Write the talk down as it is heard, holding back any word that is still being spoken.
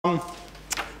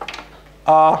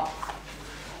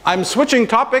I'm switching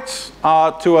topics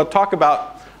to a talk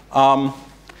about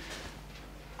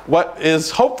what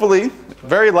is hopefully,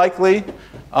 very likely,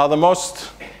 the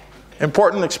most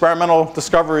important experimental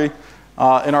discovery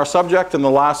in our subject in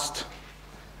the last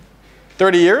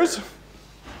 30 years,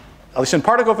 at least in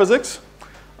particle physics.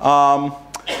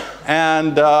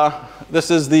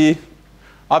 This is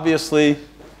obviously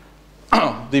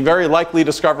the very likely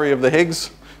discovery of the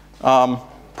Higgs,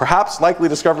 perhaps likely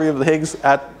discovery of the Higgs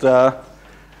at the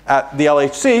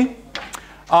LHC.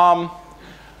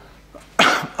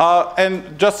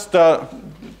 And just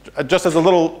as a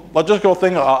little logistical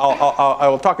thing, I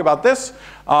will talk about this.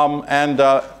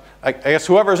 I guess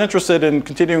whoever is interested in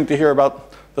continuing to hear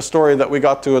about the story that we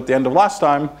got to at the end of last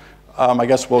time, I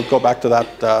guess we'll go back to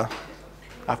that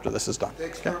after this is done. The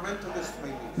experimentalist may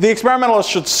leave. The experimentalist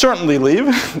should certainly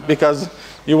leave because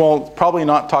you will probably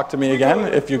not talk to me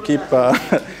again if you keep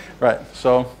right.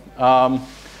 So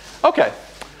okay.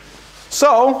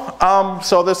 So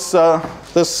this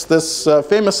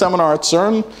famous seminar at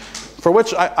CERN, for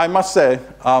which I must say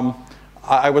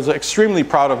I was extremely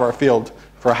proud of our field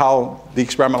for how the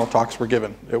experimental talks were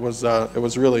given. It was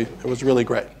really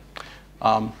great.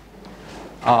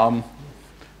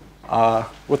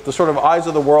 With the sort of eyes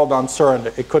of the world on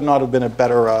CERN, it could not have been a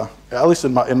better, at least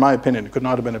in my opinion, it could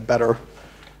not have been a better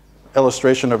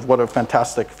illustration of what a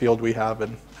fantastic field we have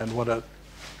and what a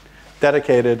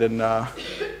dedicated and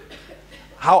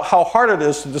how hard it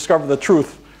is to discover the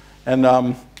truth and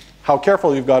how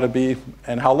careful you've got to be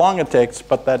and how long it takes,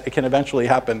 but that it can eventually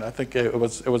happen. I think it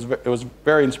was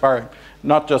very inspiring,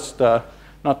 not just to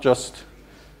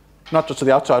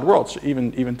the outside world,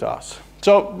 even to us.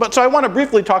 So I want to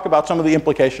briefly talk about some of the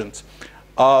implications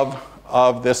of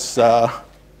this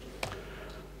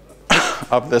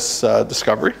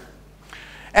discovery.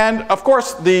 And of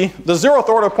course, the zeroth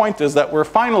order point is that we're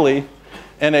finally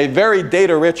in a very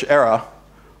data-rich era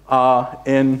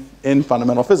in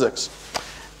fundamental physics.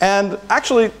 And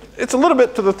actually, it's a little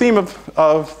bit to the theme of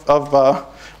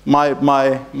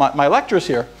my lectures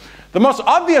here. The most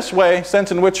obvious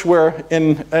sense in which we're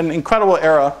in an incredible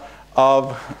era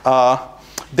of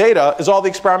data is all the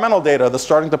experimental data that's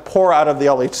starting to pour out of the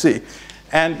LHC.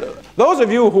 And those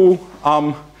of you who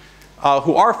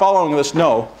are following this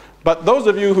know, but those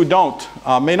of you who don't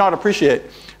may not appreciate.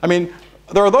 I mean,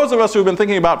 there are those of us who've been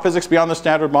thinking about physics beyond the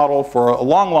standard model for a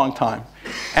long, long time.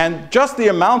 And just the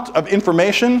amount of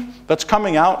information that's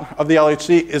coming out of the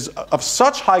LHC is of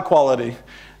such high quality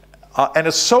and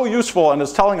is so useful and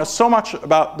is telling us so much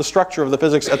about the structure of the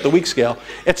physics at the weak scale,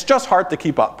 it's just hard to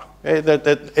keep up. Okay?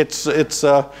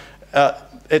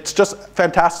 It's just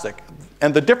fantastic.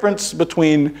 And the difference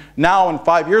between now and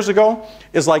 5 years ago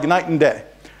is like night and day.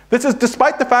 This is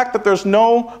despite the fact that there's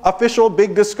no official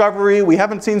big discovery, we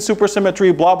haven't seen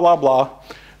supersymmetry, blah, blah, blah.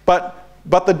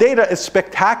 But the data is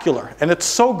spectacular, and it's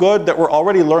so good that we're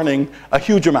already learning a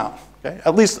huge amount. Okay?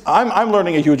 At least I'm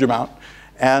learning a huge amount.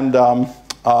 And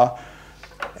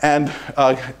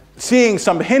seeing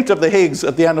some hint of the Higgs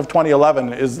at the end of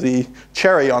 2011 is the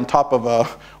cherry on top of a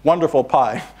wonderful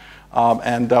pie.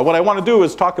 What I want to do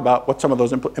is talk about what some of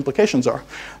those implications are.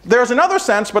 There's another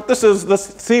sense, but this is the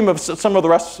theme of some of the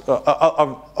rest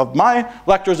of my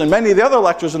lectures and many of the other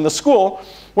lectures in the school,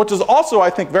 which is also, I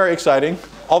think, very exciting,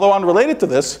 although unrelated to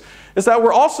this, is that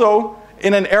we're also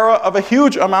in an era of a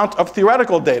huge amount of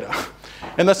theoretical data,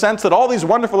 in the sense that all these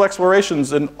wonderful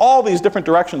explorations in all these different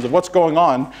directions of what's going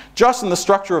on just in the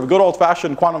structure of good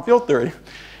old-fashioned quantum field theory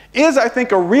is, I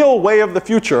think, a real way of the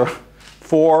future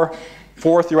for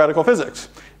theoretical physics.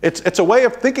 It's a way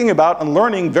of thinking about and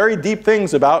learning very deep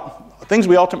things about things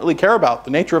we ultimately care about,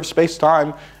 the nature of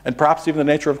space-time and perhaps even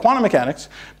the nature of quantum mechanics,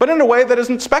 but in a way that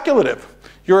isn't speculative.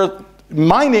 You're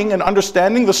mining and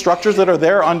understanding the structures that are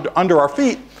there under our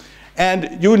feet,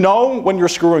 and you know when you're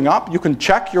screwing up, you can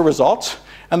check your results,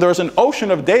 and there's an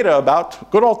ocean of data about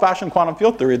good old-fashioned quantum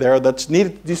field theory there that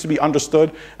needs to be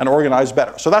understood and organized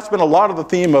better. So that's been a lot of the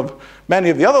theme of many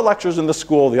of the other lectures in the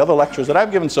school, the other lectures that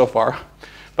I've given so far.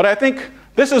 But I think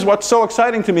this is what's so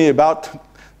exciting to me about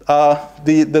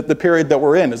the period that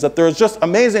we're in, is that there's just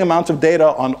amazing amounts of data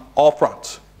on all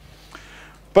fronts.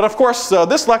 But of course,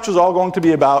 this lecture is all going to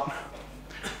be about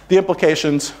the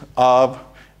implications of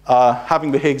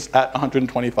having the Higgs at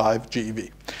 125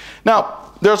 GeV. Now,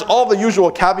 there's all the usual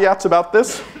caveats about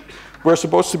this. We're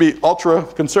supposed to be ultra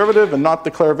conservative and not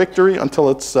declare victory until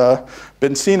it's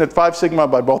been seen at 5 sigma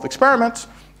by both experiments.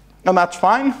 And that's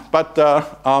fine, but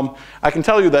I can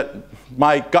tell you that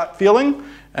my gut feeling,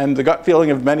 and the gut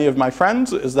feeling of many of my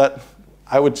friends, is that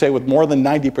I would say with more than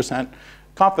 90%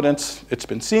 confidence, it's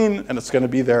been seen, and it's going to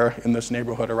be there in this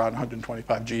neighborhood around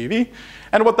 125 GeV.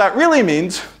 And what that really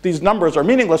means, these numbers are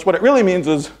meaningless, what it really means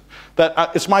is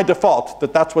that it's my default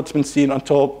that that's what's been seen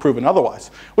until proven otherwise,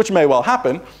 which may well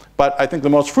happen, but I think the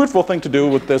most fruitful thing to do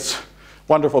with this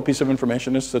wonderful piece of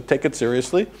information is to take it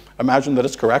seriously, imagine that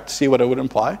it's correct, see what it would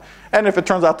imply, and if it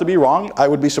turns out to be wrong, I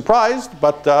would be surprised,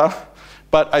 but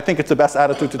I think it's the best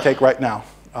attitude to take right now.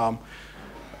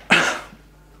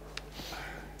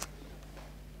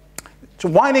 So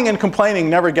whining and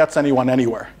complaining never gets anyone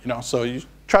anywhere, so you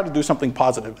try to do something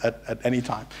positive at any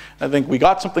time. I think we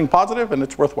got something positive, and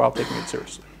it's worthwhile taking it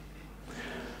seriously.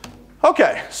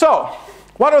 Okay, so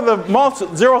what are the most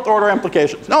zeroth order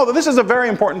implications? No, this is a very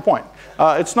important point.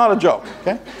 It's not a joke,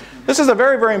 okay? This is a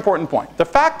very, very important point. The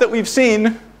fact that we've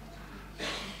seen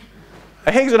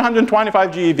a Higgs at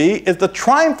 125 GeV is the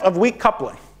triumph of weak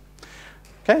coupling.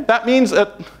 Okay? That means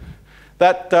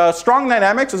that strong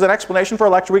dynamics as an explanation for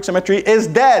electroweak symmetry is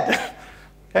dead.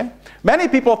 Okay? Many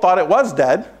people thought it was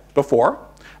dead before,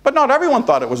 but not everyone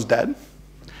thought it was dead.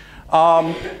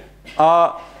 And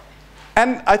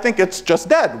I think it's just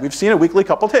dead. We've seen a weakly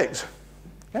coupled Higgs.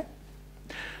 Okay?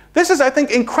 This is, I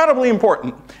think, incredibly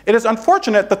important. It is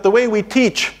unfortunate that the way we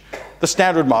teach the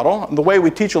standard model, and the way we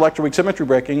teach electroweak symmetry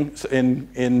breaking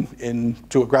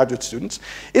to graduate students,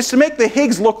 is to make the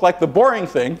Higgs look like the boring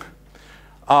thing,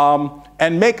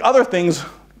 and make other things,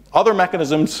 other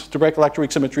mechanisms to break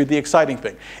electroweak symmetry, the exciting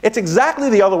thing. It's exactly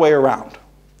the other way around.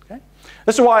 Okay?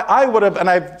 This is why I would have, and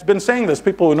I've been saying this,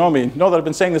 people who know me know that I've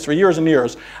been saying this for years and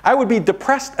years, I would be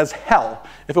depressed as hell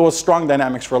if it was strong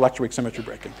dynamics for electroweak symmetry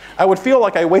breaking. I would feel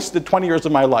like I wasted 20 years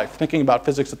of my life thinking about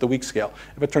physics at the weak scale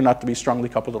if it turned out to be strongly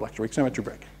coupled electroweak symmetry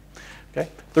breaking. Okay?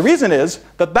 The reason is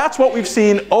that that's what we've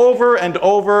seen over and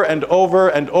over and over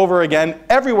and over again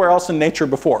everywhere else in nature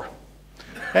before.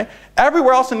 Okay?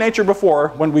 Everywhere else in nature before,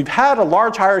 when we've had a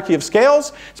large hierarchy of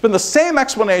scales, it's been the same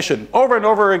explanation over and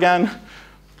over again.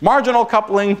 Marginal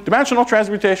coupling, dimensional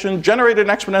transmutation, generated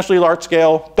an exponentially large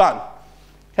scale, done.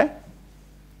 Okay?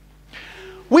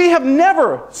 We have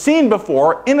never seen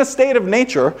before, in a state of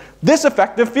nature, this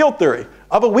effective field theory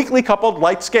of a weakly coupled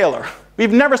light scalar.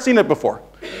 We've never seen it before,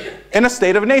 in a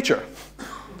state of nature.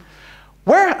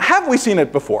 Where have we seen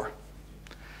it before?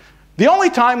 The only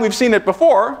time we've seen it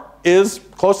before is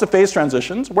close to phase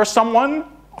transitions, where someone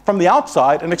from the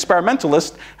outside, an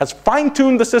experimentalist, has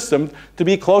fine-tuned the system to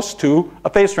be close to a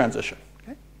phase transition.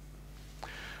 Okay?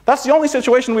 That's the only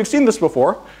situation we've seen this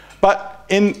before, but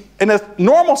in a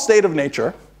normal state of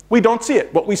nature, we don't see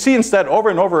it. What we see instead over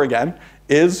and over again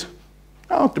is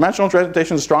dimensional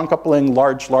transmutation, strong coupling,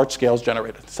 large scales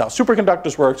generated. That's how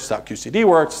superconductors work, that's how QCD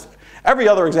works. Every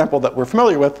other example that we're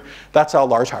familiar with, that's how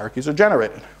large hierarchies are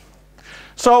generated.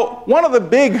 So one of the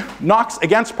big knocks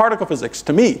against particle physics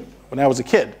to me when I was a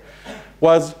kid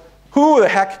was, who the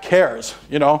heck cares?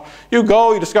 You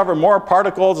go, you discover more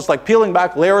particles. It's like peeling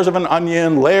back layers of an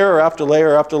onion, layer after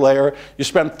layer after layer. You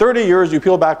spend 30 years, you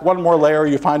peel back one more layer,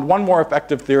 you find one more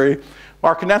effective theory.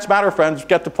 Our condensed matter friends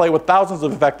get to play with thousands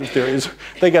of effective theories.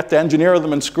 They get to engineer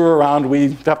them and screw around.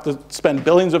 We have to spend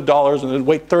billions of dollars and then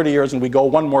wait 30 years and we go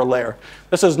one more layer.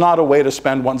 This is not a way to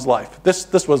spend one's life.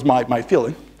 This was my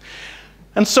feeling.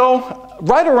 And so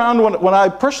right around when I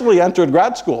personally entered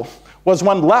grad school was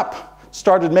when LEP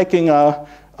started making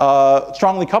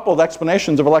strongly coupled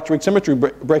explanations of electroweak symmetry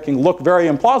breaking look very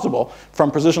implausible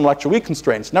from precision electroweak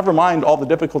constraints, never mind all the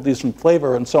difficulties from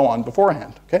flavor and so on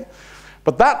beforehand. Okay?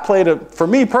 But that played, for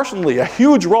me personally, a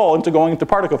huge role into going into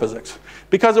particle physics,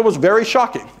 because it was very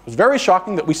shocking. It was very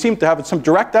shocking that we seemed to have some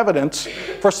direct evidence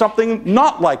for something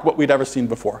not like what we'd ever seen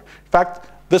before. In fact,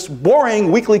 this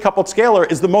boring weakly coupled scalar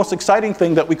is the most exciting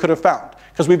thing that we could have found,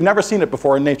 because we've never seen it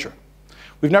before in nature.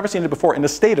 We've never seen it before in a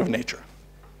state of nature.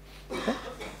 Okay?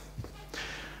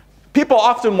 People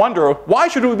often wonder, why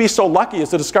should we be so lucky as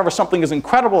to discover something as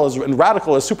incredible and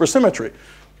radical as supersymmetry?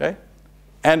 Okay?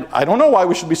 And I don't know why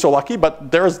we should be so lucky,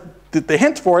 but the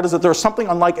hint for it is that there's something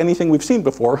unlike anything we've seen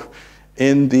before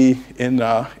in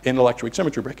electroweak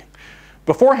symmetry breaking.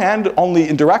 Beforehand, only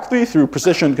indirectly through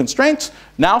precision constraints,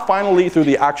 now finally through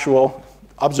the actual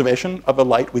observation of a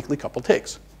light weakly coupled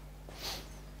Higgs.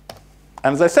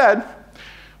 And as I said,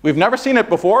 we've never seen it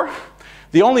before.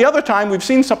 The only other time we've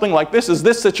seen something like this is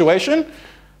this situation.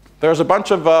 There's a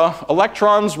bunch of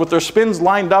electrons with their spins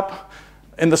lined up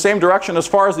in the same direction as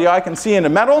far as the eye can see in a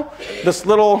metal. This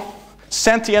little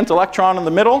sentient electron in the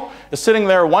middle is sitting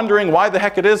there wondering why the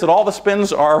heck it is that all the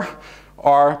spins are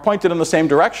are pointed in the same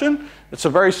direction. It's a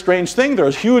very strange thing.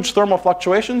 There's huge thermal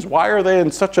fluctuations. Why are they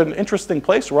in such an interesting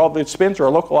place where all the spins are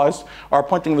localized, are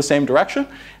pointing in the same direction?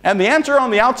 And the answer on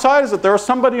the outside is that there is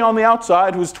somebody on the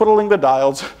outside who's twiddling the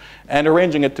dials and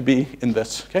arranging it to be in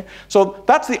this. Okay? So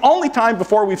that's the only time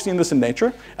before we've seen this in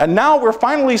nature. And now we're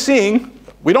finally seeing,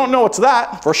 we don't know it's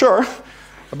that for sure,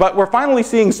 but we're finally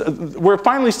seeing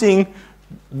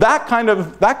that kind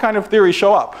of theory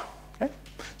show up. Okay?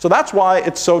 So that's why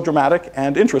it's so dramatic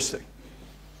and interesting.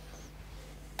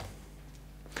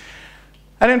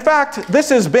 And in fact, this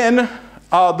has been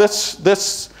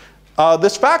this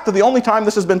fact that the only time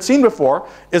this has been seen before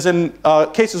is in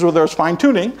cases where there's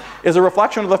fine-tuning, is a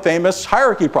reflection of the famous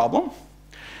hierarchy problem.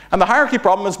 And the hierarchy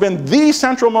problem has been the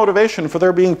central motivation for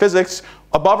there being physics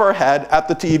above our head at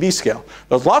the TeV scale.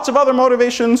 There's lots of other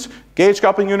motivations, gauge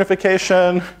coupling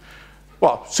unification,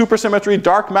 well, supersymmetry,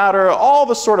 dark matter, all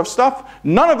this sort of stuff.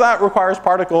 None of that requires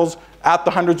particles at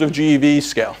the hundreds of GeV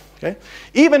scale. Okay?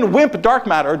 Even WIMP dark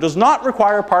matter does not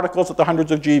require particles at the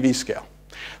hundreds of GeV scale.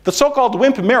 The so-called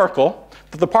WIMP miracle,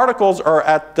 that the particles are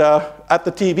at the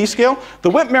TeV scale, the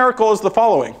WIMP miracle is the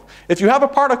following. If you have a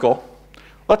particle,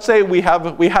 let's say we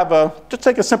have just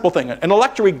take a simple thing, an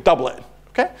electroweak doublet.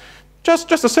 Okay?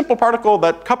 Just a simple particle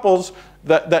that couples,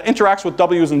 that interacts with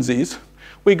W's and Z's.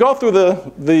 We go through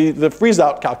the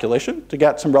freeze-out calculation to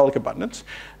get some relic abundance.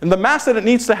 And the mass that it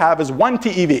needs to have is 1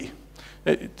 TeV.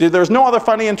 There's no other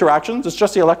funny interactions. It's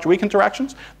just the electroweak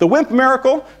interactions. The WIMP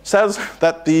miracle says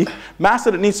that the mass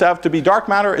that it needs to have to be dark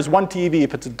matter is 1 TeV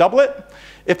if it's a doublet.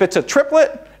 If it's a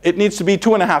triplet, it needs to be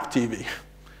 2.5 TeV.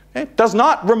 Okay? It does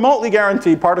not remotely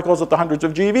guarantee particles at the hundreds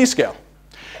of GeV scale.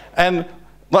 And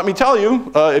let me tell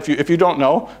you, if you don't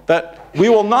know, that we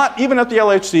will not, even at the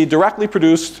LHC, directly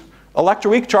produce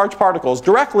electroweak charged particles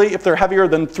directly if they're heavier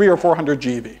than 300 or 400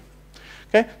 GeV.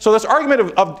 Okay? So this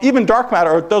argument of even dark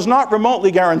matter does not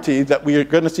remotely guarantee that we are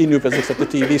going to see new physics at the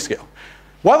TeV scale.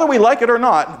 Whether we like it or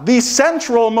not, the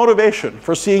central motivation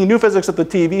for seeing new physics at the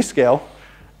TeV scale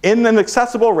in an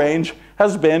accessible range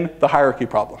has been the hierarchy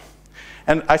problem.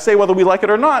 And I say whether we like it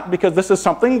or not because this is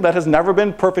something that has never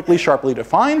been perfectly sharply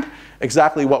defined,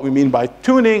 exactly what we mean by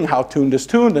tuning, how tuned is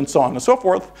tuned, and so on and so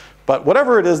forth. But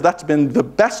whatever it is, that's been the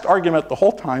best argument the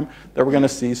whole time that we're going to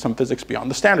see some physics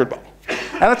beyond the standard bubble.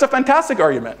 And it's a fantastic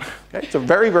argument. Okay? It's a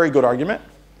very, very good argument.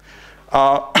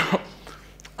 But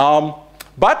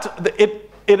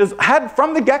it has had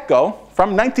from the get-go,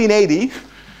 from 1980,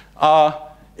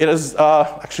 it is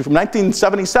actually from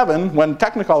 1977, when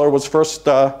Technicolor was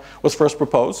first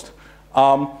proposed,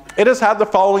 it has had the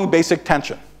following basic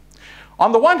tension.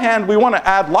 On the one hand, we want to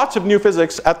add lots of new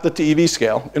physics at the TeV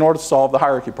scale in order to solve the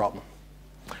hierarchy problem.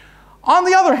 On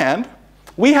the other hand,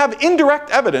 we have indirect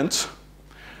evidence.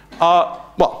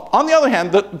 Well, on the other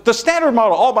hand, the standard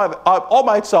model all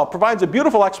by itself provides a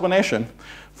beautiful explanation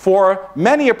for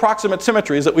many approximate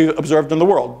symmetries that we've observed in the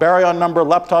world. Baryon number,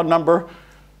 lepton number,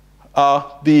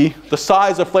 the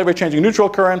size of flavor-changing neutral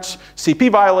currents, CP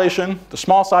violation, the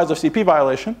small size of CP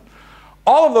violation.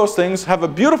 All of those things have a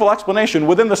beautiful explanation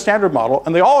within the standard model,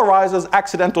 and they all arise as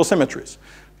accidental symmetries.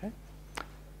 Okay?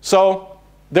 So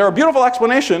they're a beautiful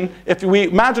explanation if we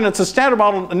imagine it's a standard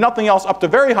model and nothing else up to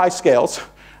very high scales.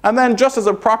 And then just as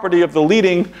a property of the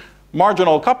leading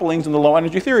marginal couplings in the low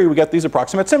energy theory, we get these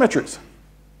approximate symmetries.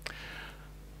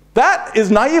 That is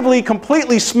naively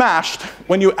completely smashed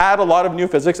when you add a lot of new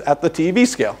physics at the TeV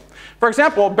scale. For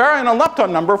example, baryon and lepton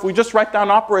number, if we just write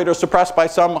down operators suppressed by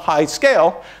some high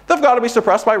scale, they've got to be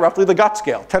suppressed by roughly the gut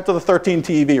scale, 10 to the 13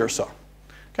 TeV or so.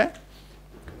 Okay?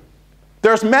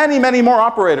 There's many, many more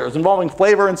operators involving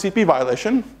flavor and CP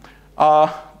violation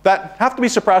that have to be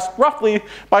suppressed roughly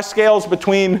by scales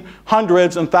between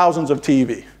hundreds and thousands of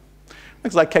TeV.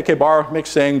 Things like KK bar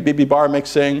mixing, BB bar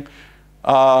mixing,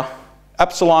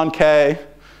 epsilon K,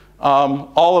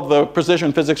 all of the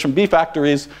precision physics from B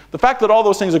factories. The fact that all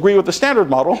those things agree with the standard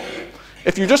model,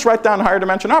 if you just write down higher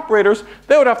dimension operators,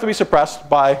 they would have to be suppressed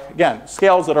by, again,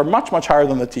 scales that are much, much higher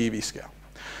than the TeV scale.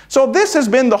 So this has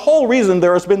been the whole reason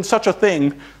there has been such a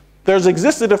thing. There's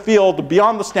existed a field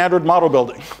beyond the standard model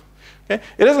building. Okay?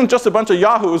 It isn't just a bunch of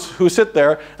yahoos who sit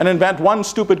there and invent one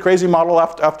stupid, crazy model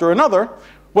after another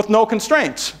with no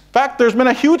constraints. In fact, there's been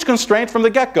a huge constraint from the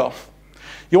get-go.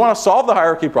 You want to solve the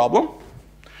hierarchy problem.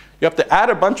 You have to add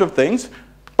a bunch of things,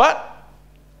 but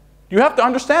you have to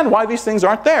understand why these things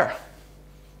aren't there.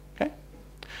 Okay?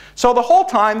 So the whole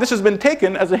time, this has been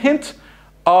taken as a hint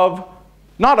of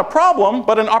not a problem,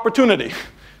 but an opportunity.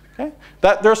 Okay?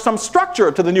 That there's some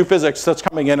structure to the new physics that's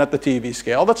coming in at the TeV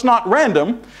scale that's not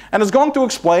random and is going to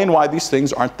explain why these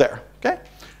things aren't there. Okay?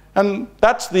 And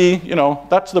that's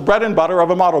that's the bread and butter of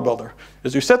a model builder,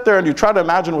 is you sit there and you try to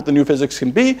imagine what the new physics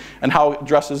can be and how it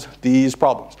addresses these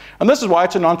problems. And this is why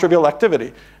it's a non-trivial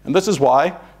activity. And this is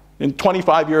why, in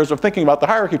 25 years of thinking about the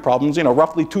hierarchy problems,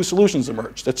 roughly 2 solutions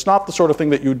emerged. It's not the sort of thing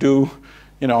that you do,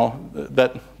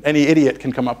 that any idiot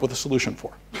can come up with a solution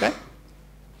for, okay?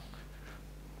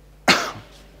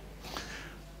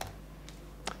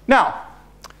 Now,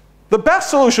 the best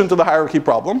solution to the hierarchy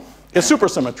problem is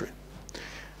supersymmetry.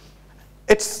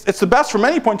 It's the best from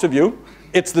many points of view.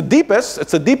 It's the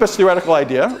deepest theoretical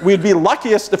idea. We'd be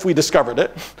luckiest if we discovered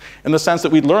it, in the sense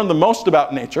that we'd learn the most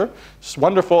about nature. This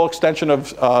wonderful extension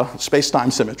of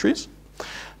space-time symmetries.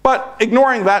 But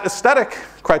ignoring that aesthetic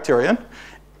criterion,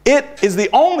 it is the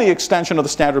only extension of the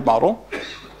standard model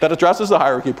that addresses the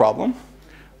hierarchy problem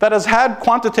that has had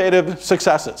quantitative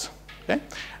successes. Okay?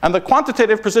 And the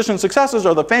quantitative precision successes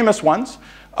are the famous ones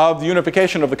of the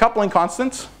unification of the coupling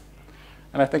constants.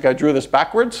 And I think I drew this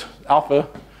backwards. Alpha,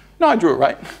 no, I drew it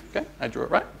right. Okay, I drew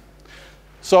it right.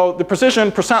 So the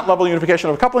precision percent level unification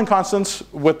of coupling constants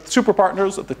with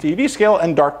superpartners at the TeV scale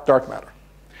and dark matter.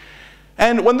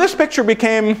 And when this picture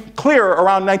became clear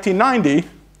around 1990,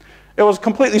 it was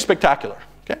completely spectacular.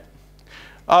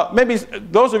 Maybe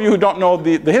those of you who don't know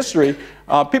the history,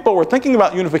 people were thinking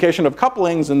about unification of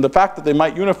couplings and the fact that they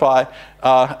might unify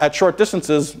at short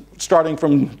distances, starting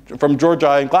from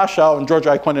Georgi and Glasgow and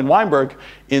Georgi, Quinn, and Weinberg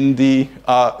in the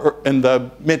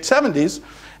mid-70s.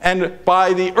 And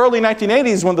by the early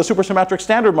 1980s, when the supersymmetric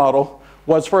standard model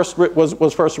was first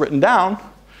written down,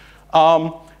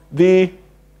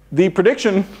 the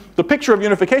prediction, the picture of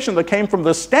unification that came from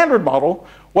the standard model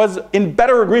was in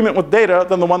better agreement with data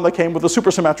than the one that came with the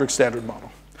supersymmetric standard model.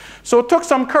 So it took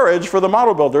some courage for the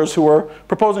model builders who were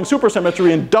proposing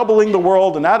supersymmetry and doubling the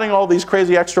world and adding all these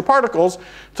crazy extra particles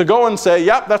to go and say,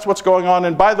 yep, that's what's going on,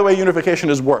 and by the way, unification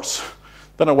is worse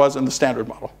than it was in the standard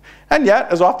model. And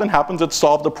yet, as often happens, it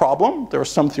solved a problem. There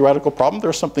was some theoretical problem. There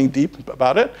was something deep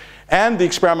about it. And the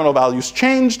experimental values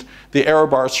changed. The error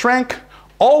bars shrank.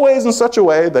 Always in such a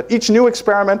way that each new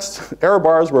experiment's error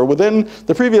bars were within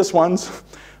the previous ones.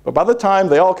 But by the time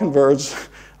they all converged,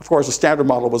 of course, the standard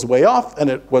model was way off, and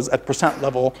it was at percent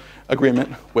level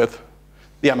agreement with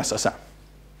the MSSM.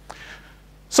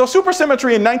 So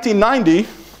supersymmetry in 1990,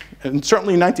 and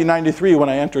certainly 1993 when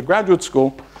I entered graduate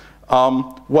school,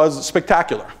 was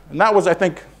spectacular. And that was, I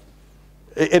think,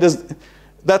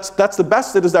 that's the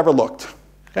best it has ever looked.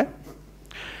 Okay?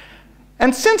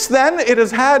 And since then, it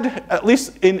has had, at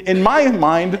least in my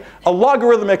mind, a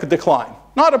logarithmic decline.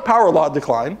 Not a power law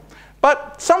decline,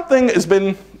 but something has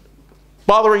been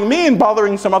bothering me and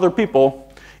bothering some other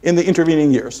people in the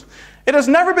intervening years. It has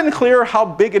never been clear how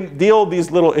big a deal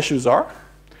these little issues are.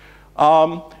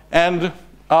 And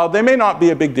they may not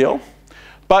be a big deal.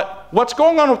 But what's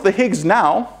going on with the Higgs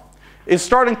now is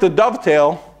starting to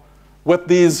dovetail with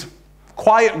these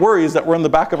quiet worries that were in the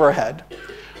back of our head.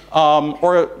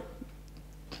 Or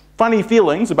funny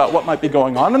feelings about what might be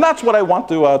going on, and that's what I want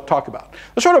to talk about.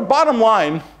 The sort of bottom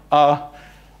line,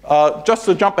 just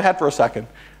to jump ahead for a second,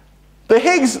 the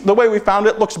Higgs, the way we found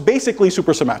it, looks basically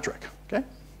supersymmetric. Okay?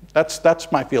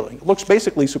 That's my feeling. It looks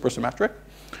basically supersymmetric.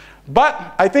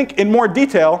 But I think in more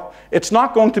detail, it's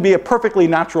not going to be a perfectly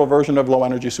natural version of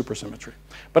low-energy supersymmetry.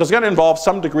 But it's going to involve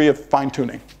some degree of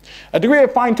fine-tuning. A degree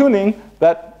of fine-tuning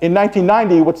that in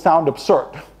 1990 would sound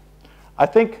absurd. I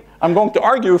think I'm going to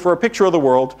argue for a picture of the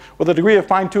world with a degree of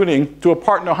fine-tuning to a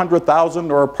part in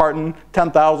 100,000 or a part in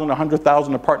 10,000,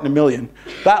 100,000, a part in a million.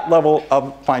 That level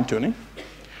of fine-tuning,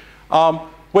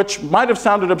 which might have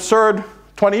sounded absurd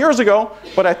 20 years ago,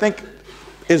 but I think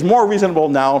is more reasonable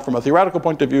now from a theoretical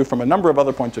point of view, from a number of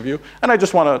other points of view, and I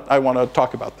want to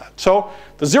talk about that. So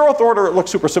the 0th order, it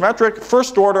looks supersymmetric.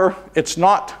 1st order, it's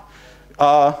not.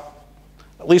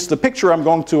 At least the picture I'm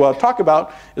going to talk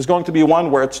about is going to be one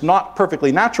where it's not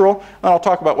perfectly natural, and I'll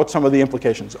talk about what some of the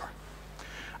implications are.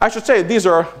 I should say this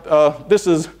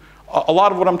is a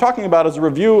lot of what I'm talking about is a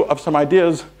review of some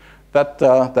ideas that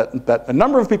a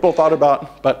number of people thought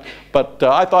about, but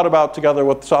I thought about together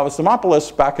with Savas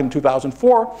Dimopoulos back in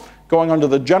 2004, going under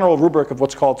the general rubric of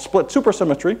what's called split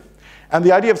supersymmetry. And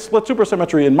the idea of split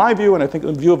supersymmetry, in my view, and I think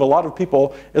in the view of a lot of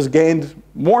people, has gained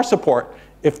more support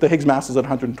if the Higgs mass is at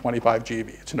 125 GeV.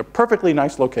 It's in a perfectly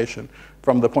nice location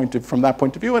from that point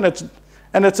of view, and it's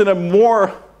in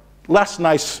a less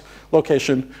nice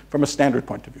location from a standard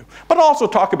point of view. But I'll also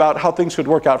talk about how things could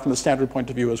work out from the standard point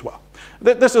of view as well.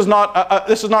 This is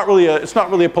not really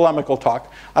a polemical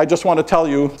talk. I just want to tell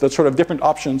you the sort of different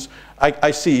options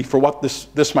I see for what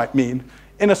this might mean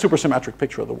in a supersymmetric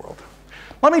picture of the world.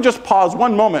 Let me just pause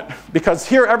one moment, because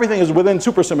here everything is within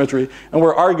supersymmetry, and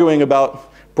we're arguing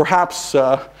about perhaps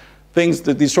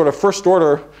these sort of first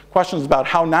order questions about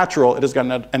how natural it is going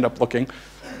to end up looking.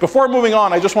 Before moving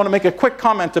on, I just want to make a quick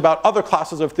comment about other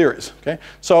classes of theories. Okay?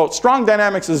 So strong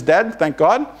dynamics is dead, thank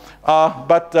God.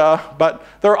 But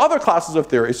there are other classes of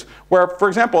theories where, for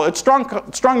example, it's strong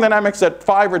dynamics at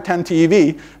 5 or 10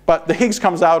 TeV, but the Higgs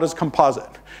comes out as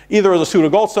composite, either as a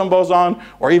pseudo-Goldstone boson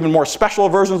or even more special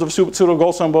versions of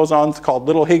pseudo-Goldstone bosons called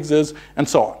little Higgses, and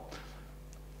so on.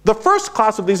 The first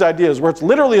class of these ideas, where it's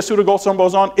literally a pseudo-Goldstone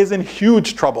boson, is in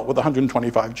huge trouble with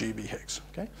 125 GeV Higgs.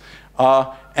 Okay?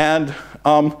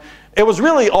 It was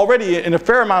really already in a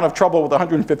fair amount of trouble with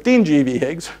 115 GeV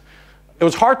Higgs. It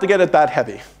was hard to get it that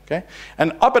heavy. Okay?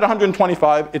 And up at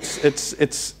 125,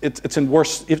 it's in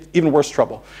even worse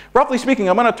trouble. Roughly speaking,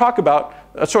 I'm going to talk about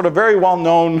a sort of very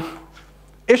well-known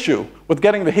issue with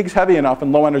getting the Higgs heavy enough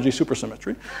in low-energy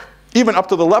supersymmetry. Even up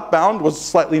to the left bound was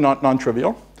slightly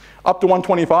non-trivial. Up to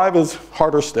 125 is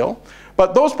harder still.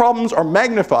 But those problems are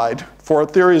magnified for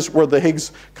theories where the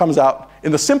Higgs comes out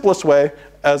in the simplest way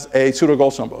as a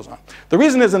pseudo-Goldstone boson. The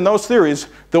reason is in those theories,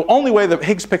 the only way that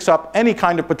Higgs picks up any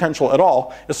kind of potential at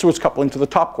all is through its coupling to the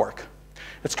top quark.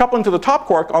 Its coupling to the top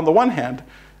quark, on the one hand,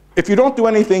 if you don't do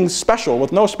anything special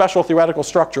with no special theoretical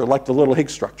structure like the little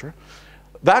Higgs structure,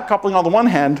 that coupling on the one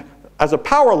hand, as a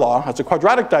power law, as a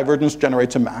quadratic divergence,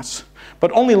 generates a mass,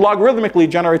 but only logarithmically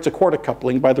generates a quartic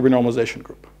coupling by the renormalization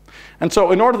group. And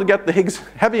so in order to get the Higgs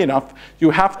heavy enough, you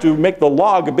have to make the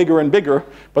log bigger and bigger,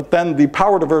 but then the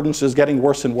power divergence is getting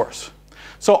worse and worse.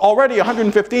 So already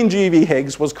 115 GeV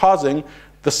Higgs was causing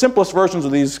the simplest versions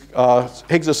of these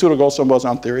Higgs pseudo-Goldstone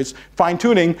boson theories,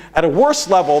 fine-tuning at a worse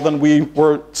level than we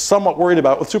were somewhat worried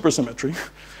about with supersymmetry.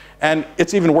 And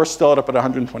it's even worse still up at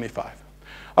 125.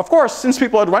 Of course, since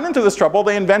people had run into this trouble,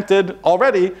 they invented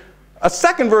already a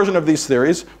second version of these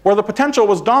theories where the potential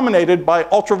was dominated by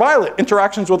ultraviolet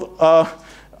interactions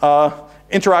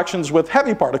with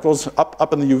heavy particles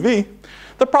up in the UV.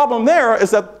 The problem there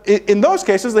is that in those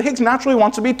cases, the Higgs naturally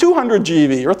wants to be 200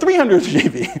 GeV or 300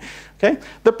 GeV. Okay?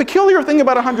 The peculiar thing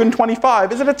about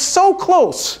 125 is that it's so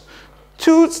close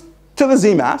to the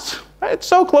Z mass. Right? It's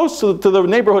so close to the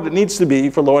neighborhood it needs to be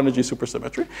for low energy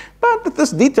supersymmetry. But at this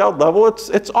detailed level,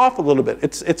 it's off a little bit.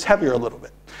 It's heavier a little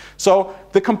bit. So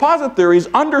the composite theories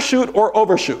undershoot or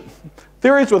overshoot.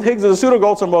 Theories with Higgs as a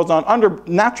pseudo-Goldstone boson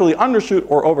naturally undershoot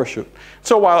or overshoot.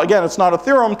 So while, again, it's not a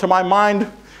theorem, to my mind,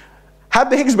 had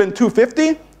the Higgs been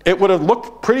 250, it would have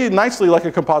looked pretty nicely like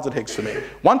a composite Higgs to me.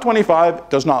 125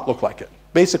 does not look like it,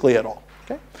 basically at all.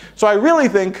 Okay? So I really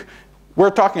think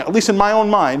we're talking, at least in my own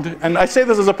mind, and I say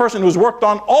this as a person who's worked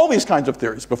on all these kinds of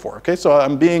theories before. Okay? So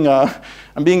I'm being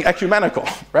ecumenical,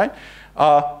 right?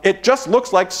 It just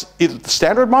looks like either the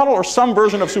standard model or some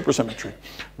version of supersymmetry.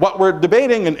 What we're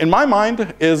debating, in my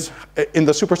mind, is, in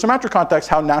the supersymmetric context,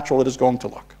 how natural it is going to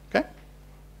look. Okay?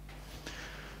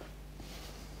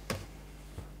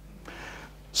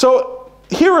 So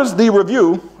here is the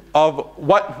review of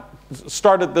what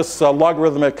started this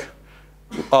logarithmic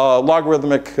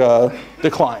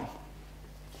decline.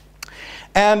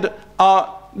 And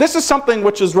this is something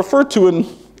which is referred to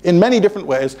in many different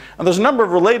ways, and there's a number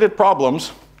of related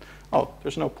problems. Oh,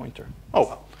 there's no pointer. Oh,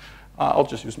 well, I'll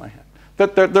just use my hand.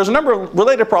 There's a number of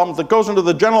related problems that goes into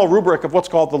the general rubric of what's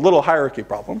called the little hierarchy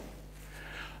problem.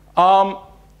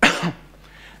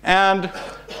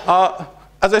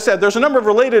 As I said, there's a number of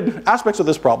related aspects of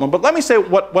this problem, but let me say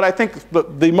what I think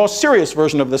the most serious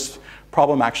version of this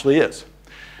problem actually is.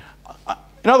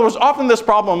 In other words, often this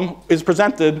problem is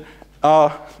presented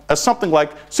as something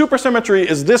like supersymmetry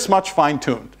is this much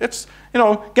fine-tuned. It's,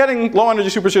 getting low-energy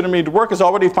supersymmetry to work is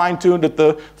already fine-tuned at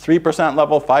the 3%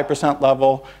 level, 5%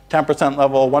 level, 10%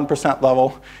 level, 1%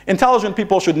 level. Intelligent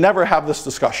people should never have this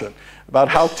discussion about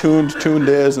how tuned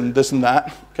is and this and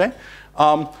that. Okay?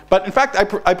 But in fact,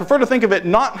 I prefer to think of it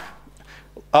not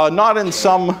in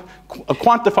some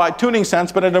quantified tuning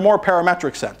sense, but in a more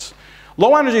parametric sense.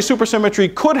 Low-energy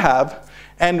supersymmetry could have,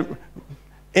 and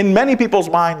in many people's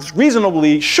minds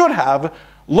reasonably should have,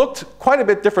 looked quite a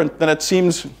bit different than it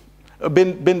seems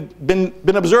been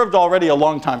observed already a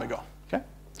long time ago. Okay?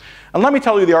 And let me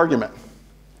tell you the argument.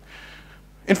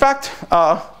 In fact,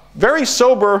 very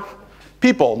sober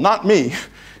people, not me,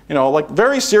 like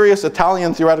very serious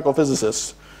Italian theoretical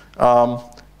physicists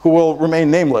who will remain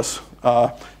nameless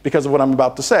because of what I'm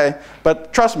about to say,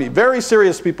 but trust me, very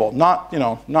serious people, not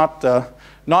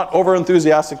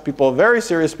over-enthusiastic people, very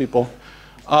serious people,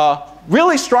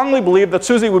 really strongly believe that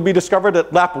SUSY would be discovered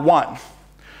at lap 1.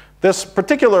 This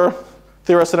particular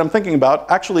theorist that I'm thinking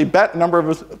about actually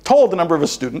told a number of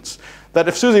his students that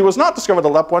if SUSY was not discovered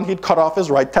at lap 1, he'd cut off his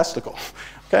right testicle.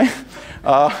 Okay?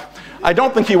 I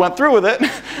don't think he went through with it,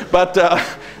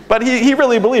 but he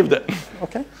really believed it.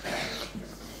 Okay?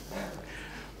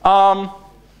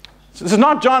 This is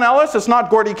not John Ellis, it's not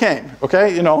Gordy Kane,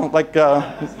 okay? You know, like,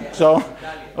 so,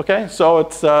 okay? So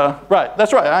it's, right,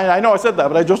 that's right. I know I said that,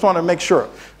 but I just want to make sure,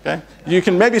 okay? You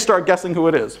can maybe start guessing who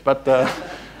it is, but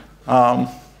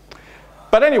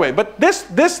anyway, but this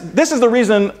is the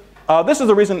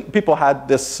reason people had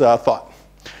this thought.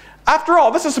 After all,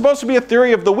 this is supposed to be a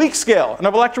theory of the weak scale and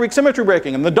of electroweak symmetry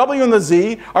breaking, and the W and the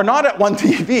Z are not at 1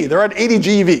 TeV, they're at 80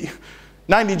 GeV,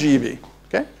 90 GeV,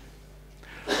 okay?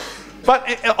 But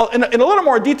in a little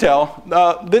more detail,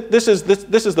 this is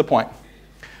the point.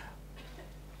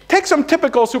 Take some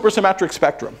typical supersymmetric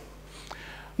spectrum.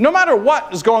 No matter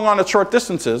what is going on at short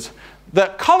distances, the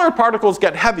colored particles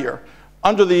get heavier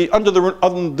under the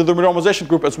renormalization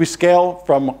group as we scale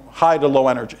from high to low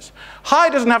energies. High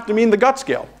doesn't have to mean the gut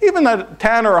scale, even at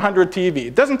 10 or 100 TeV.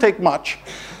 It doesn't take much.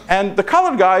 And the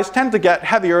colored guys tend to get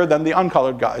heavier than the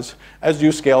uncolored guys as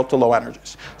you scale to low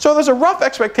energies. So there's a rough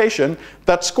expectation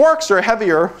that squarks are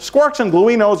heavier, squarks and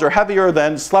gluinos are heavier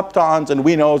than sleptons and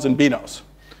winos and binos.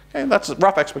 Okay, that's a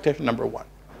rough expectation number 1.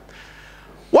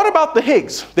 What about the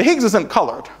Higgs? The Higgs isn't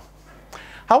colored.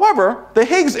 However, the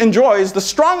Higgs enjoys the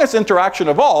strongest interaction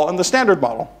of all in the standard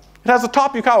model. It has a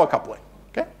top Yukawa coupling.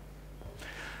 Okay?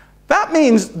 That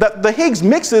means that the Higgs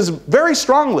mixes very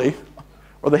strongly,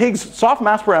 or the Higgs soft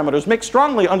mass parameters mix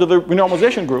strongly under the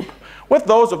renormalization group with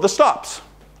those of the stops.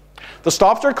 The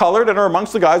stops are colored and are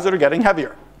amongst the guys that are getting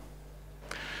heavier.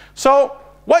 So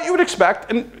what you would expect,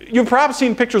 and you've perhaps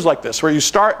seen pictures like this, where you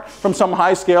start from some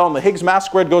high scale and the Higgs mass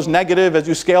squared goes negative as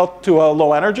you scale to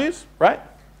low energies, right?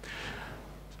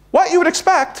 What you would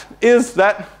expect is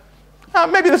that,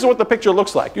 maybe this is what the picture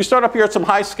looks like. You start up here at some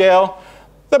high scale,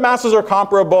 the masses are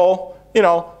comparable, you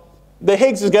know, the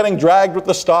Higgs is getting dragged with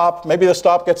the stop, maybe the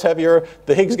stop gets heavier,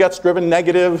 the Higgs gets driven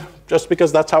negative, just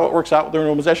because that's how it works out with the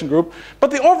renormalization group.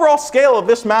 But the overall scale of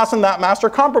this mass and that mass are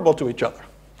comparable to each other.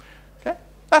 Okay?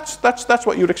 That's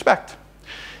what you'd expect.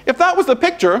 If that was the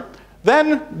picture,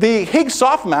 then the Higgs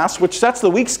soft mass, which sets the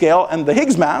weak scale, and the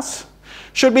Higgs mass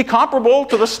should be comparable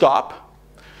to the stop,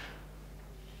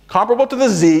 comparable to the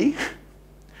Z,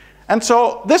 and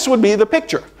so this would be the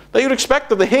picture. That you'd expect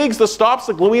that the Higgs, the stops,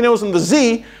 the gluinos, and the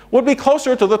Z would be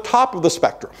closer to the top of the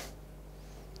spectrum.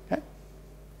 Okay?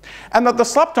 And that the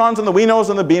sleptons and the winos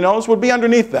and the binos would be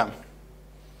underneath them.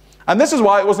 And this is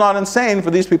why it was not insane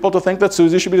for these people to think that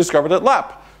SUSY should be discovered at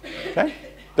LEP. Okay?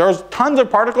 There's tons of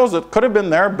particles that could have been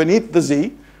there beneath the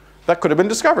Z that could have been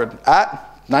discovered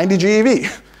at 90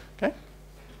 GeV.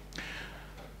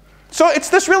 So it's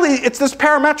this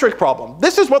parametric problem.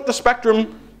 This is what the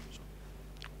spectrum,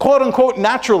 quote unquote,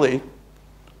 naturally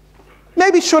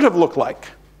maybe should have looked like.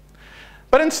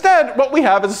 But instead, what we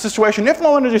have is a situation, if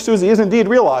low energy SUSY is indeed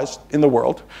realized in the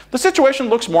world, the situation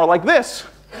looks more like this.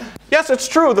 Yes, it's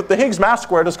true that the Higgs mass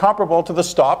squared is comparable to the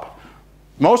stop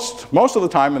most of the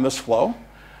time in this flow,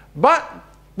 but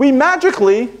we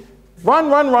magically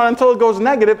run until it goes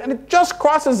negative, and it just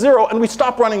crosses 0, and we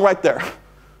stop running right there.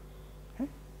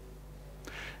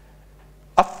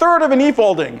 A third of an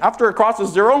E-folding. After it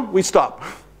crosses 0, we stop.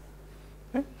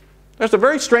 Okay? There's a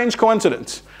very strange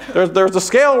coincidence. There's a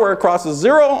scale where it crosses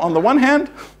 0 on the one hand,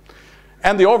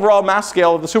 and the overall mass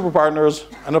scale of the superpartners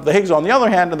and of the Higgs on the other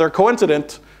hand, and they're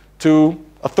coincident to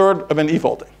a third of an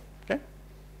E-folding. Okay?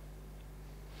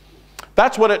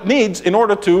 That's what it needs in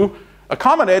order to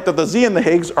accommodate that the Z and the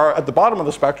Higgs are at the bottom of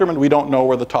the spectrum and we don't know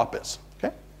where the top is.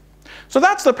 Okay? So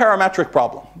that's the parametric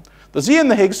problem. The Z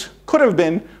and the Higgs could have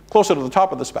been closer to the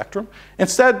top of the spectrum.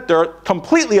 Instead, they're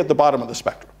completely at the bottom of the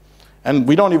spectrum. And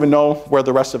we don't even know where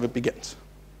the rest of it begins.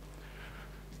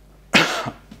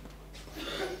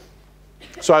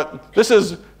 So this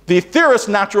is the theorist's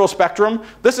natural spectrum.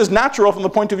 This is natural from the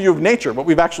point of view of nature, what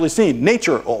we've actually seen,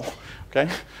 natural. Okay?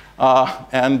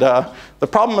 The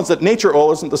problem is that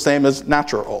natural isn't the same as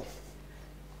natural.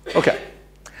 Okay.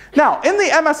 Now, in the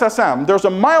MSSM, there's a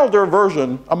milder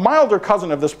version, a milder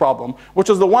cousin of this problem, which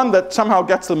is the one that somehow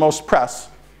gets the most press.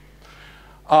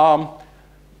 And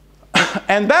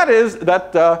that is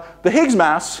that the Higgs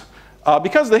mass,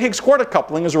 because the Higgs quartic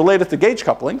coupling is related to gauge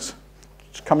couplings,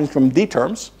 which coming from D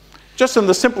terms, just in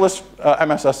the simplest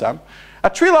MSSM,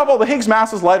 at tree level, the Higgs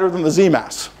mass is lighter than the Z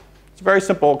mass. It's a very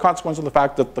simple consequence of the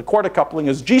fact that the quartic coupling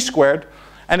is G squared,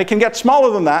 and it can get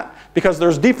smaller than that because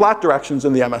there's D-flat directions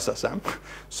in the MSSM.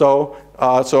 So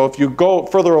if you go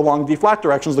further along D-flat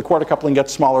directions, the quartic coupling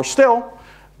gets smaller still.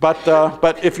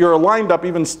 But if you're lined up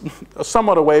even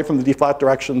somewhat away from the D-flat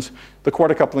directions, the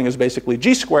quartic coupling is basically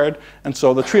G squared, and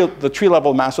so the tree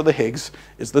level mass of the Higgs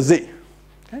is the Z.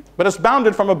 Okay? But it's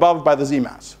bounded from above by the Z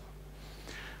mass.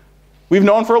 We've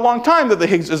known for a long time that the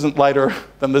Higgs isn't lighter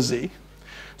than the Z.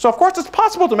 So of course it's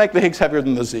possible to make the Higgs heavier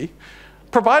than the Z.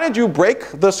 provided you break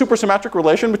the supersymmetric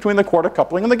relation between the quartic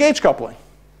coupling and the gauge coupling.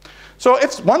 So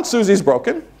once SUSY's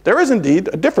broken, there is indeed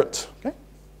a difference. Okay?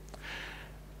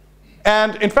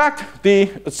 And in fact,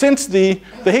 since the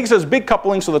Higgs has big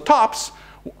couplings to the tops,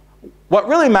 what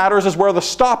really matters is where the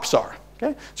stops are.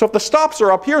 Okay? So if the stops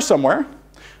are up here somewhere,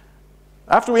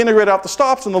 after we integrate out the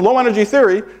stops in the low energy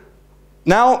theory,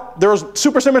 now there's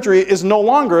supersymmetry is no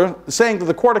longer saying that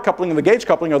the quartic coupling and the gauge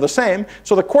coupling are the same.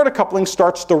 So the quartic coupling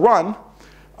starts to run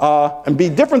and be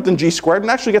different than G squared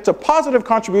and actually gets a positive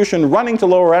contribution running to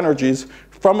lower energies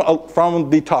from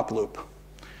the top loop.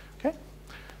 Okay?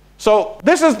 So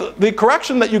this is the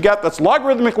correction that you get that's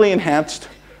logarithmically enhanced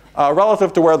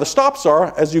relative to where the stops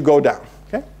are as you go down.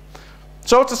 Okay?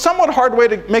 So it's a somewhat hard way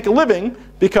to make a living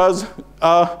because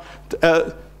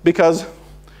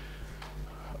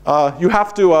you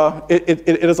have to,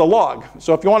 it is a log.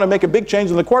 So if you want to make a big change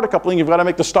in the quartic coupling, you've got to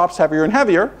make the stops heavier and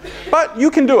heavier. But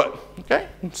you can do it. Okay?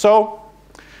 So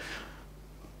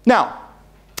now,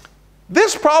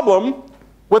 this problem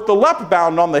with the LEP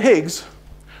bound on the Higgs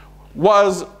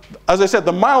was, as I said,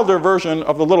 the milder version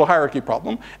of the little hierarchy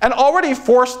problem, and already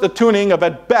forced the tuning of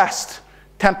at best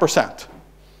 10%.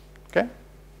 Okay?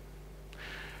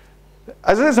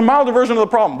 As it is a milder version of the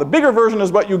problem. The bigger version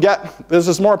is what you get. There's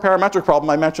this more parametric problem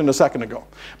I mentioned a second ago.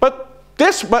 But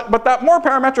that more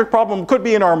parametric problem could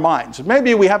be in our minds.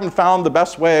 Maybe we haven't found the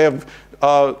best way of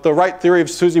the right theory of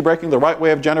SUSY breaking, the right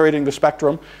way of generating the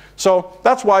spectrum. So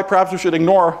that's why perhaps we should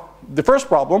ignore the first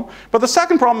problem. But the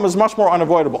second problem is much more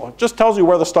unavoidable. It just tells you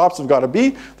where the stops have got to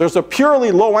be. There's a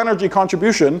purely low energy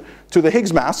contribution to the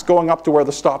Higgs mass going up to where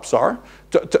the stops are.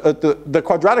 The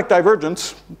quadratic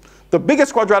divergence, the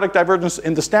biggest quadratic divergence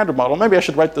in the standard model, maybe I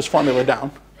should write this formula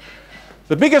down.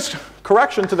 The biggest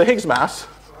correction to the Higgs mass,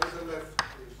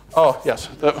 oh yes,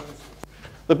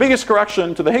 the biggest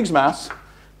correction to the Higgs mass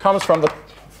comes from the,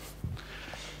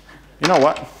 you know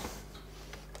what?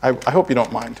 I hope you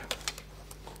don't mind.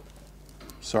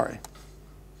 Sorry.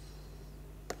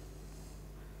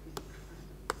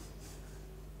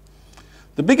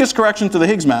 The biggest correction to the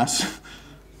Higgs mass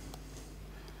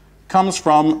comes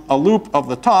from a loop of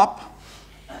the top,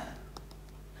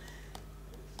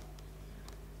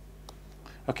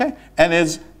 okay, and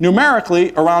is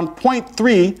numerically around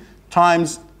 0.3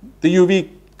 times the UV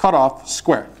cutoff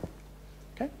squared.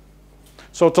 Okay?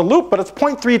 So it's a loop, but it's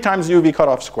 0.3 times the UV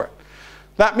cutoff squared.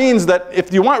 That means that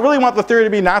if you really want the theory to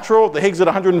be natural, the Higgs at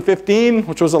 115,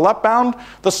 which was a LEP bound,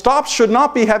 the stops should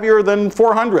not be heavier than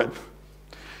 400.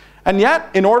 And yet,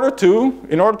 in order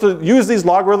to use these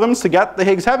logarithms to get the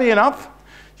Higgs heavy enough,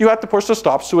 you have to push the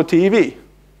stops to a TeV.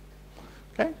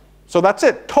 Okay? So that's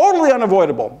it. Totally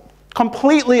unavoidable.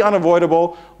 Completely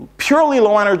unavoidable. Purely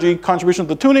low energy contribution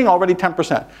to the tuning, already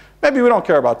 10%. Maybe we don't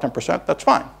care about 10%. That's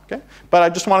fine. Okay? But I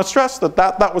just want to stress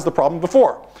that was the problem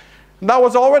before. And that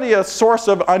was already a source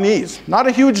of unease. Not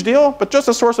a huge deal, but just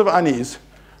a source of unease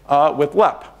with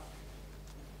LEP.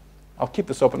 I'll keep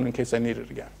this open in case I need it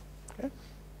again.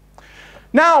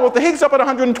 Now, with the Higgs up at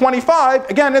 125,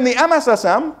 again, in the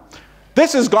MSSM,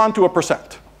 this has gone to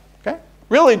 1%. Okay?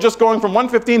 Really, just going from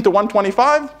 115 to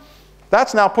 125,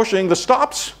 that's now pushing the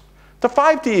stops to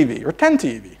 5 TeV or 10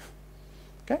 TeV.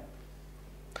 Okay?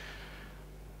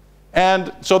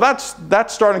 And so that's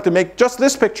starting to make just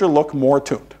this picture look more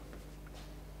tuned.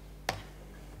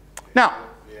 Now,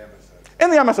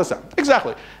 in the MSSM,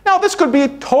 exactly. Now, this could be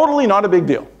totally not a big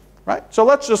deal. Right? So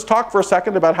let's just talk for a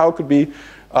second about how it could be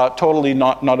totally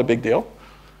not a big deal.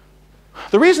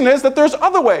 The reason is that there's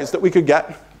other ways that we could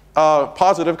get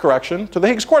positive correction to the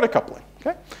Higgs quartic coupling.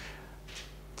 Okay?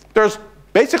 There's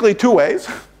basically two ways.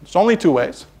 There's only two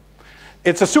ways.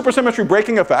 It's a supersymmetry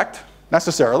breaking effect,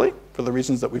 necessarily, for the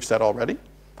reasons that we've said already.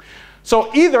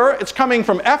 So either it's coming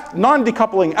from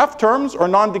non-decoupling F terms or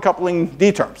non-decoupling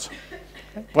D terms.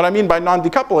 Okay? What I mean by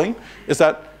non-decoupling is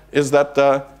that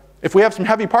if we have some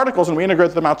heavy particles and we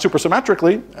integrate them out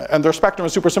supersymmetrically, and their spectrum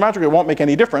is supersymmetric, it won't make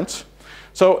any difference.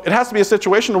 So it has to be a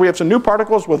situation where we have some new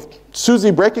particles with SUSY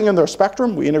breaking in their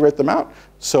spectrum. We integrate them out,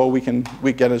 so we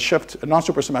get a shift, a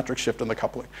non-supersymmetric shift in the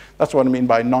coupling. That's what I mean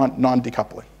by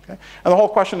non-decoupling. Okay? And the whole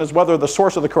question is whether the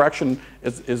source of the correction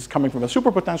is coming from a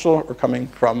superpotential or coming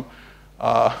from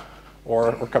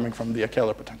the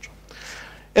Kähler potential.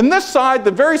 In this side,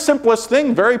 the very simplest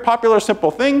thing, very popular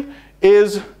simple thing,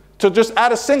 is to just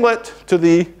add a singlet to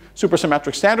the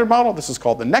supersymmetric standard model. This is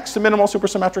called the next to minimal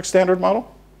supersymmetric standard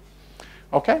model.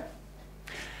 Okay?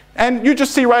 And you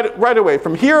just see right away,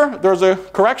 from here, there's a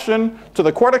correction to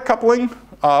the quartic coupling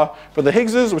for the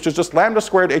Higgses, which is just lambda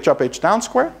squared h up h down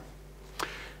squared.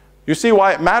 You see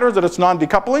why it matters that it's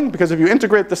non-decoupling? Because if you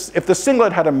integrate this, if the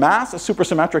singlet had a mass, a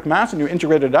supersymmetric mass, and you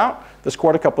integrate it out, this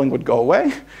quarter coupling would go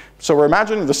away. So we're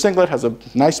imagining the singlet has a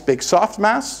nice big soft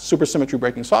mass, supersymmetry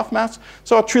breaking soft mass.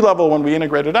 So at tree level, when we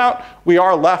integrate it out, we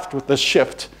are left with this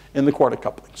shift in the quarter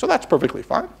coupling. So that's perfectly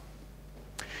fine.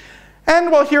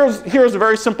 And well, here's a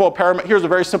very simple parameter. Here's a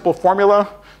very simple formula,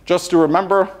 just to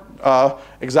remember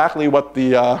exactly what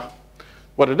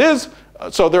it is.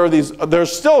 So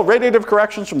there's still radiative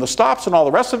corrections from the stops and all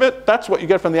the rest of it. That's what you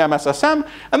get from the MSSM.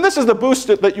 And this is the boost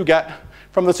that you get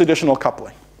from this additional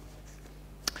coupling.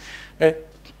 Okay.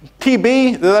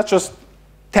 TB, that's just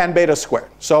tan beta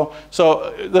squared. So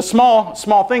the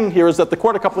small thing here is that the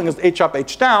quarter coupling is H up,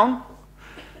 H down.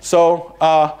 So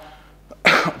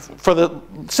for the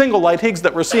single light Higgs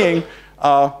that we're seeing,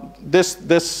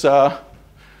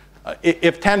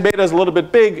 if tan beta is a little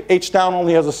bit big, H down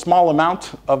only has a small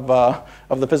amount of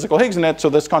the physical Higgs in it, so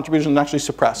this contribution is actually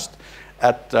suppressed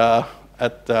at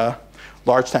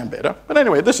large tan beta. But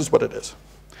anyway, this is what it is.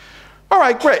 All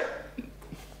right, great.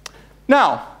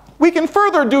 Now, we can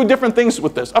further do different things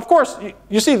with this. Of course,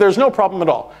 you see there's no problem at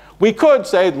all. We could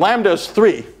say lambda is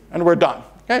 3, and we're done.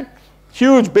 Okay?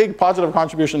 Huge, big positive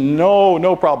contribution,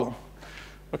 no problem.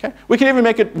 Okay? We can even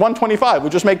make it 125. We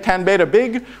just make tan beta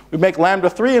big, we make lambda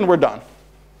 3, and we're done.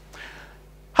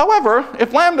 However,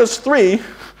 if lambda is 3,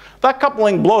 that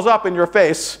coupling blows up in your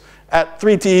face at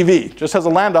 3 TeV. Just has a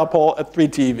Landau pole at 3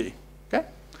 TeV. Okay?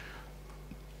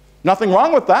 Nothing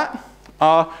wrong with that.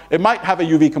 It might have a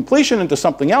UV completion into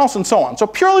something else, and so on. So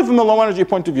purely from the low energy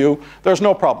point of view, there's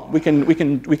no problem. We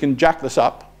can jack this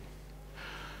up.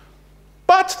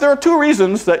 But there are two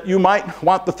reasons that you might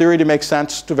want the theory to make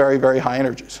sense to very, very high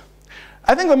energies.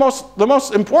 I think the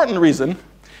most important reason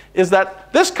is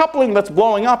that this coupling that's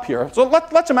blowing up here, so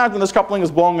let's imagine this coupling is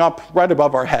blowing up right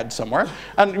above our head somewhere,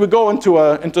 and we go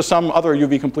into some other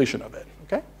UV completion of it.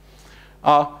 Okay?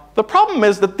 The problem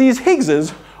is that these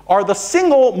Higgses are the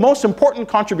single most important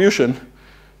contribution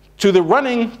to the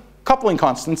running coupling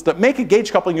constants that make a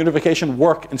gauge coupling unification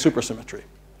work in supersymmetry.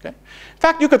 Okay? In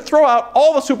fact, you could throw out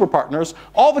all the superpartners,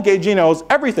 all the gauginos,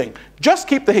 everything. Just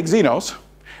keep the Higgsinos,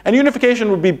 and unification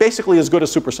would be basically as good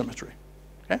as supersymmetry.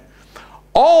 Okay?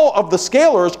 All of the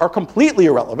scalars are completely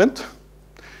irrelevant,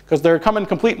 because they come in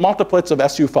complete multiplets of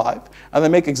SU5, and they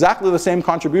make exactly the same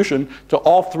contribution to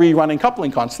all 3 running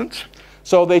coupling constants.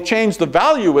 So they change the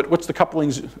value at which the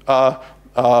couplings, the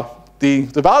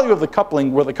value of the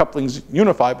coupling where the couplings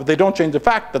unify, but they don't change the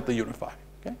fact that they unify.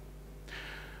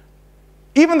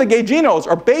 Even the gauginos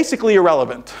are basically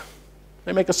irrelevant.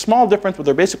 They make a small difference, but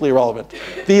they're basically irrelevant.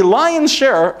 The lion's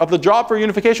share of the job for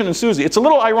unification in SUSY, it's a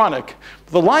little ironic,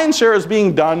 but the lion's share is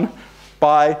being done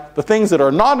by the things that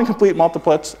are not in complete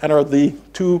multiplets and are the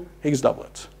 2 Higgs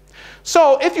doublets.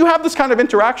 So if you have this kind of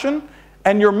interaction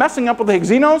and you're messing up with the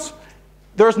Higgsinos,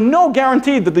 there's no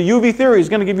guarantee that the UV theory is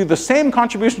going to give you the same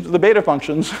contribution to the beta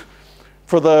functions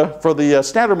for the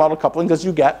standard model couplings as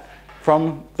you get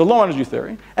from the low energy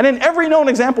theory. And in every known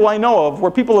example I know of where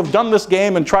people have done this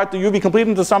game and tried to UV complete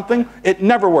into something, it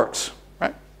never works.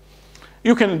 Right?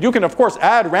 You can of course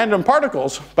add random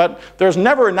particles, but there's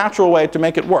never a natural way to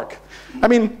make it work. I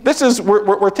mean,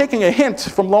 we're taking a hint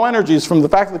from low energies from the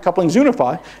fact that the couplings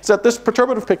unify, is that this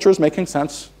perturbative picture is making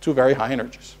sense to very high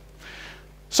energies.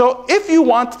 So if you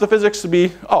want the physics to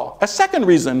be, a second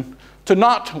reason to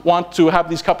not want to have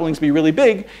these couplings be really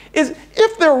big is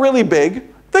if they're really big,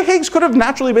 the Higgs could have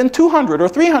naturally been 200 or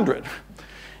 300.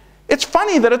 It's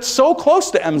funny that it's so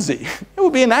close to MZ. It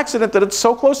would be an accident that it's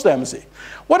so close to MZ.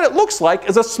 What it looks like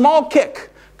is a small kick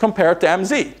compared to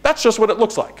MZ. That's just what it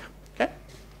looks like. Okay?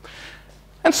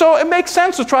 And so it makes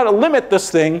sense to try to limit this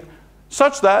thing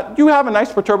such that you have a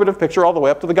nice perturbative picture all the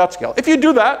way up to the gut scale. If you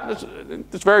do that,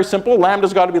 it's very simple.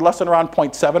 Lambda's got to be less than around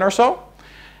 0.7 or so.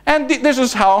 And this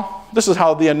is how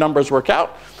the numbers work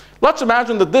out. Let's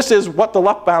imagine that this is what the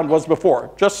left bound was before,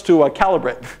 just to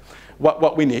calibrate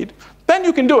what we need. Then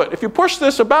you can do it. If you push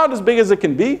this about as big as it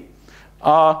can be,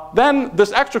 then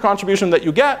this extra contribution that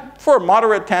you get for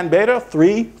moderate tan beta,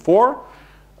 3, 4,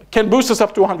 can boost us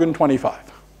up to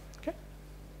 125. Okay?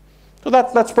 So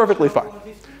that's perfectly fine.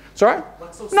 Sorry?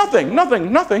 Nothing.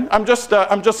 I'm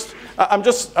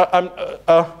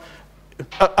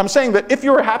saying that if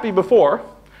you were happy before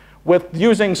with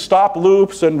using stop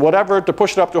loops and whatever to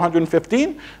push it up to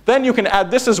 115, then you can add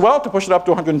this as well to push it up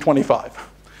to 125.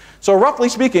 So roughly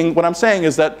speaking, what I'm saying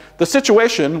is that the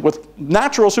situation with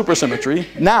natural supersymmetry,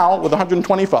 now with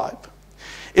 125,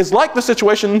 is like the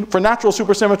situation for natural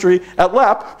supersymmetry at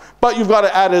LEP, but you've got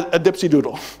to add a dipsy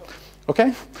doodle.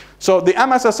 Okay? So the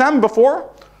MSSM before,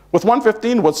 with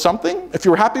 115 was something. If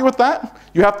you were happy with that,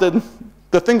 you have to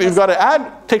the thing that you've got to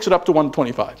add takes it up to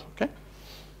 125. Okay?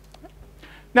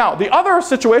 Now, the other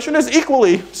situation is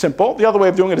equally simple. The other way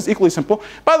of doing it is equally simple.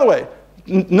 By the way,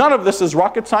 none of this is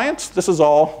rocket science. This is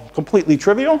all completely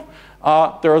trivial.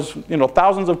 There's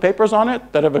thousands of papers on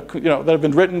it that have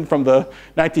been written from the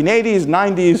 1980s,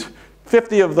 90s,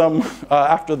 50 of them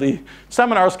after the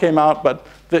seminars came out. But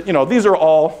these are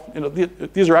all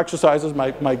these are exercises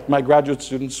my graduate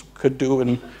students could do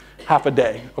in half a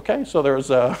day. Okay, so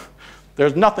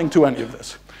there's nothing to any of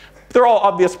this. They're all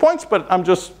obvious points, but I'm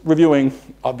just reviewing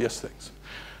obvious things.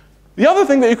 The other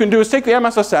thing that you can do is take the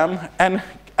MSSM and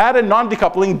add a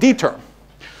non-decoupling D term.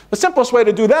 The simplest way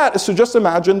to do that is to just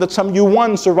imagine that some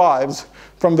U1 survives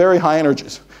from very high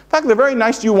energies. In fact, they're very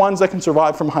nice U1s that can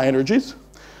survive from high energies.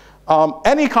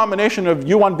 Any combination of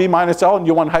U1 B minus L and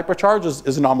U1 hypercharge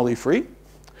is anomaly free,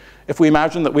 if we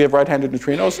imagine that we have right-handed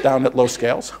neutrinos down at low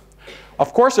scales.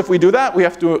 Of course, if we do that, we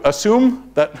have to assume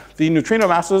that the neutrino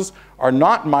masses are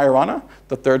not Majorana,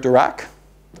 that they're Dirac.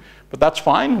 But that's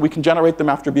fine. We can generate them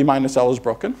after B minus L is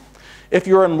broken. If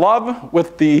you're in love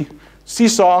with the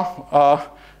seesaw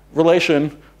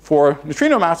relation for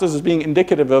neutrino masses as being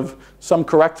indicative of some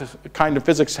correct kind of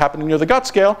physics happening near the gut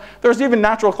scale, there's even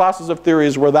natural classes of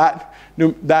theories where that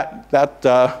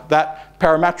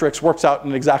parametrics works out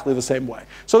in exactly the same way.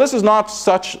 So this is not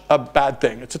such a bad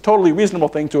thing. It's a totally reasonable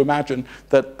thing to imagine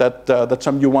that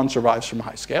some U1 survives from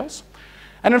high scales.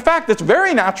 And in fact, it's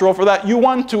very natural for that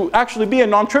U1 to actually be a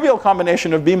non-trivial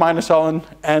combination of B minus L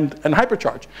and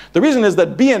hypercharge. The reason is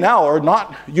that B and L are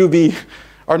not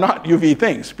UV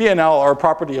things. B and L are a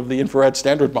property of the infrared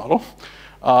standard model.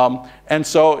 And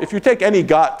so if you take any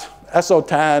gut,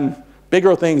 SO10,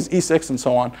 bigger things, E6 and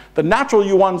so on, the natural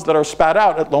U1s that are spat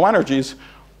out at low energies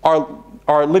are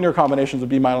linear combinations of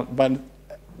B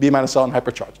minus L and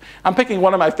hypercharge. I'm picking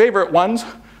one of my favorite ones,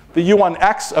 the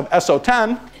U1X of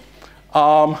SO10.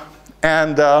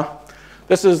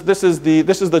 This is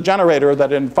the generator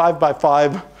that in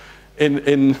 5x5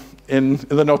 in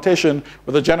the notation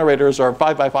where the generators are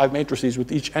 5x5 matrices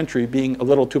with each entry being a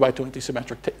little 2x2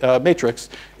 antisymmetric matrix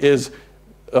is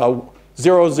 0,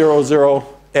 0,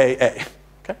 0, AA.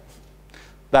 Okay?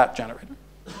 That generator.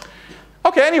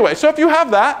 Okay, anyway, so if you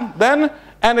have that, then,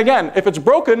 and again, if it's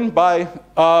broken by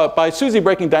SUSY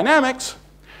breaking dynamics,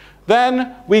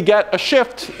 then we get a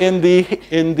shift in the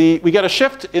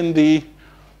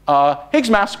Higgs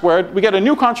mass squared. We get a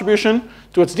new contribution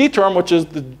to its D term, which is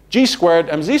the G squared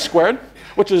mz squared,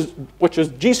 which is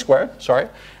G squared. Sorry.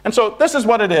 And so this is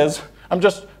what it is. I'm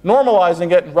just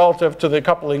normalizing it relative to the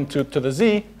coupling to the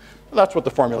Z. That's what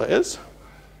the formula is.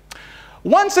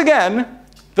 Once again,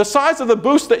 the size of the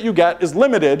boost that you get is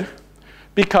limited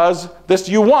because this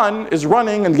U1 is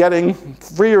running and getting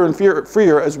freer and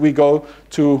freer as we go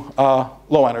to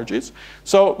low energies.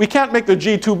 So we can't make the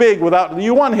G too big without the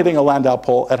U1 hitting a Landau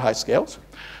pole at high scales.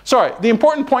 Sorry, the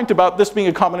important point about this being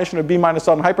a combination of B minus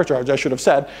L and hypercharge, I should have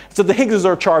said, is that the Higgses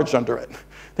are charged under it.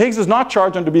 The Higgs is not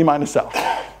charged under B minus L,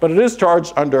 but it is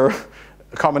charged under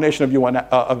a combination of U1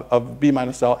 of B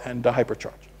minus L and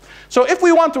hypercharge. So if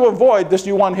we want to avoid this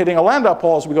U1 hitting a Landau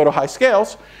pole as we go to high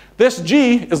scales, this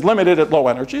G is limited at low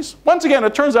energies. Once again,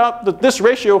 it turns out that this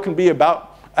ratio can be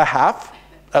about a half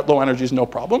at low energies, no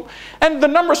problem. And the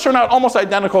numbers turn out almost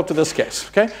identical to this case.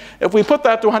 Okay? If we put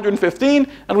that to 115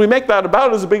 and we make that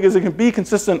about as big as it can be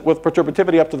consistent with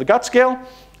perturbativity up to the gut scale,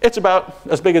 it's about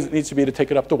as big as it needs to be to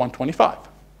take it up to 125.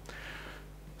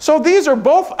 So these are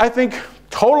both, I think,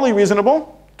 totally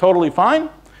reasonable, totally fine.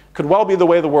 Could well be the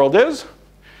way the world is.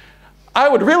 I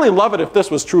would really love it if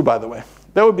this was true, by the way.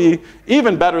 That would be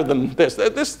even better than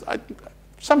this.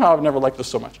 Somehow I've never liked this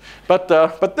so much. But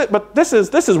this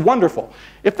is wonderful.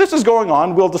 If this is going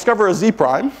on, we'll discover a Z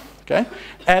prime. Okay?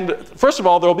 And first of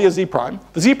all, there will be a Z prime.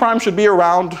 The Z prime should be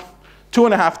around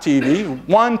 2.5 TeV,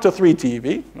 1 to 3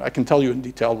 TeV. I can tell you in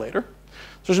detail later.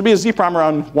 So there should be a Z prime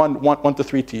around 1 to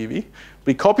 3 TeV.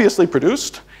 Be copiously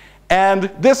produced.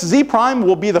 And this Z prime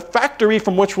will be the factory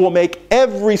from which we'll make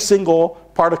every single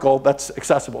particle that's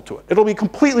accessible to it. It'll be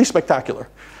completely spectacular.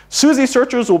 SUSY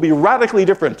searchers will be radically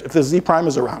different if the Z prime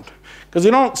is around. Because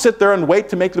you don't sit there and wait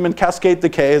to make them in cascade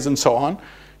decays and so on.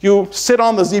 You sit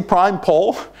on the Z prime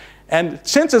pole, and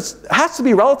since it has to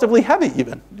be relatively heavy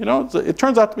even, it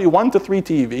turns out to be 1 to 3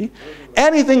 TeV,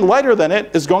 anything lighter than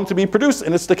it is going to be produced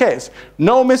in its decays.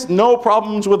 No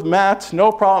problems with math,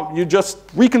 no problem. You just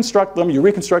reconstruct them, you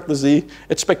reconstruct the Z,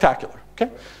 it's spectacular. Okay?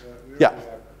 Yeah.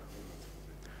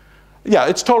 Yeah,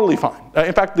 it's totally fine.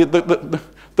 In fact,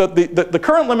 the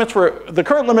current limits,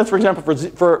 for example,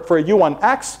 for a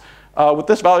U1X with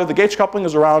this value, the gauge coupling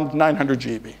is around 900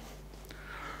 GeV.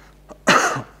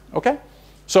 Okay,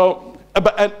 so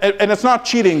and it's not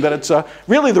cheating that it's,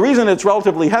 really the reason it's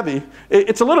relatively heavy,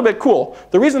 it's a little bit cool.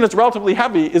 The reason it's relatively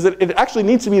heavy is that it actually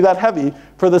needs to be that heavy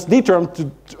for this D term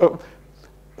to,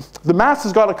 the mass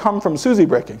has got to come from SUSY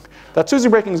breaking. That SUSY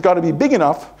breaking has got to be big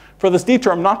enough for this D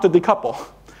term not to decouple.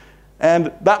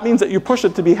 And that means that you push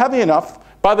it to be heavy enough.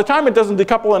 By the time it doesn't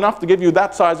decouple enough to give you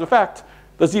that size effect,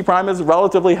 the Z prime is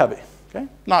relatively heavy. Okay?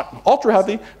 Not ultra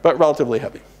heavy, but relatively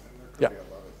heavy. Yeah.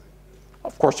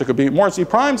 Of course, there could be more Z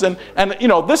primes. And you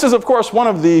know, this is, of course, one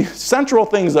of the central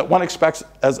things that one expects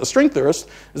as a string theorist,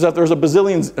 is that there's a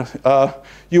bazillion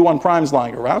U1 primes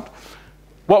lying around.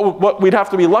 What we'd have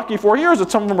to be lucky for here is that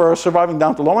some of them are surviving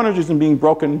down to low energies and being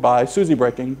broken by SUSY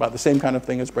breaking, by the same kind of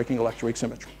thing as breaking electroweak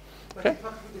symmetry. Okay?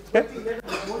 But in fact, the 20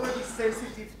 level is already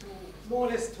sensitive to more or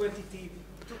less 20 TeV,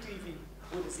 2 TeV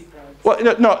with the Z prime.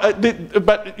 Well, no,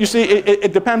 but you see,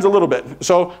 it depends a little bit.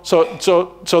 So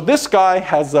this guy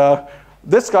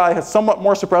has somewhat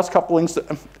more suppressed couplings.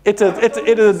 It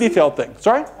is a detailed thing.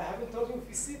 Sorry? I haven't told you if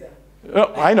you see that.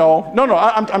 No, I know. No,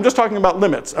 I'm just talking about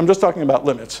limits. I'm just talking about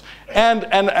limits.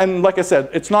 And like I said,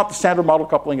 it's not the standard model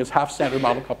coupling, it's half standard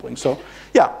model coupling. So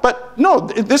yeah, but no,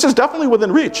 this is definitely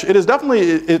within reach. It is definitely,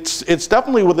 it's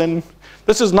definitely within,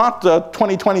 this is not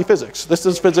 2020 physics. This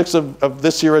is physics of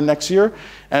this year and next year,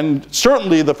 and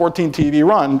certainly the 14 TeV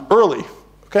run early,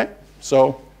 okay?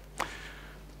 So,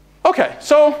 okay,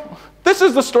 so this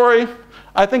is the story,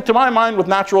 I think, to my mind, with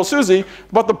natural SUSY.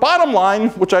 But the bottom line,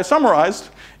 which I summarized,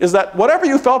 is that whatever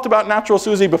you felt about natural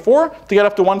SUSY before to get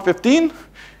up to 115,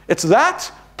 it's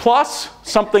that plus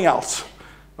something else,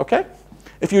 okay?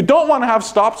 If you don't want to have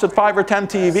stops at 5 or 10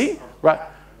 TeV, right?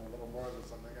 A little more than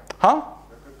something else. Huh?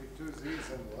 There could be 2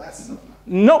 Z's and less.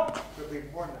 Nope. Could be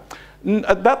more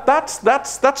now.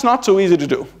 That's not so easy to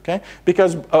do, okay?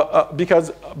 Because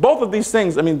both of these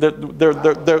things, I mean,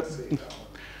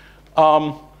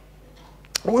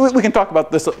 we can talk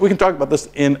about this. We can talk about this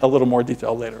in a little more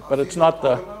detail later, but it's not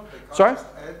the. Sorry.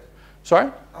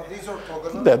 Sorry. These are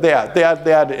orthogonal.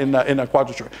 They add in a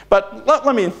quadrature. But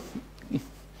let me.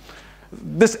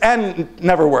 This n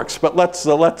never works, but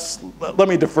let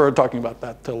me defer talking about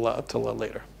that till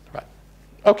later. Right.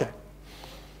 Okay.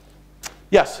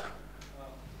 Yes.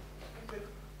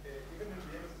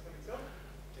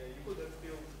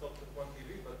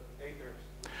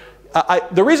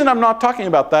 The reason I'm not talking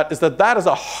about that is that is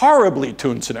a horribly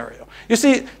tuned scenario. You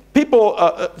see, people.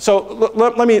 So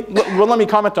let me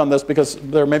comment on this because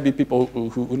there may be people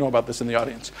who know about this in the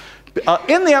audience.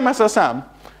 In the MSSM,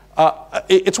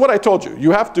 it's what I told you.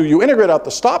 You integrate out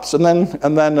the stops and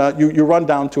then you run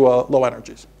down to low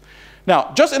energies.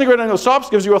 Now, just integrating the stops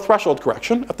gives you a threshold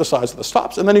correction at the size of the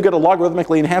stops, and then you get a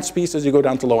logarithmically enhanced piece as you go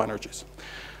down to low energies.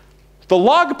 The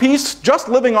log piece, just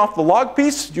living off the log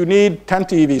piece, you need 10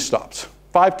 TeV stops,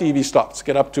 5 TeV stops to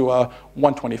get up to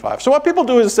 125. So what people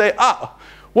do is say,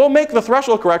 we'll make the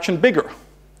threshold correction bigger.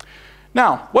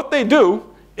 Now, what they do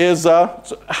is,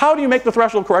 so how do you make the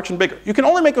threshold correction bigger? You can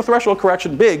only make the threshold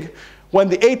correction big when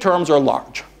the A terms are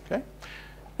large. Okay?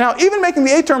 Now, even making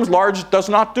the A terms large does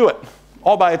not do it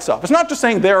all by itself. It's not just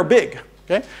saying they're big.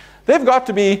 Okay? They've got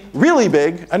to be really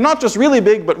big, and not just really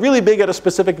big, but really big at a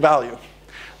specific value.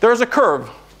 There's a curve.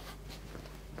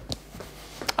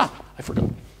 I forgot.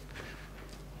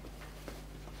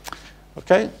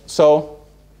 Okay, so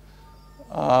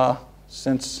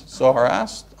since Zohar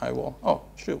asked, I will. Oh,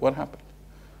 shoot, what happened?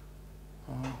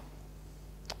 Hold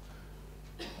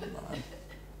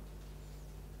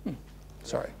on.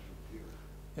 Sorry.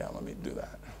 Yeah, let me do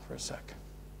that for a sec.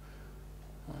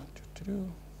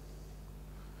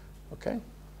 Okay,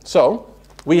 so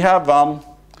we have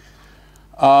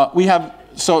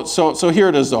so here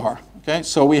it is, Zohar. Okay,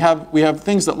 so we have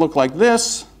things that look like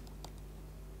this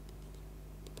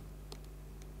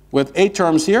with A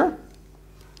terms here,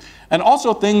 and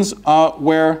also things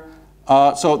where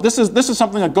so this is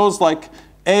something that goes like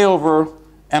A over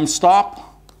m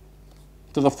stop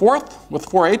to the 4th with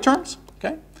 4 A terms.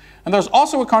 Okay, and there's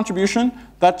also a contribution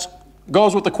that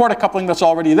goes with the quartic coupling that's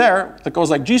already there that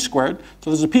goes like G squared. So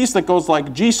there's a piece that goes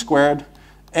like G squared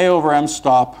A over m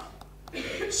stop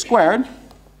squared.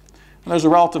 And there's a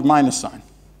relative minus sign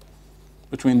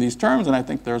between these terms, and I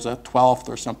think there's a 12th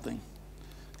or something.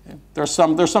 Okay? There's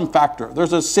some factor.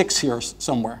 There's a 6 here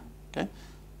somewhere. Okay?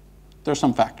 There's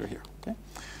some factor here. Okay?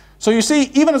 So you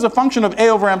see, even as a function of A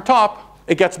over m top,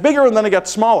 it gets bigger and then it gets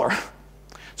smaller.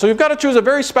 So you've got to choose a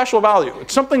very special value.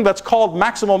 It's something that's called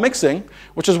maximal mixing,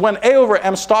 which is when A over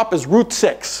m stop is root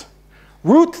 6.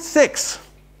 Root 6.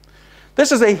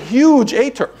 This is a huge A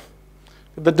term.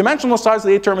 The dimensional size of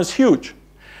the A term is huge.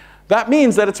 That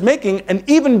means that it's making an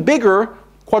even bigger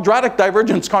quadratic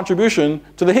divergence contribution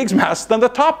to the Higgs mass than the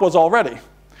top was already.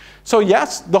 So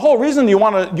yes, the whole reason you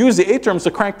want to use the A terms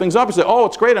to crank things up is say, oh,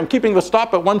 it's great, I'm keeping the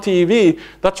stop at 1 TeV,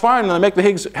 that's fine, and I make the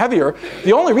Higgs heavier.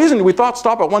 The only reason we thought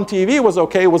stop at 1 TeV was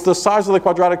okay was the size of the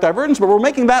quadratic divergence, but we're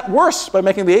making that worse by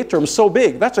making the A term so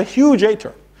big. That's a huge A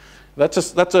term.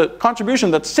 That's a contribution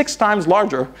that's 6 times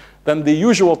larger than the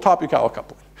usual top-Yukawa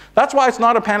coupling. That's why it's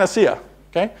not a panacea,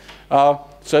 okay?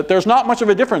 So there's not much of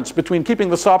a difference between keeping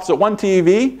the stops at 1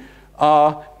 TeV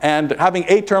and having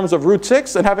A terms of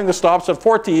 √6 and having the stops at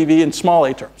 4 TeV in small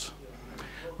A terms.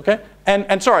 Okay? And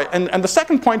the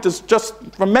second point is just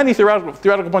from many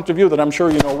theoretical points of view that I'm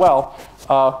sure you know well,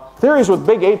 theories with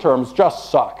big A terms just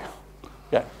suck.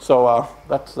 Okay, so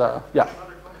that's, yeah.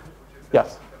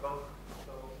 Yes?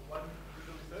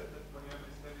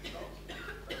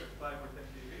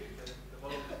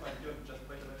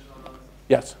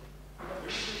 Yes?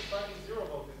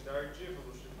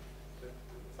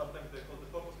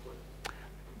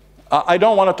 I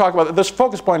don't want to talk about it. This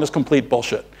focus point is complete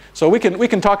bullshit. So we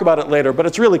can talk about it later, but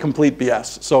it's really complete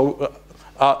BS. So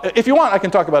if you want, I can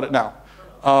talk about it now.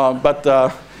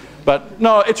 But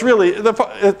no, it's really,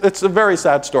 it's a very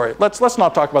sad story. Let's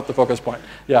not talk about the focus point.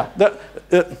 Yeah,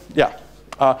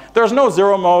 there's no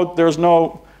zero mode. There's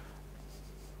no,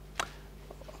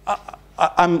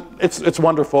 it's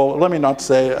wonderful. Let me not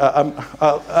say,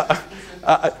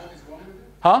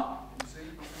 huh?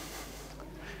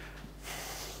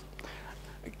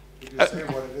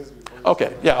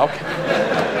 Okay, yeah,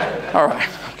 okay. All right,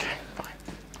 okay, fine.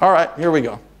 All right, here we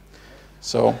go.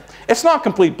 So it's not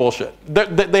complete bullshit.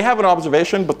 They have an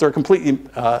observation, but they're completely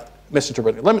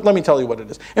misinterpreting it. Let me tell you what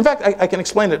it is. In fact, I can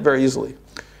explain it very easily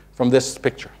from this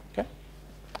picture, okay?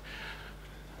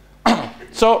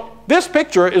 So this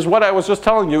picture is what I was just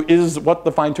telling you is what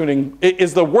the fine-tuning,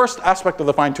 is the worst aspect of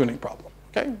the fine-tuning problem,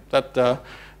 okay? That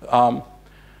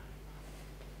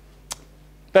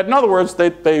in other words,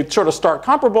 they sort of start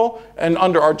comparable, and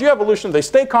under RG evolution, they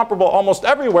stay comparable almost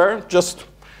everywhere, just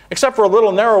except for a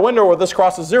little narrow window where this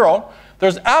crosses 0.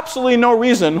 There's absolutely no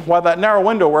reason why that narrow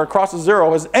window where it crosses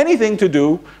 0 has anything to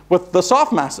do with the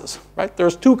soft masses, right?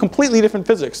 There's 2 completely different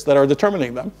physics that are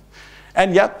determining them,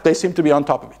 and yet they seem to be on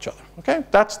top of each other, okay?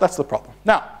 That's the problem.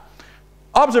 Now,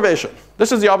 observation.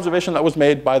 This is the observation that was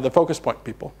made by the focus point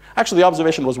people. Actually, the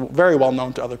observation was very well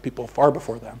known to other people far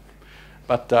before them.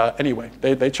 But anyway,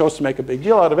 they chose to make a big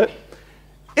deal out of it.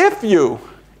 If you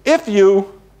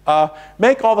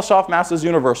make all the soft masses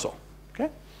universal, okay?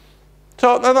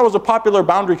 So that was a popular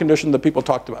boundary condition that people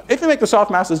talked about. If you make the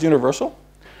soft masses universal,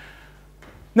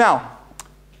 now,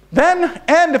 then,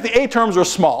 and if the A terms are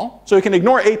small, so you can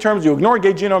ignore A terms, you ignore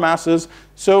gaugino masses.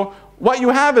 So what you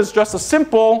have is just a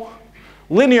simple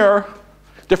linear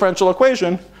differential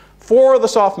equation for the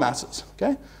soft masses,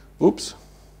 okay? Oops.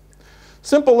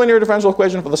 Simple linear differential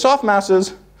equation for the soft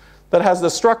masses that has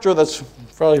this structure that's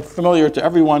fairly familiar to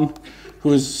everyone who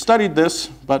has studied this,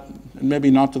 but maybe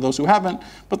not to those who haven't.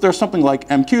 But there's something like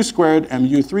mq squared,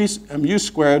 mu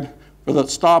squared for the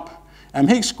stop, m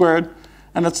Higgs squared,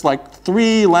 and it's like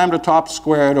 3 lambda top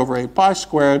squared over 8 pi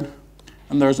squared.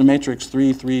 And there's a matrix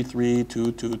 3, 3, 3,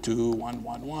 2, 2, 2, 1,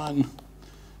 1, 1,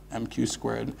 mq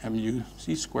squared, muc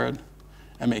squared,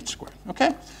 mh squared,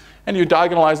 okay? And you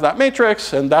diagonalize that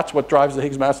matrix, and that's what drives the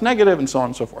Higgs mass negative, and so on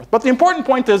and so forth. But the important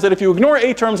point is that if you ignore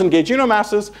A terms and gaugino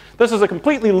masses, this is a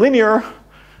completely linear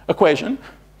equation.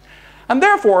 And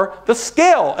therefore, the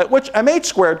scale at which mh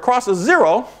squared crosses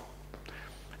 0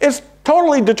 is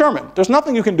totally determined. There's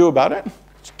nothing you can do about it.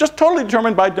 It's just totally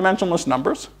determined by dimensionless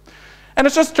numbers. And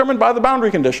it's just determined by the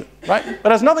boundary condition, right? It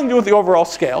has nothing to do with the overall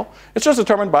scale. It's just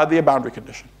determined by the boundary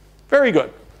condition. Very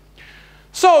good.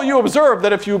 So you observe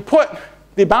that if you put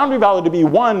the boundary value to be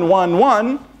 1, 1,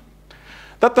 1,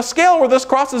 that the scale where this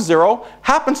crosses 0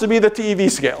 happens to be the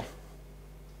TeV scale.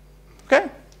 Okay?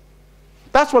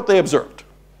 That's what they observed.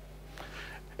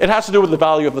 It has to do with the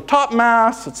value of the top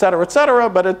mass, et cetera,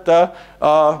 but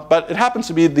it happens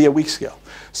to be the weak scale.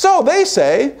 So they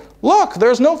say, look,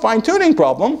 there's no fine-tuning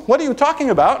problem. What are you talking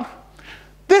about?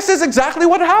 This is exactly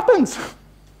what happens.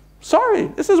 Sorry,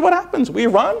 this is what happens. We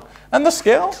run, and the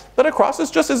scale that it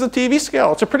crosses just is a TeV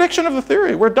scale. It's a prediction of the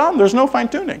theory. We're done. There's no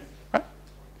fine-tuning. Right?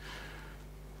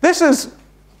 This is,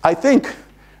 I think,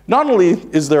 not only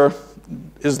is there,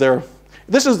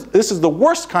 this is the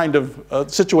worst kind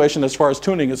of situation as far as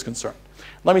tuning is concerned.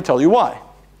 Let me tell you why.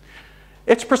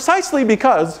 It's precisely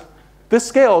because this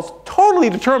scale is totally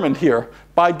determined here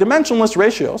by dimensionless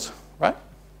ratios, right?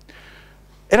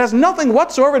 It has nothing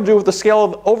whatsoever to do with the scale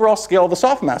of, overall scale of the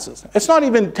soft masses. It's not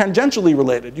even tangentially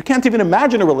related. You can't even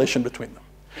imagine a relation between them.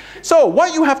 So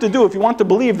what you have to do if you want to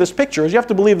believe this picture is you have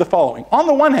to believe the following. On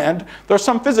the one hand, there's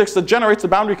some physics that generates the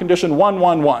boundary condition 1,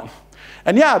 1, 1.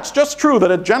 And yeah, it's just true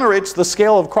that it generates the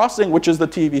scale of crossing, which is the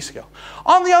TeV scale.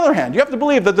 On the other hand, you have to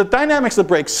believe that the dynamics that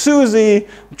break SUSY,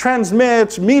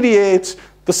 transmits, mediates,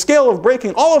 the scale of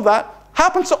breaking, all of that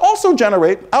happens to also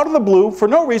generate, out of the blue, for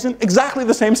no reason, exactly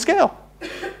the same scale.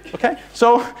 Okay?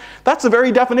 So that's the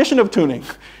very definition of tuning.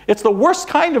 It's the worst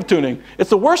kind of tuning. It's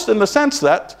the worst in the sense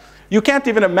that you can't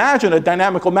even imagine a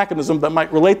dynamical mechanism that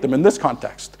might relate them in this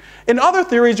context. In other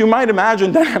theories, you might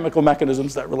imagine dynamical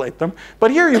mechanisms that relate them, but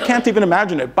here you can't even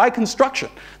imagine it by construction.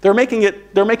 They're making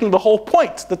the whole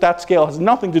point that that scale has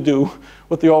nothing to do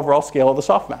with the overall scale of the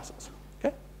soft masses.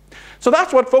 Okay? So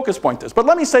that's what focus point is. But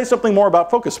let me say something more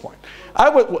about focus point.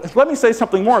 Let me say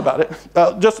something more about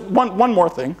it. Just one more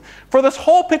thing. For this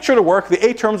whole picture to work, the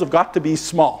A terms have got to be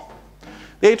small.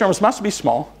 The A terms must be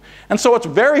small. And so it's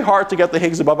very hard to get the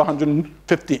Higgs above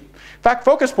 115. In fact,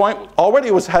 focus point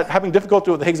already was having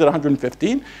difficulty with the Higgs at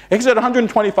 115. Higgs at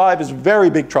 125 is very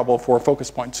big trouble for focus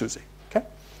point SUSY. Okay?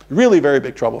 Really very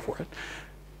big trouble for it.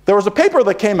 There was a paper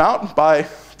that came out by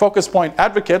focus point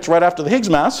advocates right after the Higgs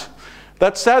mass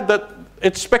that said that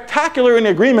it's spectacular in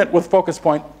agreement with focus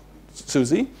point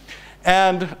SUSY.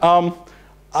 And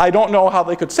I don't know how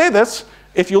they could say this.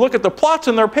 If you look at the plots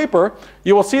in their paper,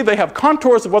 you will see they have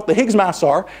contours of what the Higgs mass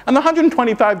are, and the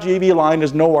 125 GeV line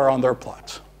is nowhere on their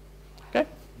plots. Okay?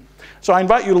 So I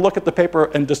invite you to look at the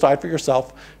paper and decide for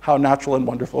yourself how natural and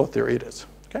wonderful a theory it is.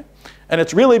 Okay? And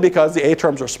it's really because the A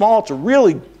terms are small. It's a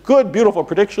really good, beautiful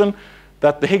prediction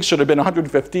that the Higgs should have been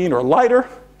 115 or lighter.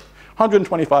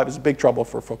 125 is big trouble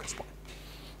for focus point.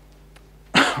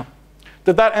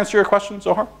 Did that answer your question,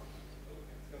 Zohar?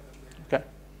 Okay.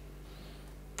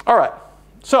 All right.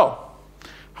 So,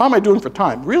 how am I doing for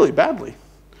time? Really badly.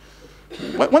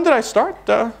 When did I start?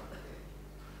 Eliezer?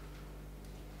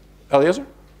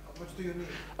 How much do you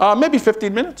need? Maybe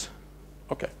 15 minutes.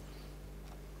 Okay.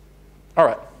 All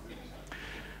right.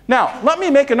 Now, let me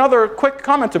make another quick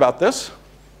comment about this.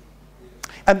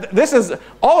 And this is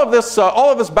all of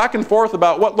this back and forth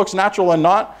about what looks natural and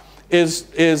not is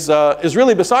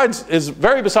very besides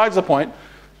the point.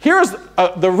 Here's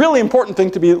the really important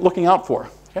thing to be looking out for.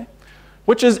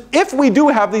 Which is, if we do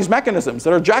have these mechanisms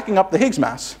that are jacking up the Higgs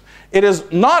mass, it is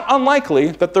not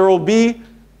unlikely that there will be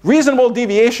reasonable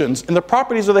deviations in the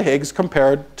properties of the Higgs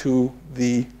compared to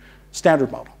the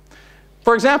standard model.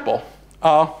 For example,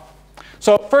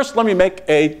 so first let me make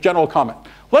a general comment.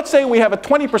 Let's say we have a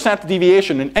 20%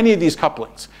 deviation in any of these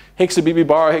couplings. Higgs to BB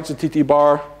bar, Higgs to TT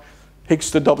bar, Higgs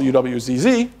to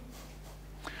WWZZ.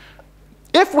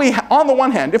 If we, on the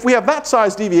one hand, if we have that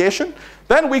size deviation,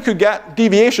 then we could get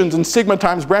deviations in sigma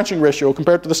times branching ratio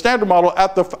compared to the standard model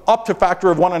at the up to factor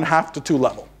of 1.5 to 2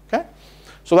 level. Okay?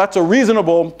 So that's a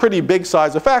reasonable, pretty big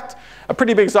size effect. A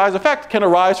pretty big size effect can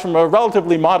arise from a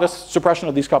relatively modest suppression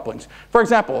of these couplings. For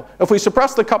example, if we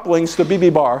suppress the couplings to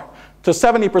BB bar to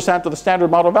 70% of the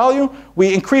standard model value,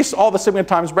 we increase all the sigma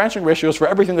times branching ratios for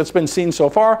everything that's been seen so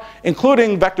far,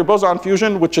 including vector boson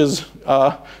fusion, which is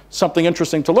something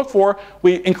interesting to look for.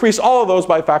 We increase all of those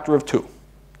by a factor of 2.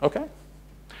 Okay?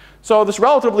 So this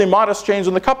relatively modest change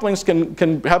in the couplings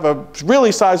can have a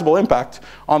really sizable impact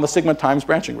on the sigma times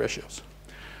branching ratios,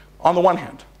 on the one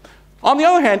hand. On the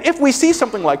other hand, if we see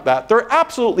something like that, there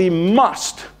absolutely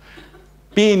must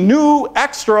be new,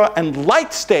 extra, and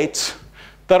light states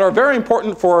that are very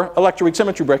important for electroweak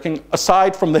symmetry breaking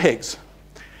aside from the Higgs.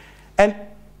 And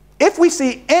if we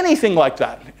see anything like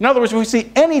that, in other words, if we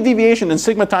see any deviation in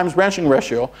sigma times branching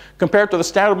ratio compared to the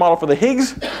standard model for the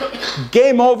Higgs,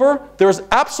 game over. There's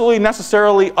absolutely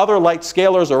necessarily other light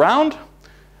scalars around.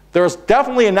 There's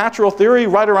definitely a natural theory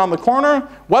right around the corner.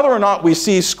 Whether or not we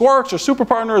see squarks or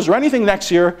superpartners or anything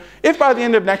next year, if by the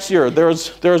end of next year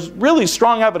there's really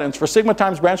strong evidence for sigma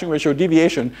times branching ratio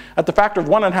deviation at the factor of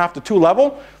 1.5 to 2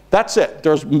 level, that's it.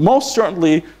 There's most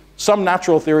certainly some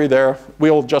natural theory there.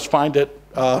 We'll just find it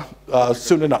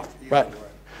soon enough, right?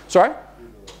 Sorry?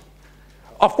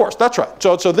 Of course, that's right.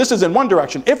 So this is in one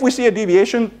direction. If we see a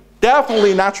deviation,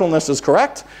 definitely naturalness is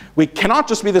correct. We cannot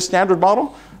just be the standard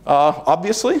model,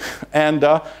 obviously. And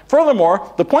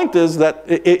furthermore, the point is that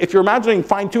if you're imagining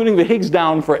fine-tuning the Higgs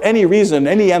down for any reason,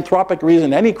 any anthropic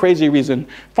reason, any crazy reason,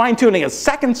 fine-tuning a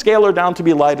second scalar down to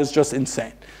be light is just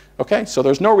insane. Okay? So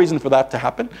there's no reason for that to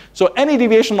happen. So any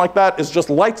deviation like that is just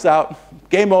lights out,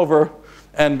 game over,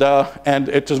 and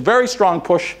it's a very strong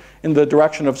push in the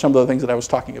direction of some of the things that I was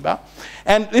talking about.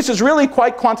 And this is really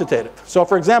quite quantitative. So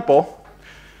for example,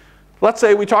 let's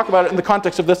say we talk about it in the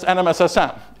context of this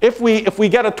NMSSM. If we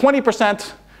get a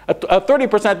 20%, a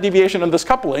 30% deviation in this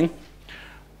coupling,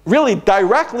 really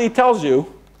directly tells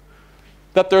you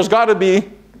that there's got to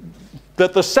be,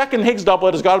 that the second Higgs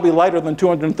doublet has got to be lighter than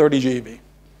 230 GeV.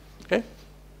 Okay?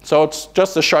 So it's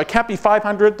just a it can't be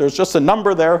 500. There's just a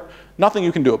number there. Nothing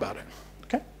you can do about it.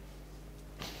 Okay?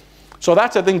 So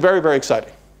that's, I think, very, very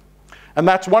exciting. And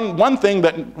that's one thing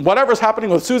that whatever's happening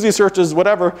with SUSY searches,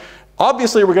 whatever,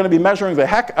 obviously we're going to be measuring the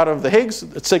heck out of the Higgs,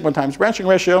 it's sigma times branching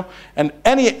ratio, and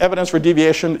any evidence for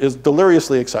deviation is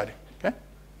deliriously exciting. Okay?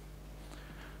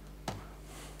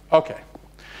 Okay.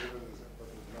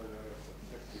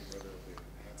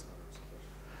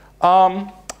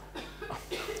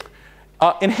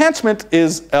 Enhancement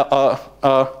is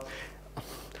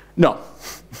no.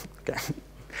 Okay.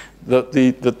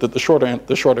 The short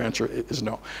answer is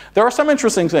no. There are some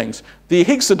interesting things. The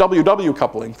Higgs to WW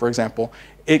coupling, for example,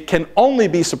 it can only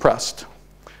be suppressed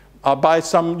by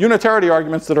some unitarity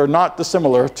arguments that are not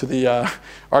dissimilar to the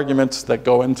arguments that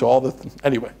go into all the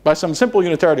anyway. By some simple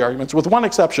unitarity arguments, with one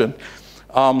exception,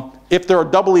 if there are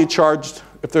doubly charged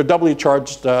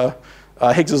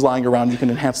Higgses lying around, you can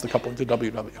enhance the coupling to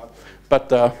WW.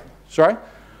 But sorry.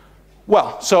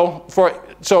 Well, so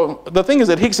the thing is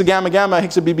that Higgs to gamma gamma,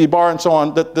 Higgs to BB bar, and so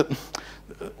on.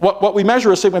 What we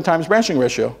measure is sigma times branching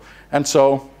ratio, and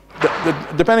so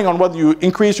depending on whether you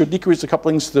increase or decrease the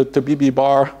couplings to BB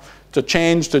bar, to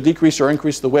change, to decrease or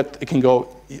increase the width, it can go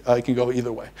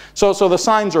either way. So the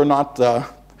signs are not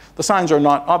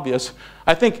obvious.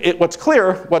 I think what's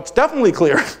definitely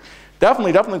clear.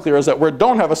 Definitely clear is that we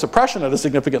don't have a suppression at a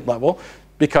significant level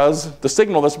because the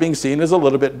signal that's being seen is a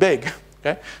little bit big.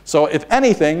 Okay? So if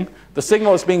anything, the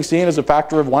signal that's being seen is a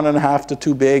factor of 1.5 to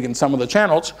 2 big in some of the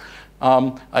channels.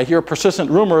 I hear persistent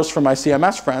rumors from my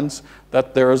CMS friends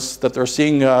that they're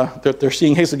seeing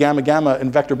Higgs to gamma gamma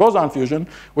in vector boson fusion,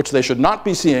 which they should not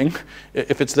be seeing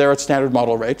if it's there at standard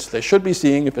model rates. They should be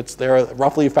seeing if it's there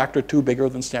roughly a factor 2 bigger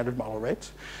than standard model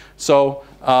rates. So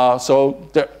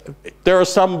there are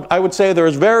some, I would say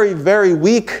there's very, very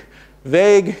weak,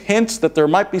 vague hints that there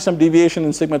might be some deviation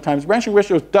in sigma times branching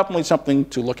ratio. Is definitely something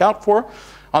to look out for.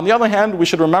 On the other hand, we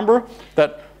should remember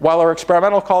that while our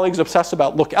experimental colleagues obsess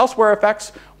about look elsewhere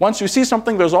effects, once you see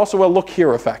something, there's also a look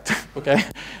here effect. Okay?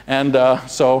 And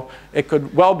so it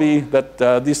could well be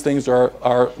that these things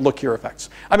are look here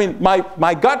effects. I mean,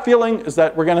 my gut feeling is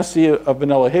that we're going to see a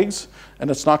vanilla Higgs,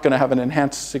 and it's not going to have an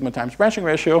enhanced sigma times branching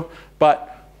ratio, but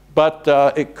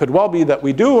it could well be that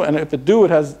we do, and if it do,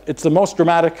 it's the most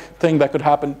dramatic thing that could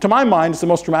happen. To my mind, it's the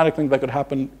most dramatic thing that could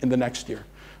happen in the next year.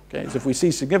 Okay, is if we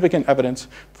see significant evidence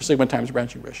for sigma times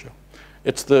branching ratio.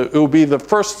 It will be the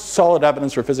first solid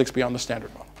evidence for physics beyond the standard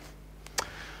model.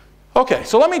 Okay,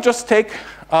 so let me just take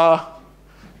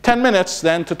 10 minutes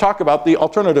then to talk about the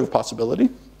alternative possibility,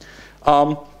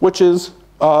 which is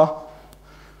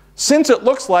since it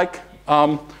looks like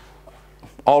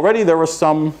already there was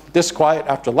some disquiet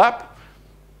after LEP,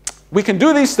 we can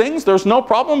do these things, there's no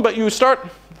problem, but you start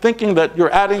thinking that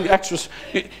you're adding extras.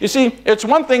 You see, it's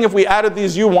one thing if we added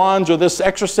these U1s or this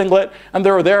extra singlet and they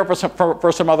were there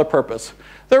for some other purpose.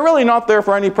 They're really not there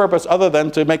for any purpose other than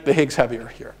to make the Higgs heavier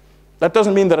here. That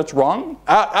doesn't mean that it's wrong.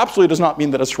 Absolutely does not mean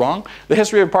that it's wrong. The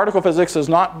history of particle physics has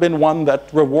not been one that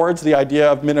rewards the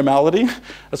idea of minimality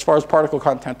as far as particle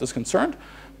content is concerned.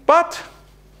 But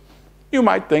you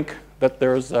might think that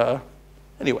there's,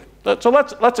 anyway. So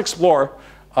let's explore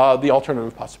the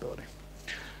alternative possibility.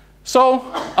 So,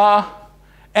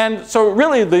 and so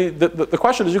really the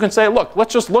question is you can say, look,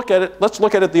 let's just look at it, let's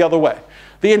look at it the other way.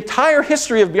 The entire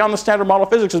history of beyond the standard model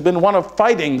physics has been one of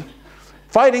fighting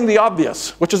the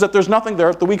obvious, which is that there's nothing there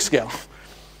at the weak scale.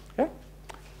 Okay?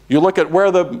 You look at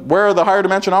where the higher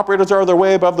dimension operators are, they're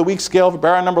way above the weak scale for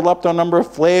baron number, lepton number,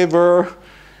 flavor.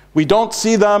 We don't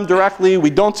see them directly. We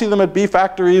don't see them at B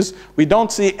factories. We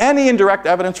don't see any indirect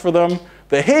evidence for them.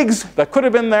 The Higgs that could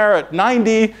have been there at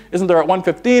 90 isn't there at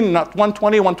 115, not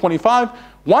 120, 125.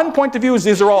 One point of view is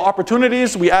these are all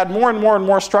opportunities. We add more and more and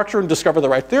more structure and discover the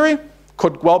right theory.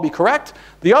 Could well be correct.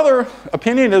 The other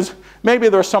opinion is maybe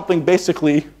there's something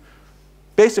basically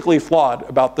flawed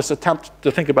about this attempt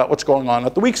to think about what's going on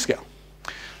at the weak scale.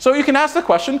 So you can ask the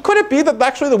question, could it be that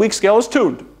actually the weak scale is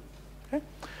tuned? Okay.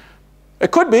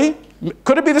 It could be.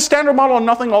 Could it be the standard model and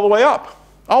nothing all the way up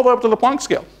to the Planck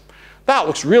scale? That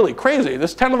looks really crazy.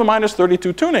 This 10 to the minus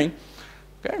 32 tuning,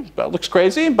 okay, that looks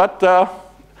crazy, but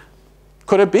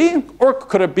could it be? Or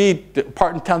could it be a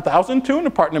part in 10,000 tuned, a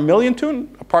part in a million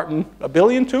tuned, a part in a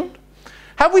billion tuned?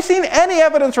 Have we seen any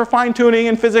evidence for fine tuning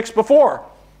in physics before?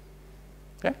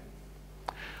 Okay.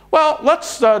 Well,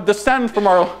 let's descend from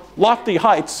our lofty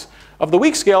heights of the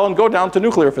weak scale and go down to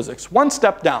nuclear physics. One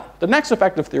step down, the next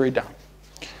effective theory down.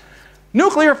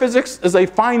 Nuclear physics is a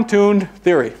fine-tuned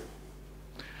theory.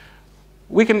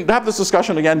 We can have this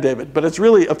discussion again, David, but it's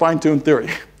really a fine-tuned theory.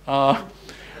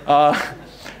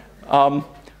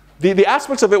 the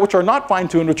aspects of it which are not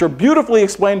fine-tuned, which are beautifully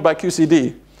explained by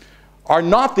QCD, are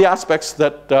not the aspects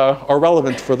that are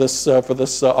relevant for this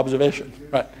observation.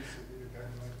 Right.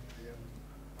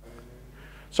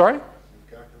 Sorry?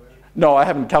 No, I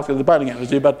haven't calculated the binding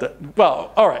energy, but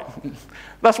well, all right.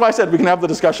 That's why I said we can have the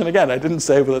discussion again. I didn't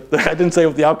say what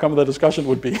the outcome of the discussion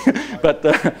would be, but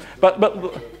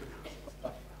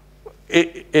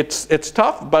it's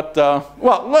tough. But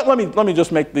well, let me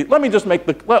just make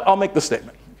I'll make the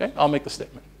statement. Okay, I'll make the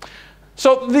statement.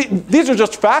 So these are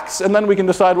just facts, and then we can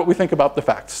decide what we think about the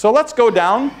facts. So let's go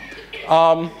down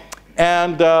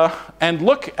and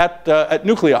look at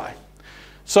nuclei.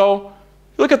 So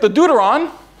look at the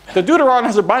deuteron. The deuteron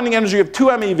has a binding energy of 2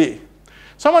 MeV.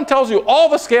 Someone tells you all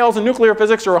the scales in nuclear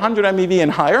physics are 100 MeV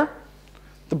and higher.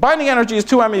 The binding energy is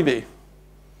 2 MeV.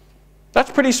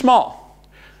 That's pretty small.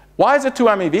 Why is it 2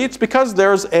 MeV? It's because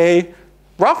there's a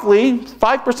roughly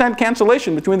 5%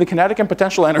 cancellation between the kinetic and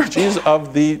potential energies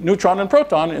of the neutron and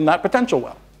proton in that potential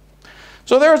well.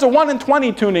 So there's a 1 in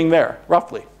 20 tuning there,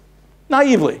 roughly,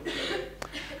 naively.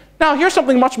 Now here's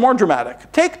something much more dramatic.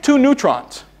 Take 2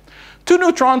 neutrons. 2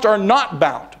 neutrons are not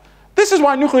bound. This is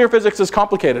why nuclear physics is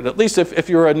complicated, at least if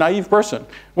you're a naive person.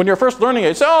 When you're first learning it,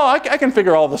 you say, oh, I can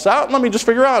figure all this out. Let me just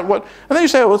figure out what. And then you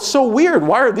say, well, it's so weird.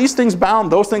 Why are these things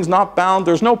bound, those things not bound?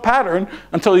 There's no pattern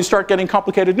until you start getting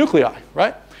complicated nuclei,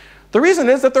 right? The reason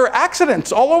is that there are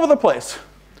accidents all over the place.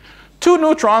 2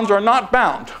 neutrons are not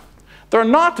bound. They're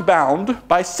not bound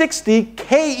by 60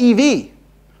 keV.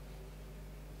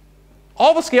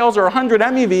 All the scales are 100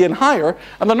 MeV and higher,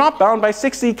 and they're not bound by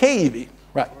 60 keV.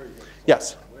 Right.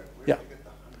 Yes. Yeah.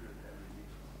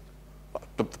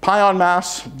 The pion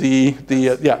mass,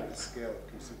 yeah.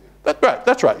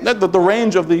 That's right. The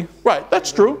range of the, right,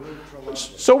 that's true.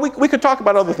 So we could talk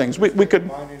about other things. We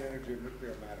could.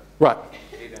 Right.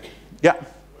 Yeah.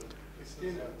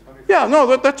 Yeah,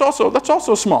 no, that's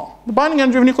also small. The binding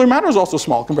energy of nuclear matter is also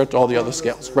small compared to all the other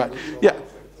scales. Right. Yeah.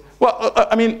 Well,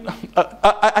 I mean,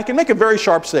 I can make a very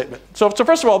sharp statement. So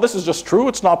first of all, this is just true.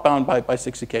 It's not bound by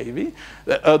 60 keV.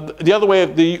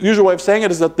 The usual way of saying it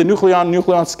is that the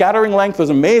nucleon scattering length is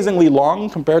amazingly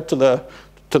long compared to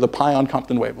the pion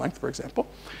Compton wavelength, for example.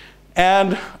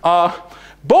 And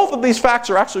both of these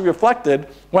facts are actually reflected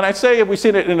when I say we've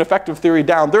seen it in effective theory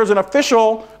down. There's an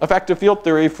official effective field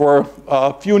theory for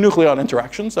few nucleon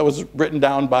interactions that was written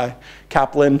down by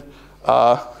Kaplan,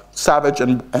 Savage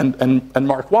and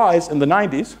Mark Wise in the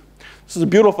 90s. This is a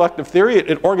beautiful effective theory.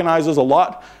 It organizes a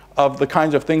lot of the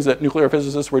kinds of things that nuclear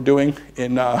physicists were doing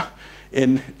in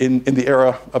the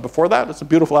era before that. It's a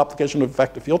beautiful application of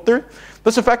effective field theory.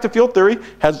 This effective field theory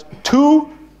has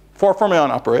 2 4 fermion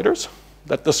operators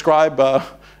that describe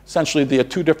essentially the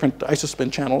 2 different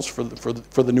isospin channels for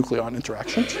the nucleon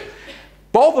interactions.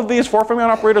 Both of these 4 fermion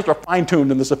operators are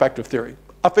fine-tuned in this effective theory,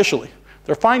 officially.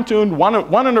 They're fine-tuned, one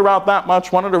at around that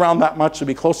much, one at around that much to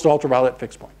be close to ultraviolet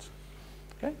fixed points.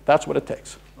 Okay, that's what it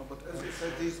takes. No, but as you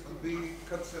said, these could be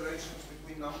cancellations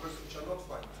between numbers which are not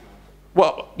fine-tuned.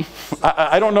 Well,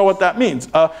 I don't know what that means.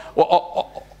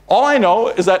 All I know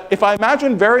is that if I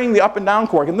imagine varying the up and down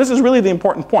quark, and this is really the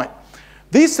important point,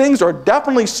 these things are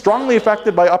definitely strongly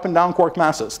affected by up and down quark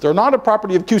masses. They're not a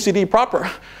property of QCD proper.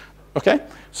 Okay,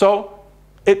 so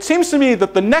it seems to me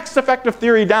that the next effective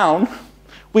theory down,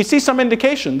 we see some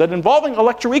indication that involving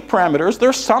electroweak parameters,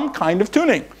 there's some kind of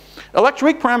tuning.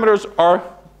 Electroweak parameters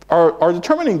are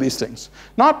determining these things,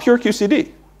 not pure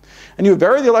QCD. And you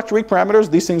vary the electroweak parameters,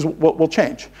 these things will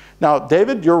change. Now,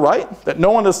 David, you're right that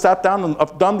no one has sat down and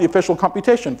done the official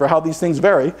computation for how these things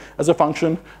vary as a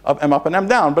function of m up and m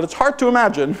down. But it's hard to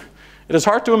imagine. It is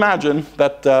hard to imagine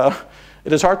that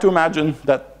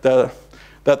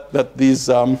these.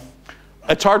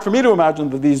 It's hard for me to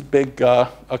imagine that these big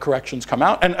corrections come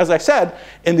out. And as I said,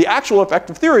 in the actual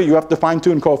effective theory, you have to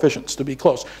fine-tune coefficients to be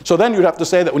close. So then you'd have to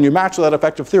say that when you match that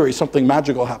effective theory, something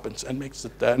magical happens and makes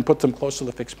it and puts them close to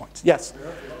the fixed points. Yes.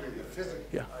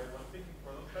 Yeah. I was thinking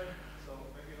for a long time, so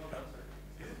maybe not answer.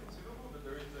 Is it conceivable that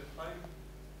there is a time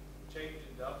change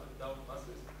in the up and down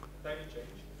masses, tiny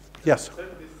change? Yes.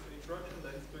 Set this interaction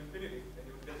that is to infinity, and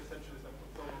you get essentially some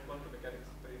sort of quantum mechanics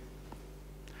space.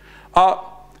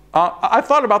 I've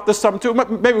thought about this some too.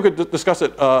 Maybe we could discuss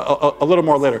it a little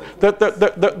more later.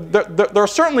 There are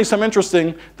certainly some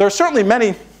interesting, there are certainly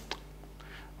many,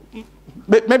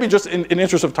 maybe just in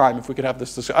interest of time, if we could have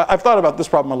this discussion. I've thought about this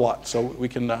problem a lot, so we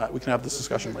can have this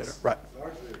discussion later. Right.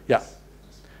 Yeah.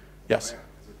 Yes.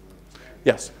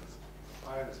 Yes.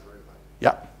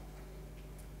 Yeah.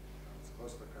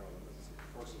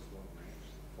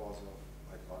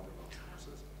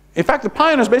 In fact, the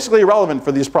pion is basically irrelevant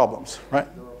for these problems, right?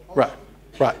 Right,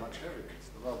 right,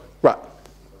 right.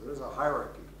 There is a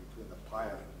hierarchy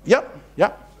Yep,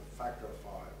 yep. It's a factor of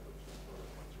 5, which is sort of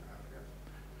what you have here.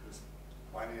 This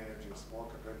binding energy is small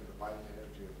compared to the binding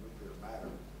energy of nuclear matter.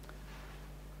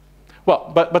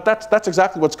 Well, but that's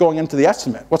exactly what's going into the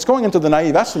estimate. What's going into the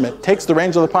naive estimate takes the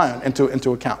range of the pion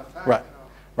into account. The fact, Right,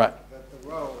 right. that the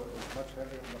rho is much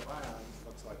heavier than the pions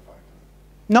looks like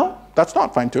fine-tuning. No, that's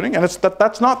not fine-tuning, and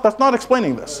that's not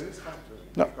explaining this. So it is fine-tuning,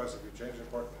 No. because if you change the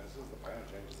quark masses, the pion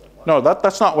changes that much. No,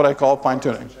 that's not what I call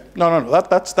fine-tuning. No,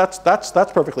 that's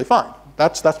perfectly fine.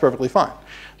 That's perfectly fine.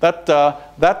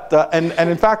 And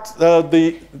in fact,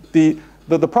 the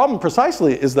problem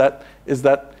precisely is that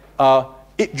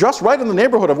it just right in the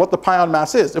neighborhood of what the pion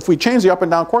mass is. If we change the up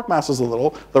and down quark masses a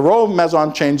little, the rho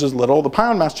meson changes a little, the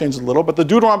pion mass changes a little, but the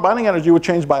deuteron binding energy would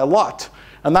change by a lot,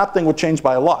 and that thing would change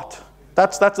by a lot.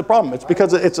 That's the problem. It's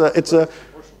because it's a.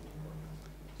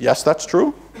 Yes, that's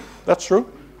true. That's true.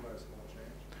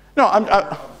 No, I'm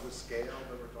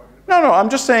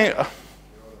just saying.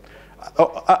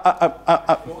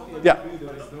 Yeah.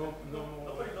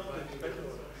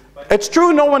 It's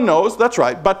true, no one knows. That's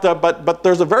right. But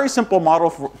there's a very simple model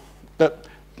for that.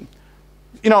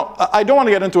 You know, I don't want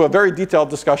to get into a very detailed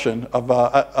discussion of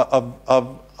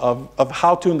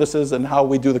how tuned this is and how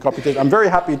we do the computation. I'm very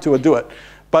happy to do it,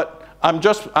 but I'm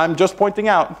just pointing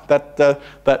out that the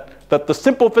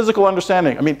simple physical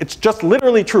understanding. I mean, it's just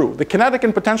literally true. The kinetic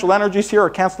and potential energies here are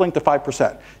canceling to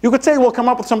 5%. You could say we'll come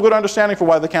up with some good understanding for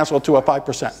why they cancel to a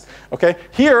 5%. Okay,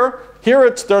 here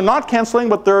they're not canceling,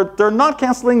 but they're not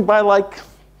canceling by like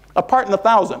a part in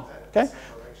 1,000. Okay,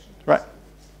 right.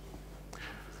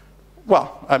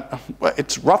 Well,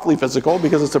 it's roughly physical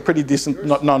because it's a pretty decent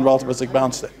non-relativistic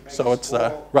bound state. So it's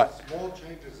right. Small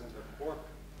changes in the quark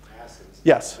masses.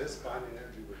 Yes. This binding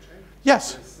energy would change.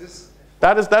 Yes. This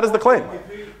That is the claim.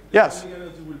 Yes. The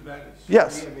energy will vanish.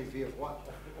 Yes. MEV of what?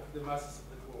 Of the masses of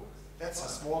the quarks. That's a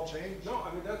small change. No,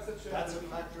 I mean that's a That's a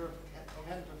factor of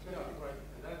 10 to 50. Yeah, right.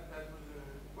 And that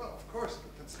will. Well, of course,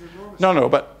 but that's enormous. No,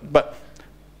 but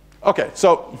okay.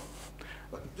 So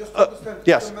Just to understand,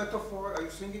 yes. the metaphor, are you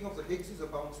thinking of the Higgs as a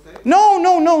bound state? No.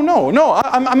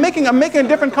 I'm making a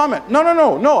different comment.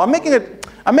 No. I'm making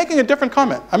a different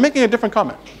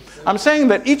comment. I'm saying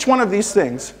that each one of these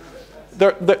things,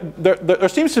 there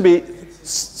seems to be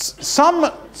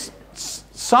some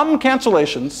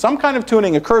cancellations, some kind of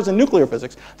tuning occurs in nuclear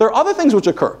physics. There are other things which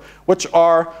occur, which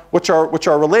are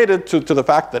related to the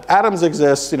fact that atoms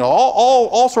exist. You know,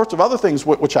 all sorts of other things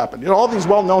which happen. You know, all these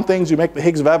well-known things. You make the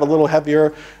Higgs valve a little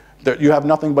heavier. You have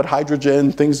nothing but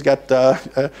hydrogen. Things get,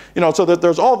 you know. So that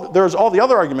there's all the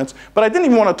other arguments. But I didn't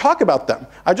even want to talk about them.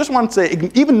 I just want to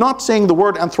say, even not saying the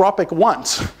word anthropic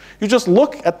once, you just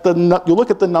look at the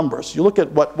numbers. You look at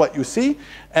what you see,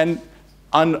 and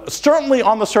certainly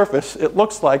on the surface, it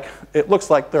looks like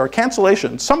there are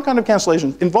cancellations, some kind of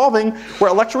cancellations involving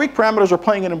where electroweak parameters are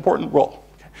playing an important role.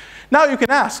 Okay. Now you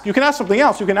can ask something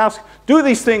else. You can ask, do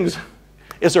these things?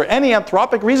 Is there any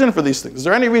anthropic reason for these things? Is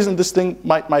there any reason this thing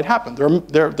might happen?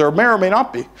 There may or may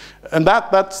not be, and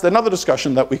that's another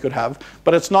discussion that we could have.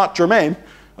 But it's not germane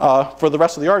for the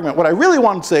rest of the argument. What I really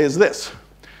want to say is this: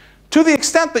 to the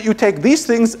extent that you take these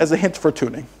things as a hint for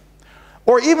tuning,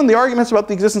 or even the arguments about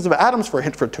the existence of atoms for a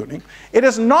hint for tuning, it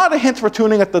is not a hint for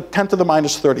tuning at the 10 to the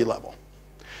minus 30 level.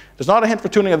 It's not a hint for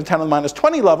tuning at the 10 to the minus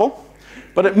 20 level,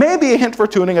 but it may be a hint for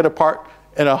tuning at a part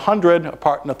in 100, a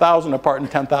part in 1,000, a part in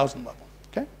 10,000 level.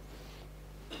 Okay?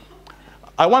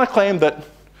 I want to claim that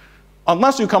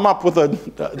unless you come up with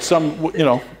some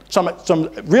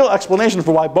real explanation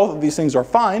for why both of these things are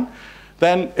fine,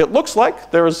 then it looks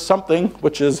like there is something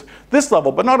which is this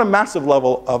level, but not a massive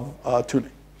level of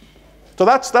tuning. So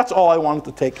that's all I wanted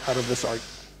to take out of this argument.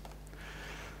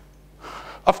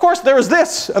 Of course, there is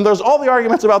this, and there's all the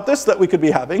arguments about this that we could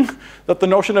be having, that the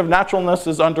notion of naturalness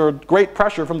is under great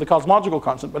pressure from the cosmological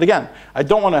constant. But again, I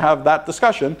don't want to have that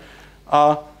discussion.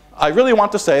 I really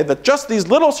want to say that just these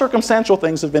little circumstantial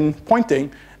things have been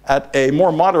pointing at a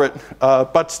more moderate,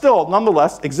 but still,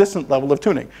 nonetheless, existent level of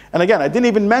tuning. And again, I didn't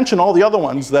even mention all the other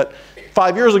ones that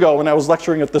 5 years ago when I was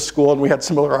lecturing at this school and we had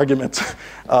similar arguments,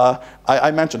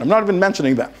 I mentioned. I'm not even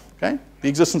mentioning them, okay? The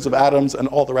existence of atoms and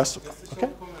all the rest of them, okay?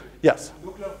 Yes?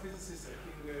 Nuclear physicists, I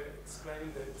think,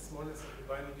 explain the smallness of the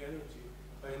binding energy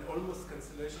by an almost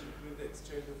cancellation between the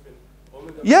exchange of an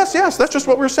omega. Yes, that's just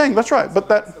what we're saying. That's right. But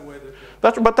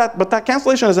that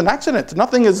cancellation is an accident.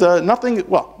 Nothing is nothing.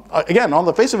 Well, again, on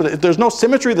the face of it, there's no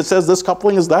symmetry that says this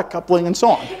coupling is that coupling and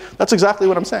so on. That's exactly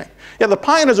what I'm saying. Yeah, the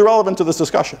pion is irrelevant to this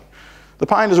discussion. The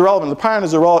pion is irrelevant. The pion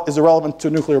is irrelevant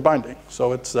to nuclear binding.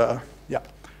 So it's yeah.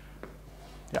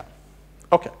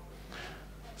 Okay.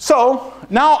 So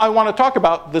now I want to talk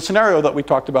about the scenario that we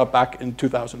talked about back in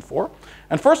 2004.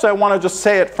 And first I want to just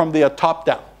say it from the top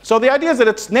down. So the idea is that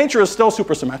its nature is still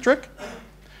supersymmetric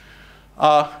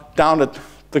down at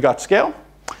the gut scale,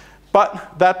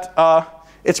 but that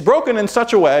it's broken in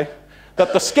such a way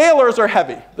that the scalars are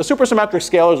heavy. The supersymmetric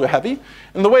scalars are heavy.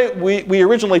 And the way we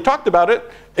originally talked about it,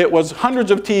 it was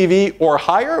hundreds of TeV or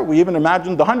higher. We even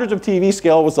imagined the hundreds of TeV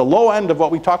scale was the low end of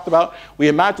what we talked about. We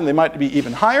imagined they might be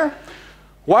even higher,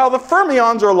 while the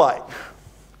fermions are light.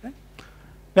 Okay?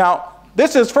 Now,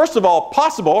 this is, first of all,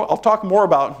 possible. I'll talk more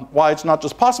about why it's not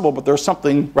just possible, but there's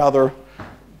something rather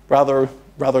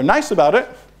nice about it.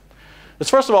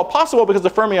 It's first of all possible because the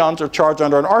fermions are charged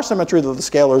under an R symmetry that the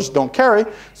scalars don't carry,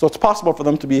 so it's possible for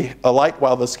them to be light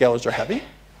while the scalars are heavy.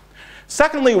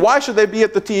 Secondly, why should they be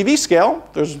at the TeV scale?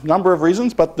 There's a number of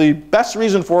reasons, but the best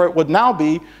reason for it would now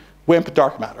be WIMP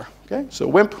dark matter. Okay? So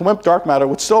WIMP dark matter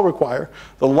would still require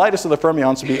the lightest of the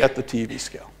fermions to be at the TeV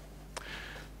scale.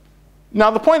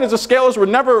 Now the point is the scalars were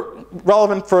never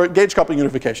relevant for gauge coupling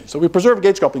unification. So we preserve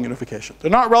gauge coupling unification. They're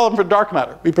not relevant for dark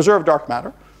matter. We preserve dark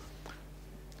matter.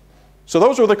 So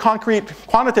those were the concrete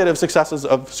quantitative successes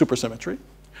of supersymmetry.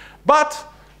 But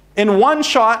in one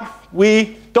shot,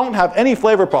 we don't have any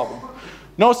flavor problem.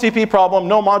 No CP problem,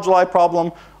 no moduli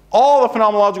problem. All the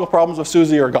phenomenological problems of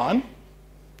SUSY are gone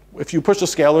if you push the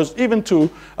scalars even to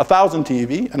 1,000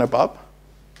 TeV and above.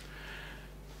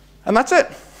 And that's it.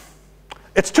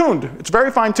 It's tuned. It's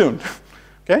very fine-tuned.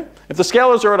 Okay? If the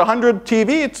scalars are at 100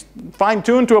 TeV, it's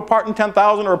fine-tuned to a part in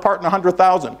 10,000 or a part in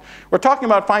 100,000. We're talking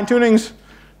about fine-tunings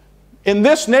in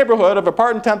this neighborhood of a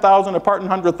part in 10,000, a part in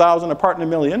 100,000, a part in a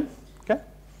million. Okay?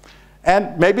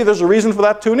 And maybe there's a reason for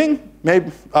that tuning.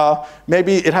 Maybe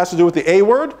it has to do with the A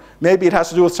word. Maybe it has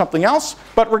to do with something else.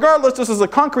 But regardless, this is a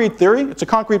concrete theory. It's a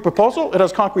concrete proposal. It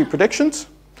has concrete predictions.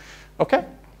 Okay?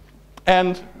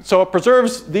 And so it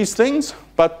preserves these things,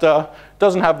 but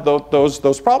doesn't have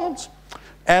those problems.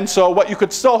 And so what you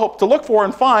could still hope to look for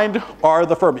and find are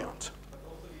the fermions.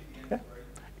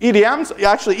 EDMs,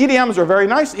 actually EDMs are very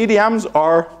nice. EDMs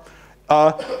are,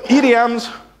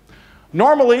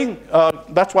 normally,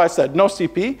 that's why I said no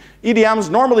CP.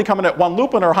 EDMs normally come in at 1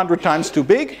 loop and are 100 times too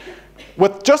big.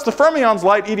 With just the fermions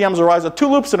light, EDMs arise at 2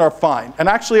 loops and are fine, and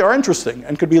actually are interesting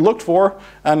and could be looked for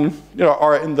and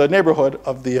are in the neighborhood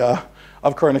of the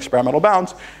of current experimental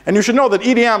bounds. And you should know that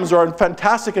EDMs are a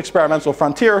fantastic experimental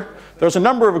frontier. There's a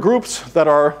number of groups that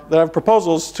have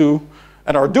proposals to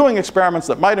and are doing experiments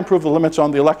that might improve the limits on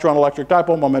the electron-electric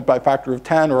dipole moment by a factor of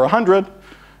 10 or 100.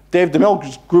 Dave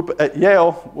DeMille's group at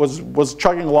Yale was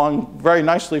chugging along very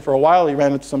nicely for a while. He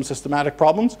ran into some systematic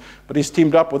problems, but he's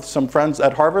teamed up with some friends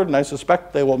at Harvard, and I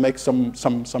suspect they will make some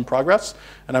progress.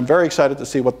 And I'm very excited to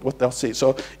see what they'll see.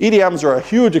 So EDMs are a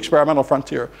huge experimental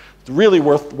frontier. It's really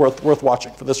worth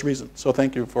watching for this reason. So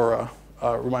thank you for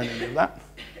reminding me of that.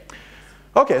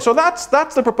 Okay, so that's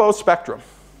the proposed spectrum.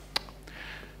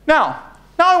 Now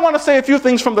I want to say a few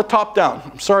things from the top down.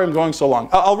 I'm sorry I'm going so long.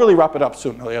 I'll really wrap it up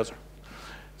soon, Eliezer.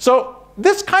 So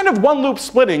this kind of one-loop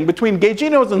splitting between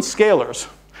gauginos and scalars,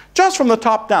 just from the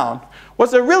top down, was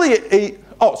there really a...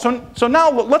 Oh, so now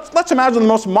let's imagine the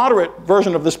most moderate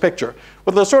version of this picture,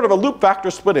 with a sort of a loop factor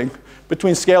splitting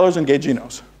between scalars and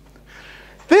gauginos.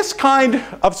 This kind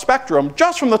of spectrum,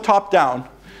 just from the top down,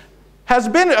 has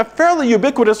been a fairly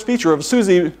ubiquitous feature of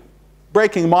SUSY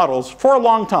breaking models for a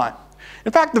long time.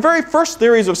 In fact, the very first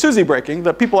theories of SUSY breaking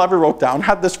that people ever wrote down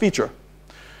had this feature.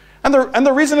 And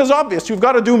the reason is obvious. You've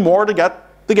got to do more to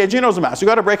get the gauginos a mass. You've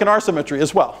got to break an R symmetry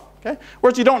as well. Okay?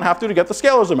 Whereas you don't have to get the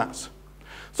scalars a mass.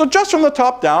 So just from the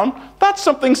top down, that's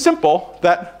something simple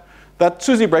that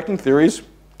SUSY breaking theories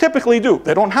typically do.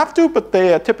 They don't have to, but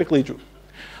they typically do.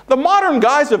 The modern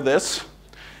guise of this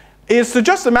is to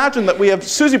just imagine that we have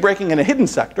SUSY breaking in a hidden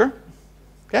sector.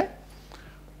 Okay?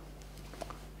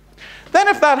 Then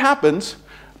if that happens,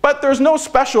 but there's no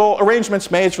special arrangements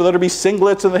made for there to be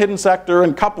singlets in the hidden sector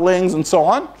and couplings and so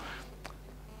on.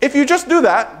 If you just do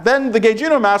that, then the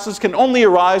gaugino masses can only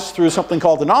arise through something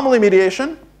called anomaly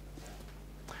mediation.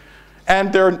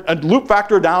 And they're a loop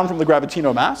factor down from the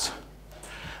gravitino mass.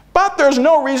 But there's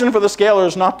no reason for the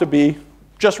scalars not to be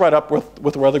just right up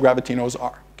with where the gravitinos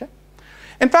are. Okay?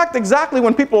 In fact, exactly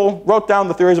when people wrote down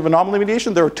the theories of anomaly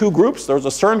mediation, there were two groups. There was a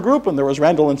CERN group and there was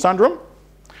Randall and Sundram.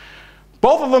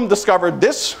 Both of them discovered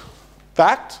this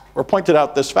fact, or pointed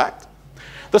out this fact.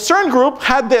 The CERN group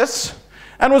had this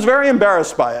and was very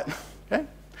embarrassed by it. Okay?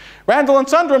 Randall and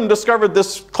Sundram discovered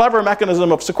this clever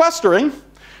mechanism of sequestering,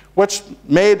 which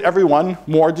made everyone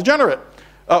more degenerate,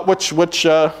 which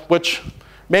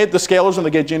made the scalars and the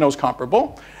gauginos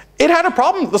comparable. It had a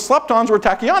problem. The leptons were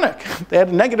tachyonic. They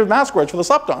had negative mass squares for the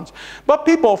leptons. But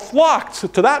people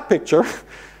flocked to that picture,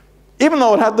 even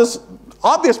though it had this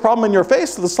obvious problem in your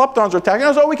face, the leptons are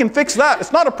tachyonic. Oh, we can fix that.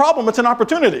 It's not a problem, it's an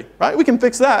opportunity, right? We can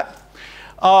fix that.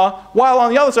 While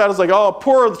on the other side, it's like, oh,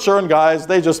 poor CERN guys,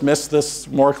 they just missed this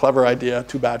more clever idea.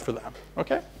 Too bad for them,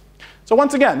 okay? So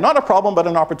once again, not a problem, but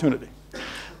an opportunity.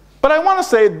 But I want to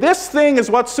say this thing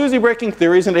is what SUSY breaking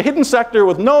theories in a hidden sector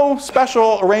with no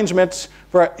special arrangements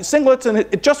for singlets, and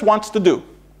it just wants to do.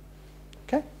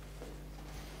 Okay?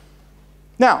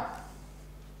 Now,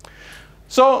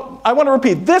 so I want to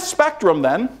repeat this spectrum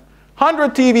then,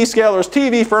 100 TeV scalars,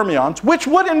 TeV fermions, which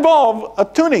would involve a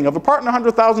tuning of a part in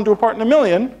 100,000 to a part in a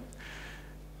million,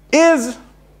 is,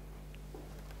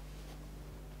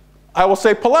 I will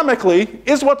say polemically,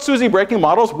 is what SUSY breaking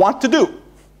models want to do.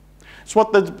 It's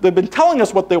what they've been telling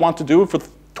us what they want to do for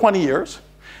 20 years.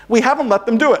 We haven't let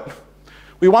them do it.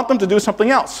 We want them to do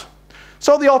something else.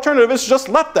 So the alternative is just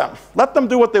let them. Let them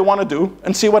do what they want to do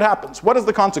and see what happens. What is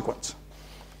the consequence?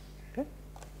 Okay.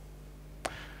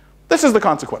 This is the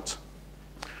consequence.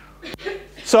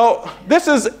 So this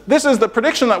is the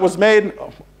prediction that was made.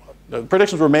 The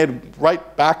predictions were made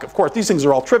right back. Of course, these things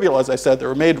are all trivial, as I said. They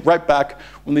were made right back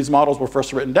when these models were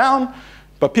first written down.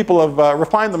 But people have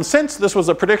refined them since. This was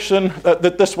a prediction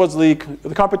that this was the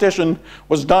computation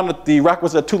was done at the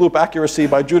requisite two-loop accuracy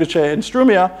by Giudice and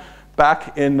Strumia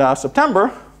back in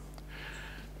September.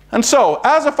 And so,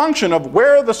 as a function of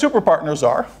where the superpartners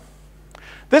are,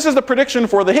 this is the prediction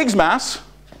for the Higgs mass,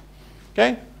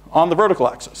 okay, on the vertical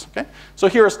axis. Okay, so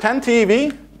here's 10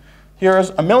 TeV,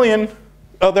 here's a million.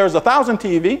 There's 1,000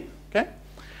 TeV, okay,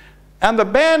 and the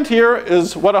band here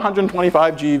is what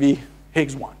 125 GeV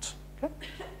Higgs wants. Okay?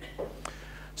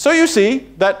 So you see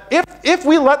that if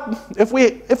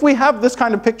we have this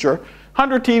kind of picture,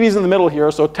 100 TeVs in the middle here,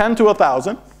 so 10 to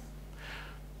 1,000,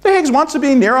 the Higgs wants to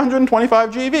be near 125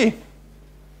 GeV.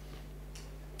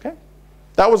 Okay?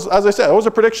 That was, as I said, that was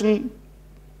a prediction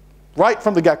right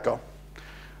from the get-go.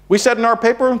 We said in our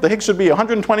paper the Higgs should be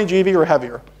 120 GeV or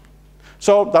heavier.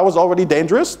 So that was already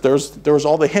dangerous. There was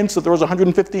all the hints that there was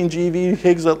 115 GeV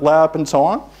Higgs at LAP and so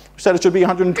on. We said it should be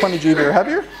 120 GeV or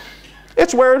heavier.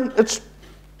 It's where it's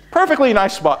perfectly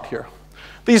nice spot here.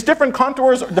 These different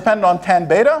contours depend on tan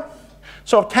beta.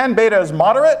 So if tan beta is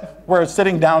moderate, where it's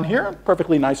sitting down here,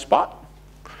 perfectly nice spot.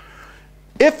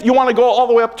 If you want to go all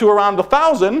the way up to around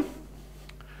 1,000,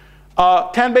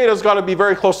 tan beta has got to be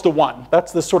very close to 1.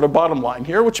 That's the sort of bottom line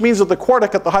here, which means that the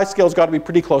quartic at the high scale has got to be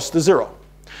pretty close to 0.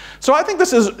 So I think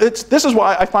this is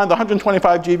why I find the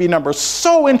 125 GeV number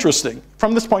so interesting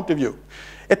from this point of view.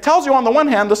 It tells you on the one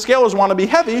hand the scalars want to be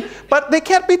heavy, but they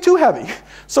can't be too heavy.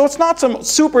 So it's not some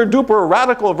super duper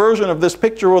radical version of this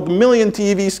picture with a million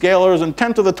TeV scalars and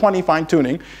 10 to the 20 fine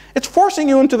tuning. It's forcing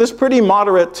you into this pretty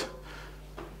moderate,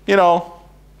 you know,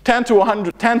 10 to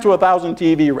 100, 10 to 1,000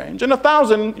 TeV range. And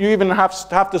 1,000, you even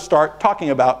have to start talking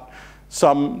about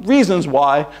some reasons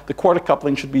why the quartic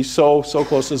coupling should be so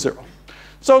close to 0.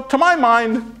 So to my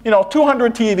mind, you know,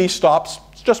 200 TeV stops,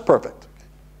 it's just perfect.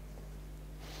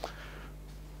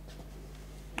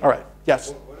 All right,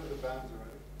 yes? What are the bands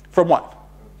already? From what?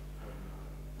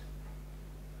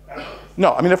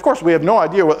 No, I mean, of course, we have no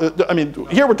idea what, I mean,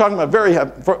 here we're talking about very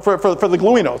heavy, for the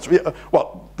gluinos.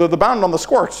 Well, the bound on the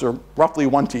squarks are roughly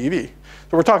 1 TeV.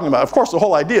 So we're talking about, of course, the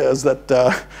whole idea is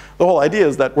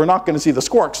that we're not going to see the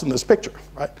squarks in this picture,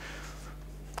 right?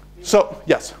 So,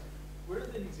 yes? Where do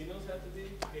the xenos have to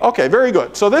be? Okay, very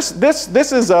good. So this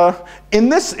is, in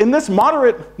this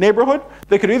moderate neighborhood,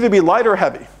 they could either be light or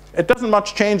heavy. It doesn't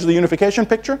much change the unification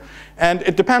picture, and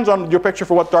it depends on your picture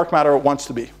for what dark matter it wants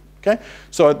to be. Okay,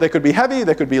 so they could be heavy,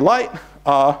 they could be light.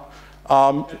 100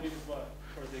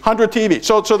 TeV.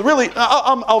 So really,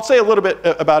 I'll say a little bit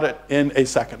about it in a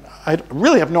second. I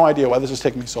really have no idea why this is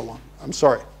taking me so long. I'm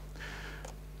sorry.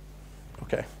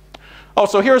 Okay. Oh,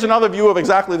 so here's another view of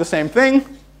exactly the same thing.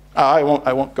 I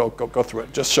won't go through it.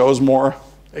 It just shows more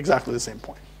exactly the same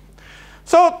point.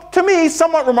 So to me,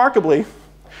 somewhat remarkably,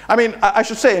 I mean, I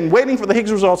should say, in waiting for the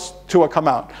Higgs results to come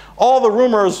out, all the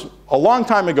rumors a long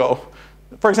time ago,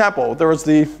 for example, there was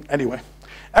anyway,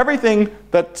 everything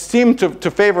that seemed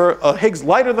to favor a Higgs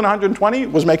lighter than 120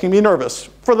 was making me nervous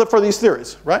for these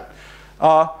theories, right?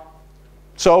 But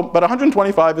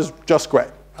 125 is just great.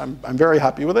 I'm very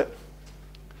happy with it.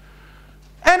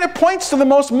 And it points to the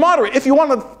most moderate, if you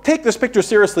want to take this picture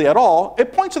seriously at all,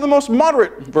 it points to the most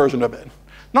moderate version of it.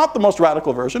 Not the most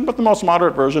radical version, but the most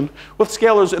moderate version with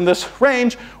scalars in this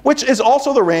range, which is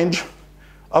also the range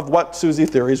of what SUSY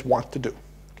theories want to do.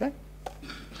 Okay?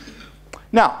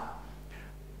 Now,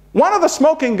 one of the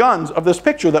smoking guns of this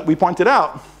picture that we pointed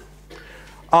out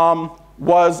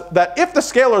was that if the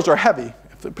scalars are heavy,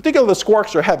 particularly the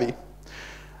quarks are heavy,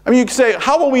 I mean, you could say,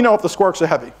 how will we know if the quarks are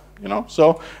heavy? You know?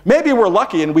 So maybe we're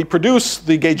lucky and we produce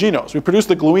the gauginos, we produce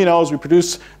the gluinos, we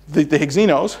produce the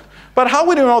Higgsinos. But how do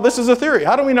we know this is a theory?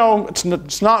 How do we know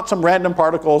it's not some random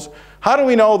particles? How do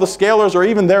we know the scalars are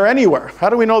even there anywhere? How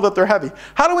do we know that they're heavy?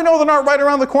 How do we know they're not right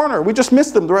around the corner? We just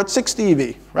missed them. They're at 60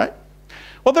 eV, right?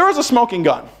 Well, there is a smoking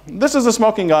gun. This is a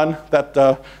smoking gun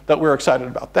that we're excited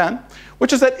about then,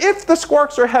 which is that if the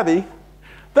quarks are heavy,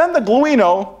 then the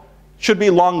gluino should be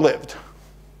long-lived.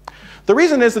 The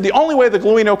reason is that the only way the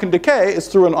gluino can decay is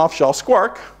through an off-shell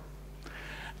squark.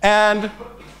 And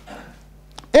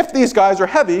if these guys are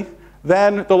heavy,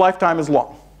 then the lifetime is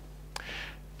long.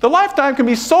 The lifetime can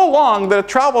be so long that it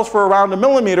travels for around 1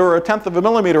 millimeter or 1/10 of a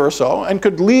millimeter or so and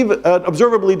could leave an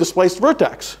observably displaced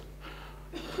vertex,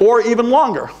 or even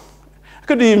longer. It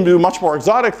could even do much more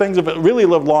exotic things. If it really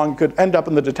lived long, it could end up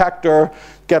in the detector,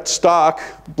 get stuck,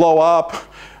 blow up,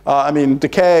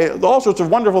 decay. All sorts of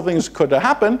wonderful things could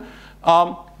happen.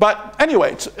 But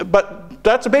anyway, but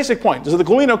that's a basic point, is that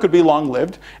the gluino could be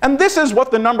long-lived. And this is what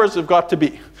the numbers have got to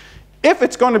be. If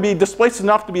it's going to be displaced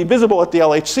enough to be visible at the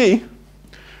LHC,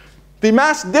 the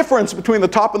mass difference between the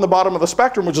top and the bottom of the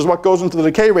spectrum, which is what goes into the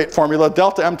decay rate formula,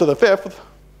 delta m to the 5th,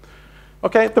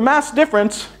 okay, the mass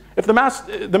difference, if the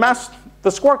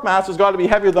squark mass has got to be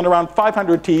heavier than around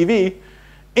 500 TeV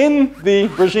in the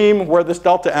regime where this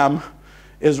delta m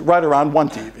is right around 1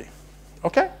 TeV,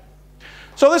 okay?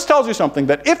 So this tells you something,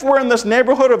 that if we're in this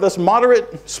neighborhood of this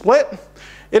moderate split,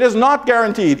 it is not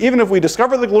guaranteed. Even if we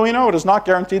discover the gluino, it is not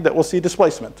guaranteed that we'll see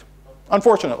displacement,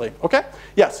 unfortunately, okay?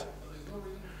 Yes?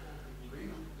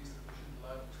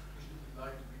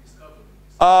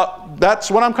 That's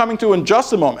what I'm coming to in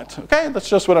just a moment, okay? That's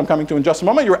just what I'm coming to in just a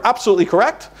moment. You're absolutely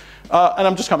correct, and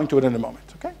I'm just coming to it in a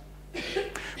moment, okay?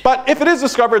 But if it is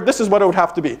discovered, this is what it would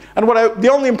have to be. And the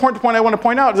only important point I want to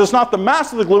point out is it's not the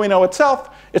mass of the gluino itself,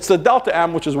 it's the delta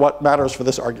m, which is what matters for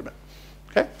this argument,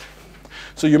 okay?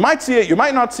 So you might see it, you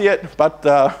might not see it, but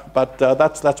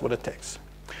that's what it takes.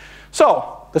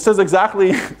 So this is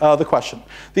exactly the question.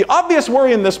 The obvious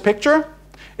worry in this picture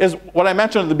is what I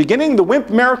mentioned at the beginning. The WIMP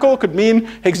miracle could mean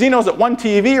Higgsinos at 1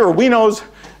 TeV or Winos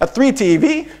at 3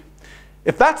 TeV.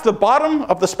 If that's the bottom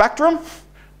of the spectrum,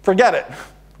 forget it,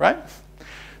 right?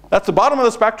 That's the bottom of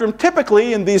the spectrum.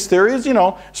 Typically in these theories, you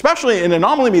know, especially in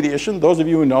anomaly mediation, those of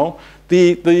you who know,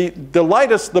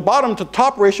 the bottom to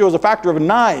top ratio is a factor of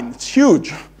 9. It's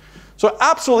huge. So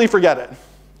absolutely forget it,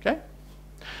 okay?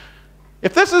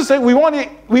 If this is, we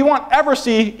won't ever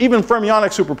see even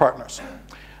fermionic superpartners.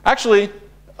 Actually,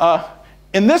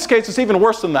 in this case, it's even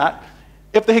worse than that.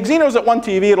 If the Higgsino is at 1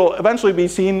 TeV, it'll eventually be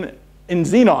seen in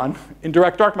xenon in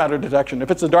direct dark matter detection, if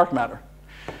it's a dark matter.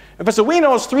 If it's a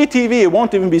Winos 3 TeV, it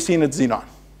won't even be seen at xenon.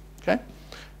 Okay?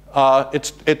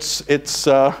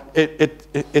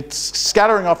 It's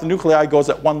scattering off the nuclei, goes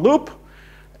at 1 loop,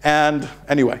 and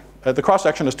anyway, the cross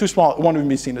section is too small, it won't even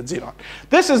be seen at xenon.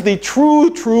 This is the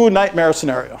true nightmare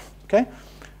scenario. Okay?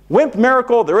 WIMP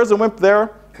miracle, there is a WIMP there.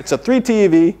 It's at 3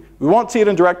 TeV. We won't see it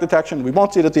in direct detection. We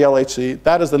won't see it at the LHC.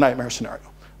 That is the nightmare scenario.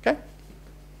 Okay?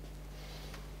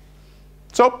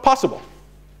 So possible.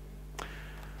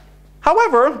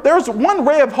 However, there's one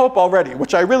ray of hope already,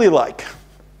 which I really like.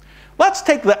 Let's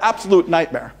take the absolute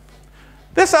nightmare.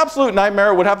 This absolute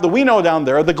nightmare would have the Wino down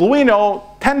there, the gluino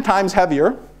 10 times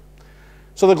heavier.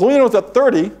 So the gluino is at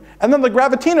 30, and then the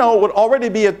gravitino would already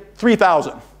be at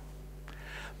 3,000.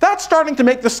 That's starting to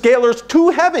make the scalars too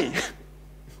heavy.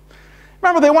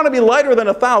 Remember, they want to be lighter than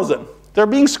 1,000. They're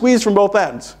being squeezed from both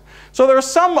ends. So there are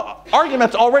some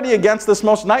arguments already against this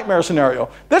most nightmare scenario.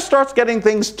 This starts getting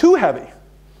things too heavy.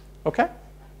 Okay?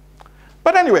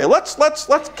 But anyway, let's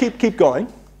keep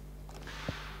going.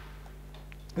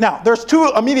 Now, there's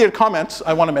two immediate comments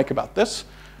I want to make about this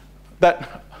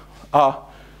that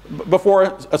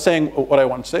before saying what I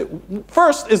want to say.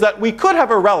 First is that we could have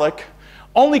a relic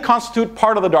only constitute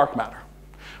part of the dark matter,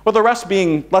 with the rest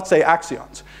being, let's say,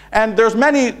 axions. And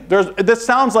this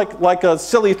sounds like a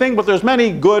silly thing, but there's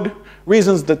many good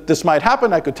reasons that this might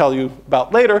happen I could tell you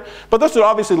about later. But this would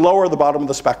obviously lower the bottom of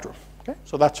the spectrum. Okay?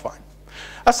 So that's fine.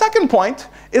 A second point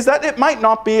is that it might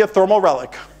not be a thermal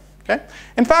relic. Okay?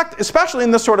 In fact, especially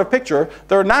in this sort of picture,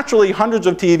 there are naturally hundreds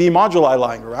of TeV moduli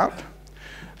lying around.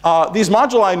 These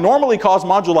moduli normally cause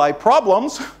moduli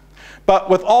problems.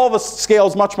 But with all the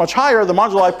scales much higher, the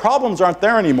moduli problems aren't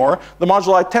there anymore. The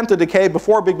moduli tend to decay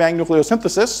before Big Bang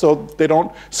nucleosynthesis, so they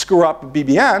don't screw up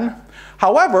BBN.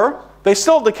 However, they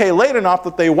still decay late enough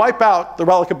that they wipe out the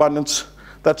relic abundance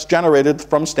that's generated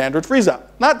from standard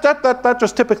freeze-up. That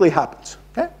just typically happens.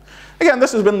 Okay? Again,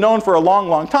 this has been known for a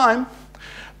long time.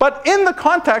 But in the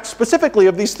context specifically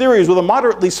of these theories with a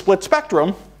moderately split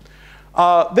spectrum,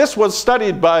 this was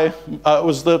studied by, it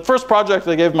was the first project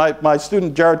I gave my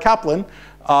student Jared Kaplan.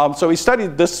 So he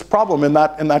studied this problem in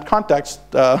that context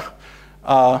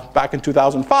back in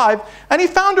 2005, and he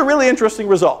found a really interesting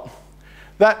result.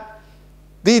 That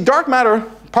the dark matter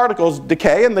particles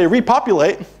decay and they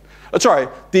repopulate,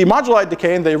 the moduli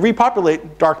decay and they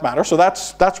repopulate dark matter, so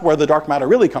that's where the dark matter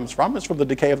really comes from, it's from the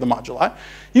decay of the moduli.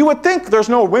 You would think there's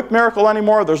no WIMP miracle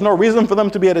anymore, there's no reason for them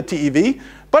to be at a TeV,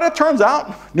 but it turns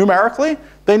out, numerically,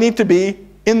 they need to be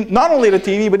not only at a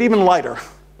TeV, but even lighter.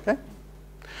 Okay?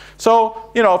 So,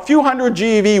 a few hundred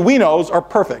GeV Winos are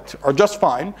perfect, are just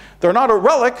fine. They're not a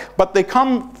relic, but they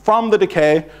come from the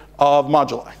decay of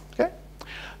moduli.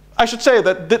 I should say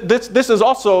that this is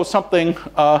also something,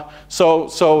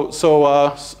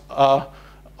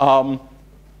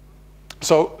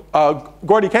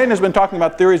 Gordy Kane has been talking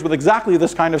about theories with exactly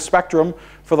this kind of spectrum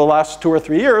for the last 2 or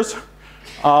 3 years.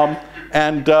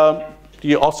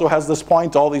 He also has this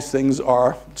point, all these things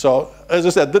are, so as I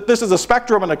said, this is a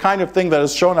spectrum and a kind of thing that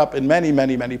has shown up in many,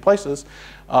 many, many places.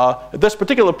 This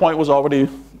particular point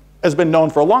has been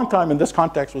known for a long time, and this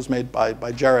context was made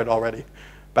by Jared already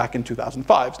back in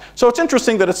 2005. So it's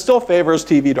interesting that it still favors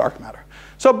TeV dark matter.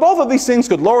 So both of these things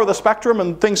could lower the spectrum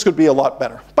and things could be a lot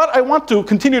better. But I want to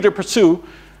continue to pursue,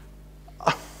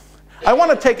 I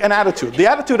want to take an attitude. The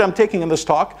attitude I'm taking in this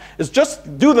talk is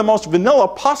just do the most vanilla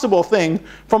possible thing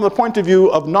from the point of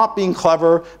view of not being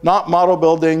clever, not model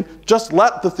building, just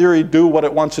let the theory do what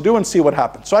it wants to do and see what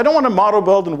happens. So I don't want to model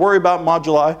build and worry about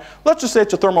moduli. Let's just say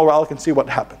it's a thermal relic and see what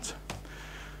happens.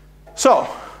 So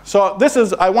this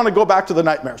is, I want to go back to the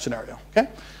nightmare scenario, okay?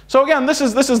 So again, this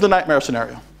is the nightmare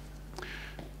scenario.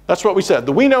 That's what we said.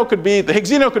 The Wino could be, the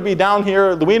Higgsino could be down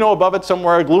here, the Wino above it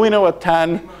somewhere, Gluino at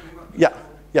 10. Yeah,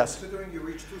 yes. Considering you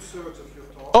reached 2/3 of your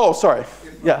talk. Oh, sorry,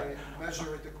 yeah. I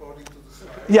measure it according to the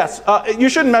slides. Yes, you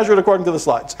shouldn't measure it according to the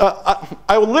slides.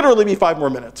 I will literally be 5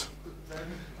 more minutes. Then,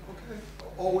 okay.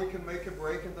 Or we can make a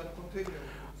break and then continue.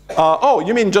 Oh,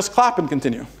 you mean just clap and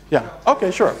continue? Yeah, okay,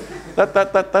 sure.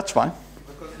 That's fine.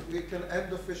 We can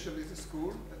end officially the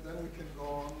school, and then we can go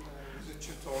on with the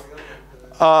tutorial.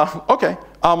 Okay.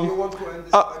 Do you want to end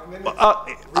in 5 minutes?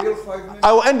 Real 5 minutes?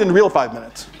 I will end in real 5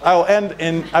 minutes. I will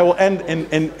end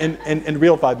in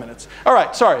real 5 minutes. All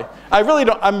right. Sorry. I really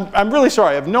don't. I'm really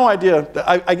sorry. I have no idea.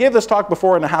 I gave this talk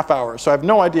before in a half hour, so I have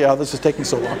no idea how this is taking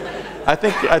so long. I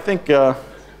think.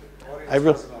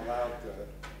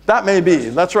 That may be.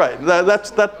 That's right.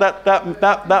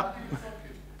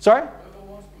 Sorry.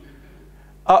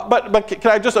 But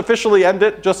can I just officially end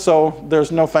it, just so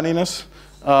there's no funniness?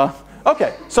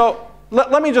 Okay, so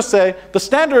let me just say, the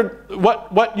standard,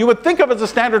 what you would think of as a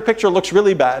standard picture looks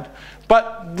really bad,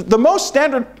 but the most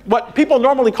standard, what people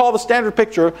normally call the standard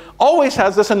picture, always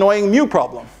has this annoying mu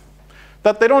problem,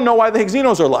 that they don't know why the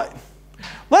Higgsinos are light.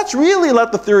 Let's really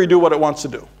let the theory do what it wants to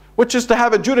do, which is to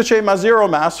have a Giudice Mazero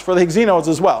mass for the Higsinos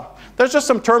as well. There's just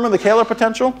some term in the Kähler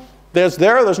potential. There's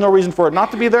no reason for it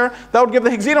not to be there. That would give the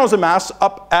Higsinos a mass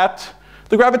up at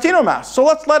the Gravitino mass. So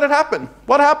let's let it happen.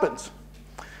 What happens?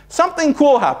 Something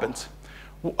cool happens,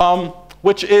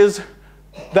 which is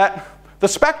that the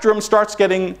spectrum starts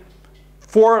getting,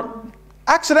 for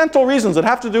accidental reasons that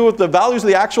have to do with the values of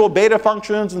the actual beta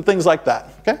functions and things like that.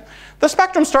 Okay? The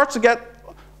spectrum starts to get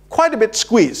quite a bit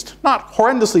squeezed. Not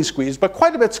horrendously squeezed, but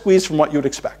quite a bit squeezed from what you'd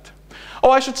expect.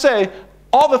 Oh, I should say,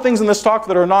 all the things in this talk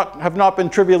that have not been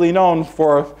trivially known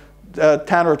for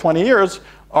 10 or 20 years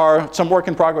are some work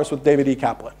in progress with David E.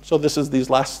 Kaplan. So this is these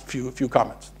last few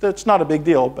comments. It's not a big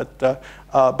deal, but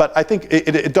I think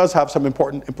it does have some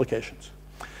important implications.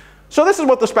 So this is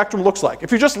what the spectrum looks like.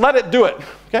 If you just let it do it,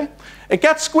 okay? It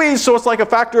gets squeezed, so it's like a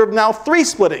factor of now 3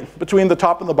 splitting between the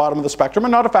top and the bottom of the spectrum,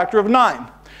 and not a factor of 9.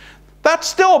 That's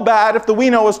still bad if the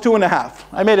Wino is 2.5.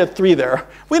 I made it 3 there.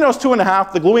 Wino is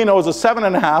 2.5, the Gluino is a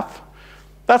 7.5.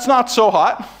 That's not so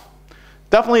hot.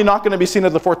 Definitely not going to be seen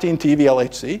at the 14 TeV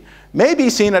LHC. May be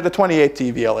seen at a 28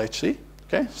 TeV LHC.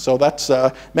 Okay, so that's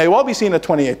may well be seen at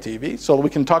 28 TeV. So we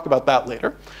can talk about that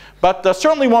later. But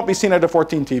certainly won't be seen at a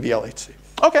 14 TeV LHC.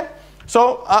 Okay,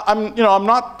 so I'm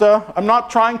not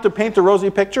trying to paint a rosy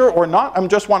picture or not. I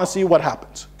just want to see what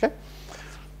happens. Okay.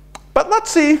 But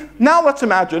let's see. Now let's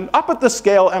imagine up at the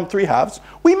scale m3 halves,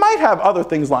 we might have other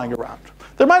things lying around.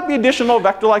 There might be additional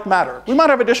vector-like matter. We might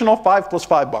have additional 5 +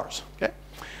 5 bars. Okay?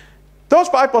 Those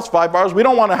 5 + 5 bars, we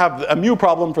don't want to have a mu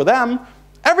problem for them.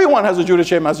 Everyone has a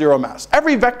Giudice Mazero mass.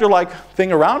 Every vector-like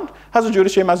thing around has a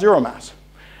Giudice Mazero mass.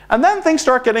 And then things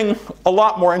start getting a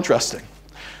lot more interesting.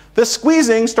 The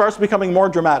squeezing starts becoming more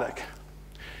dramatic.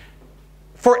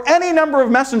 for any number of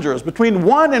messengers between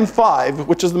 1 and 5,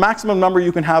 which is the maximum number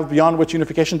you can have beyond which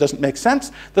unification doesn't make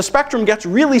sense, the spectrum gets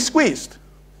really squeezed.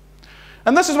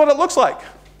 And this is what it looks like.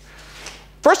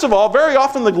 First of all, very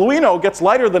often the gluino gets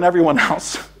lighter than everyone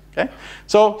else. Okay?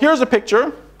 So here's a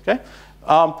picture. Okay?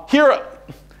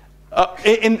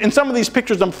 In some of these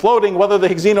pictures, I'm floating whether the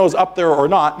Higgsino is up there or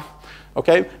not.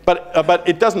 Okay? But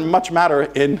it doesn't much matter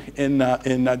in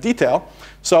detail.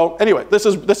 So anyway, this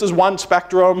is one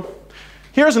spectrum.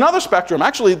 Here's another spectrum.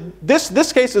 Actually,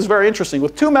 this case is very interesting.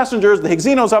 With 2 messengers, the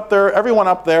Higgsino's up there, everyone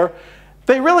up there,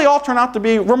 they really all turn out to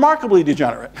be remarkably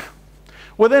degenerate.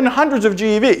 Within hundreds of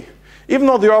GeV. Even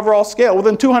though the overall scale,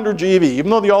 within 200 GeV, even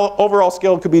though the overall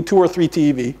scale could be 2 or 3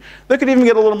 TeV, they could even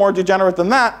get a little more degenerate than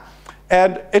that.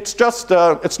 And it's just,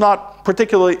 it's not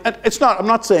particularly, I'm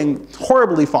not saying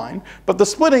horribly fine, but the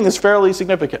splitting is fairly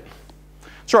significant.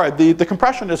 Sorry, the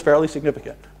compression is fairly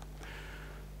significant.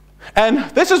 And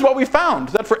this is what we found,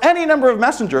 that for any number of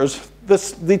messengers,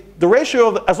 the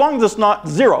ratio, as long as it's not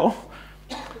 0,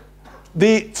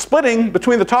 the splitting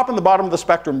between the top and the bottom of the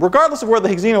spectrum, regardless of where the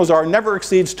Higgsinos are, never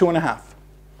exceeds 2.5.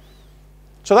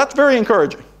 So that's very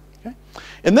encouraging. Okay?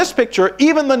 In this picture,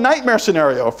 even the nightmare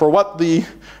scenario for what the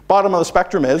bottom of the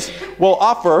spectrum is will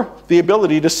offer the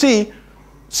ability to see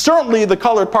certainly the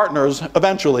colored partners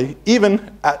eventually,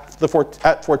 even at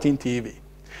 14 TeV.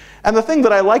 And the thing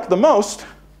that I like the most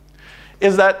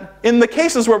is that in the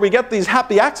cases where we get these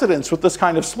happy accidents with this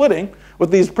kind of splitting,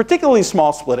 with these particularly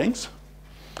small splittings,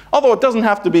 although it doesn't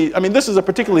have to be, I mean, this is a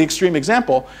particularly extreme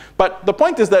example, but the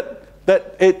point is that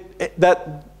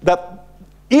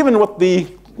even with the,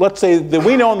 let's say, the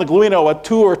Wino and the Gluino at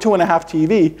 2 or 2.5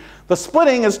 TeV, the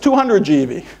splitting is 200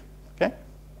 GeV. Okay?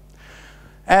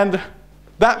 And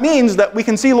that means that we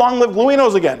can see long-lived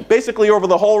Gluinos again, basically over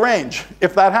the whole range,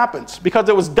 if that happens, because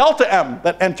it was delta M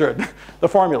that entered the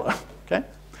formula. Okay?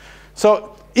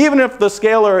 So even if the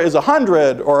scalar is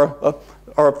 100 or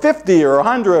 50 or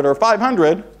 100 or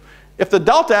 500, if the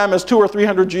delta M is 200 or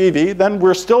 300 GeV, then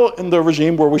we're still in the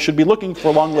regime where we should be looking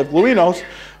for long-lived Gluinos.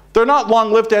 They're not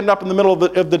long-lived to end up in the middle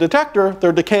of the detector.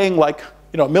 They're decaying like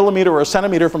a millimeter or a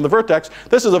centimeter from the vertex.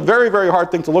 This is a very, very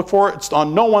hard thing to look for. It's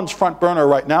on no one's front burner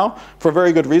right now for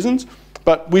very good reasons,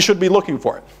 but we should be looking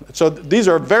for it. So these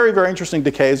are very, very interesting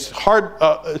decays.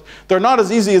 They're not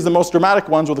as easy as the most dramatic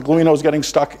ones with the Gluinos getting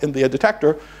stuck in the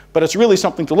detector, but it's really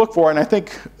something to look for, and I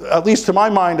think, at least to my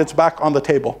mind, it's back on the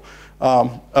table.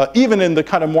 Even in the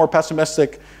kind of more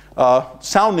pessimistic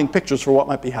sounding pictures for what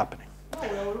might be happening. No,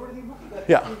 we're already looking at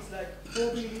Yeah. things like 4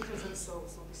 milliliters and so.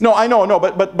 No, I know,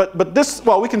 but this,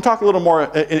 well, we can talk a little more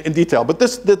in detail, but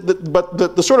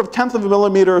the sort of 1/10 of a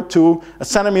millimeter to a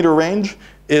centimeter range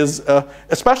is,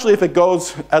 especially if it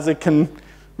goes as it can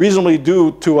reasonably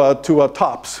do to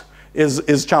tops,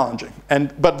 is challenging,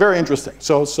 but very interesting.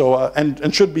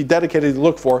 And should be dedicated to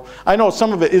look for. I know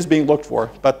some of it is being looked for,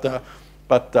 but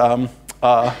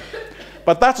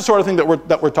that's the sort of thing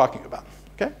that we're talking about.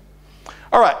 Okay.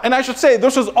 All right, and I should say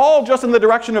this is all just in the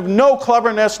direction of no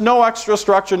cleverness, no extra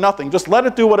structure, nothing. Just let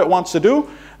it do what it wants to do.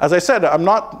 As I said, I'm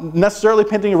not necessarily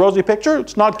painting a rosy picture.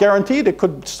 It's not guaranteed. It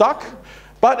could suck.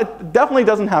 But it definitely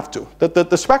doesn't have to.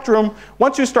 The spectrum,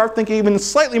 once you start thinking even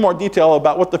slightly more detail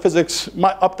about what the physics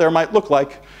up there might look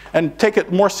like, and take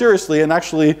it more seriously and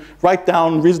actually write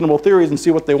down reasonable theories and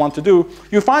see what they want to do,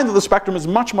 you find that the spectrum is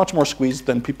much, much more squeezed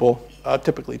than people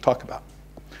typically talk about.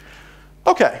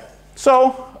 Okay,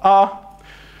 so,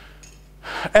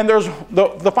 and there's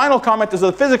the final comment is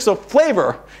that the physics of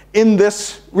flavor in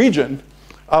this region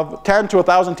of 10 to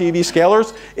 1,000 TeV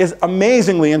scalars is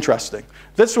amazingly interesting.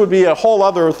 This would be a whole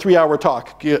other 3-hour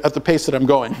talk at the pace that I'm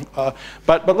going.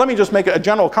 But let me just make a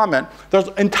general comment. There's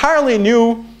entirely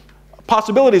new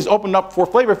possibilities opened up for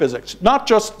flavor physics. Not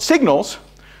just signals,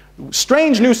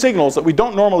 strange new signals that we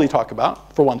don't normally talk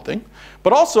about, for one thing.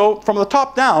 But also, from the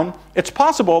top down, it's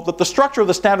possible that the structure of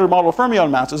the standard model fermion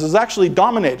masses is actually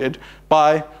dominated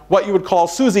by what you would call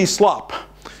SUSY slop.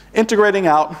 Integrating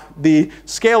out the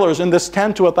scalars in this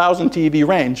 10 to 1,000 TeV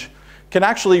range can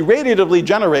actually radiatively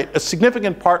generate a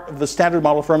significant part of the standard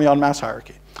model fermion mass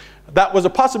hierarchy. That was a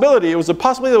possibility. It was a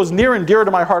possibility that was near and dear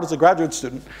to my heart as a graduate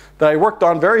student that I worked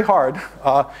on very hard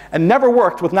and never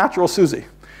worked with natural SUSY.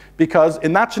 Because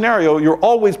in that scenario, you're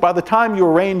always, by the time you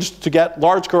arranged to get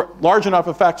large enough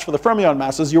effects for the fermion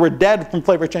masses, you were dead from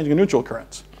flavor changing and neutral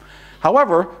currents.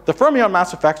 However, the fermion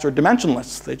mass effects are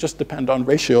dimensionless. They just depend on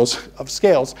ratios of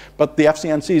scales, but the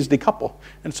FCNCs decouple.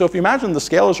 And so if you imagine the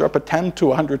scalars are up at 10 to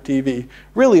 100 TeV,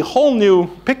 really whole new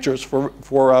pictures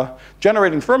for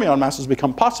generating fermion masses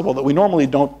become possible that we normally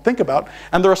don't think about,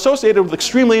 and they're associated with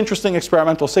extremely interesting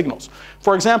experimental signals.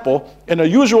 For example, in a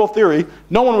usual theory,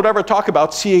 no one would ever talk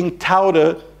about seeing tau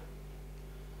to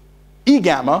E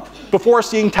gamma before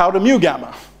seeing tau to mu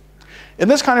gamma. In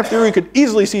this kind of theory, you could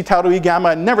easily see tau to E gamma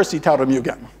and never see tau to mu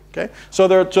gamma. Okay? So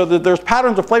there's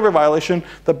patterns of flavor violation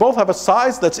that both have a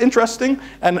size that's interesting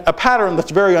and a pattern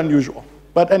that's very unusual.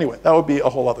 But anyway, that would be a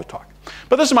whole other talk.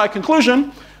 But this is my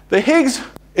conclusion. The Higgs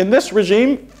in this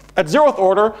regime at 0th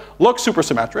order looks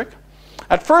supersymmetric.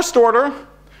 At 1st order,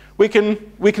 we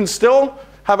can still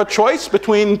have a choice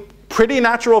between pretty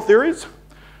natural theories.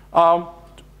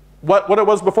 What it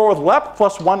was before with LEP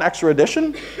plus 1 extra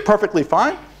addition, perfectly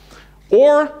fine.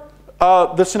 Or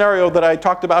the scenario that I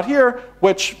talked about here,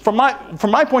 which from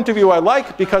my point of view I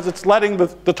like because it's letting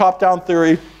the top-down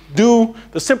theory do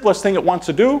the simplest thing it wants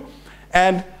to do.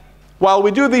 And while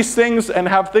we do these things and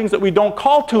have things that we don't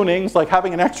call tunings, like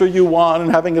having an extra U1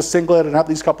 and having a singlet and have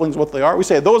these couplings what they are, we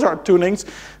say those aren't tunings,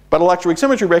 but electroweak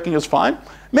symmetry breaking is fine.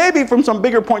 Maybe from some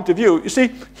bigger point of view. You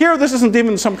see, here this isn't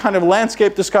even some kind of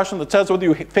landscape discussion that says whether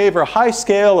you favor high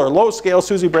scale or low scale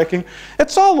SUSY breaking.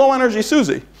 It's all low energy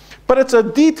SUSY. But it's a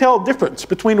detailed difference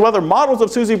between whether models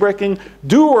of SUSY breaking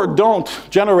do or don't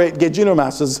generate gaugino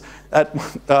masses at,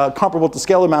 comparable to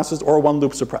scalar masses or one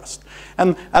loop suppressed.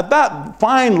 And at that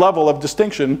fine level of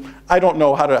distinction, I don't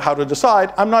know how to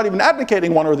decide. I'm not even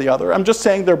advocating one or the other. I'm just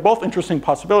saying they're both interesting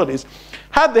possibilities.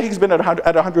 Had the Higgs been at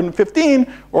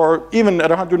 115 or even at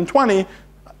 120,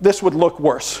 this would look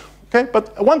worse. Okay?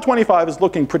 But 125 is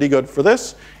looking pretty good for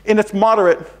this in its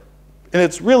moderate. In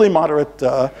its really moderate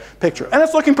picture. And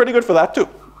it's looking pretty good for that too.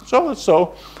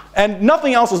 And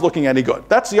nothing else is looking any good.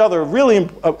 That's the other really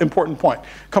important point.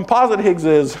 Composite Higgs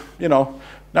is,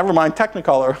 never mind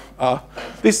Technicolor.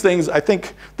 These things, I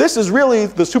think, this is really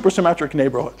the supersymmetric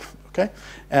neighborhood. Okay?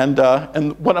 And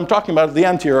what I'm talking about at the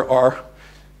end here are,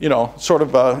 sort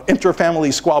of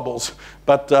interfamily squabbles.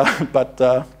 But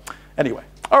anyway,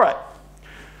 all right.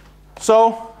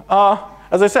 So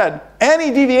as I said, any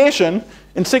deviation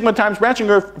in sigma times branching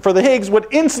curve for the Higgs would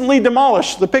instantly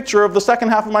demolish the picture of the second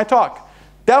half of my talk.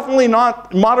 Definitely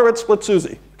not moderate split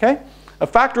SUSY, okay? A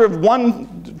factor of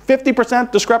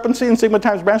 50% discrepancy in sigma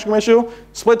times branching ratio,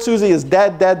 split SUSY is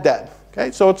dead, dead, dead.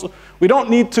 Okay, so we don't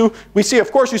need to, we see,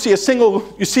 of course, you see a single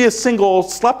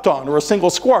slepton or a single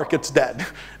squark, it's dead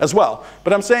as well.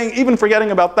 But I'm saying, even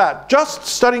forgetting about that, just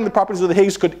studying the properties of the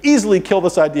Higgs could easily kill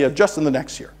this idea just in the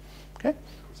next year. Okay?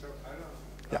 So I don't know.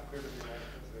 Yeah.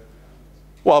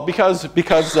 Well, because to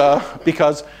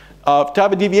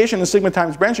have a deviation in sigma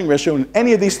times branching ratio in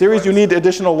any of these theories, you need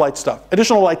additional light stuff,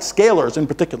 additional light scalars in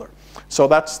particular. So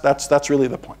that's really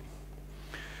the point.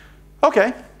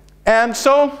 Okay, and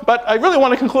so, but I really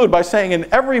want to conclude by saying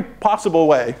in every possible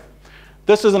way,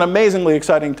 this is an amazingly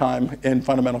exciting time in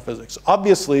fundamental physics.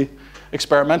 Obviously,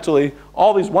 experimentally,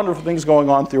 all these wonderful things going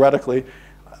on theoretically.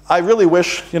 I really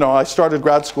wish, I started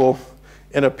grad school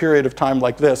in a period of time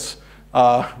like this,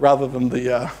 rather than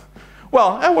the,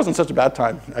 well, it wasn't such a bad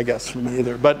time, I guess, for me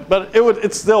either. But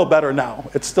it's still better now.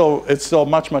 It's still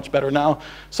much, much better now.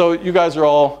 So you guys are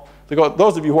all,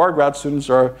 those of you who are grad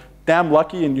students are damn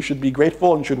lucky, and you should be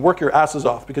grateful and should work your asses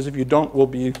off, because if you don't, we'll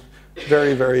be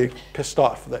very, very pissed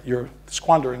off that you're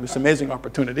squandering this amazing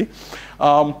opportunity.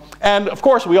 And of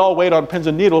course, we all wait on pins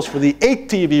and needles for the 8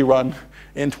 TV run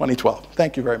in 2012.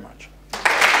 Thank you very much.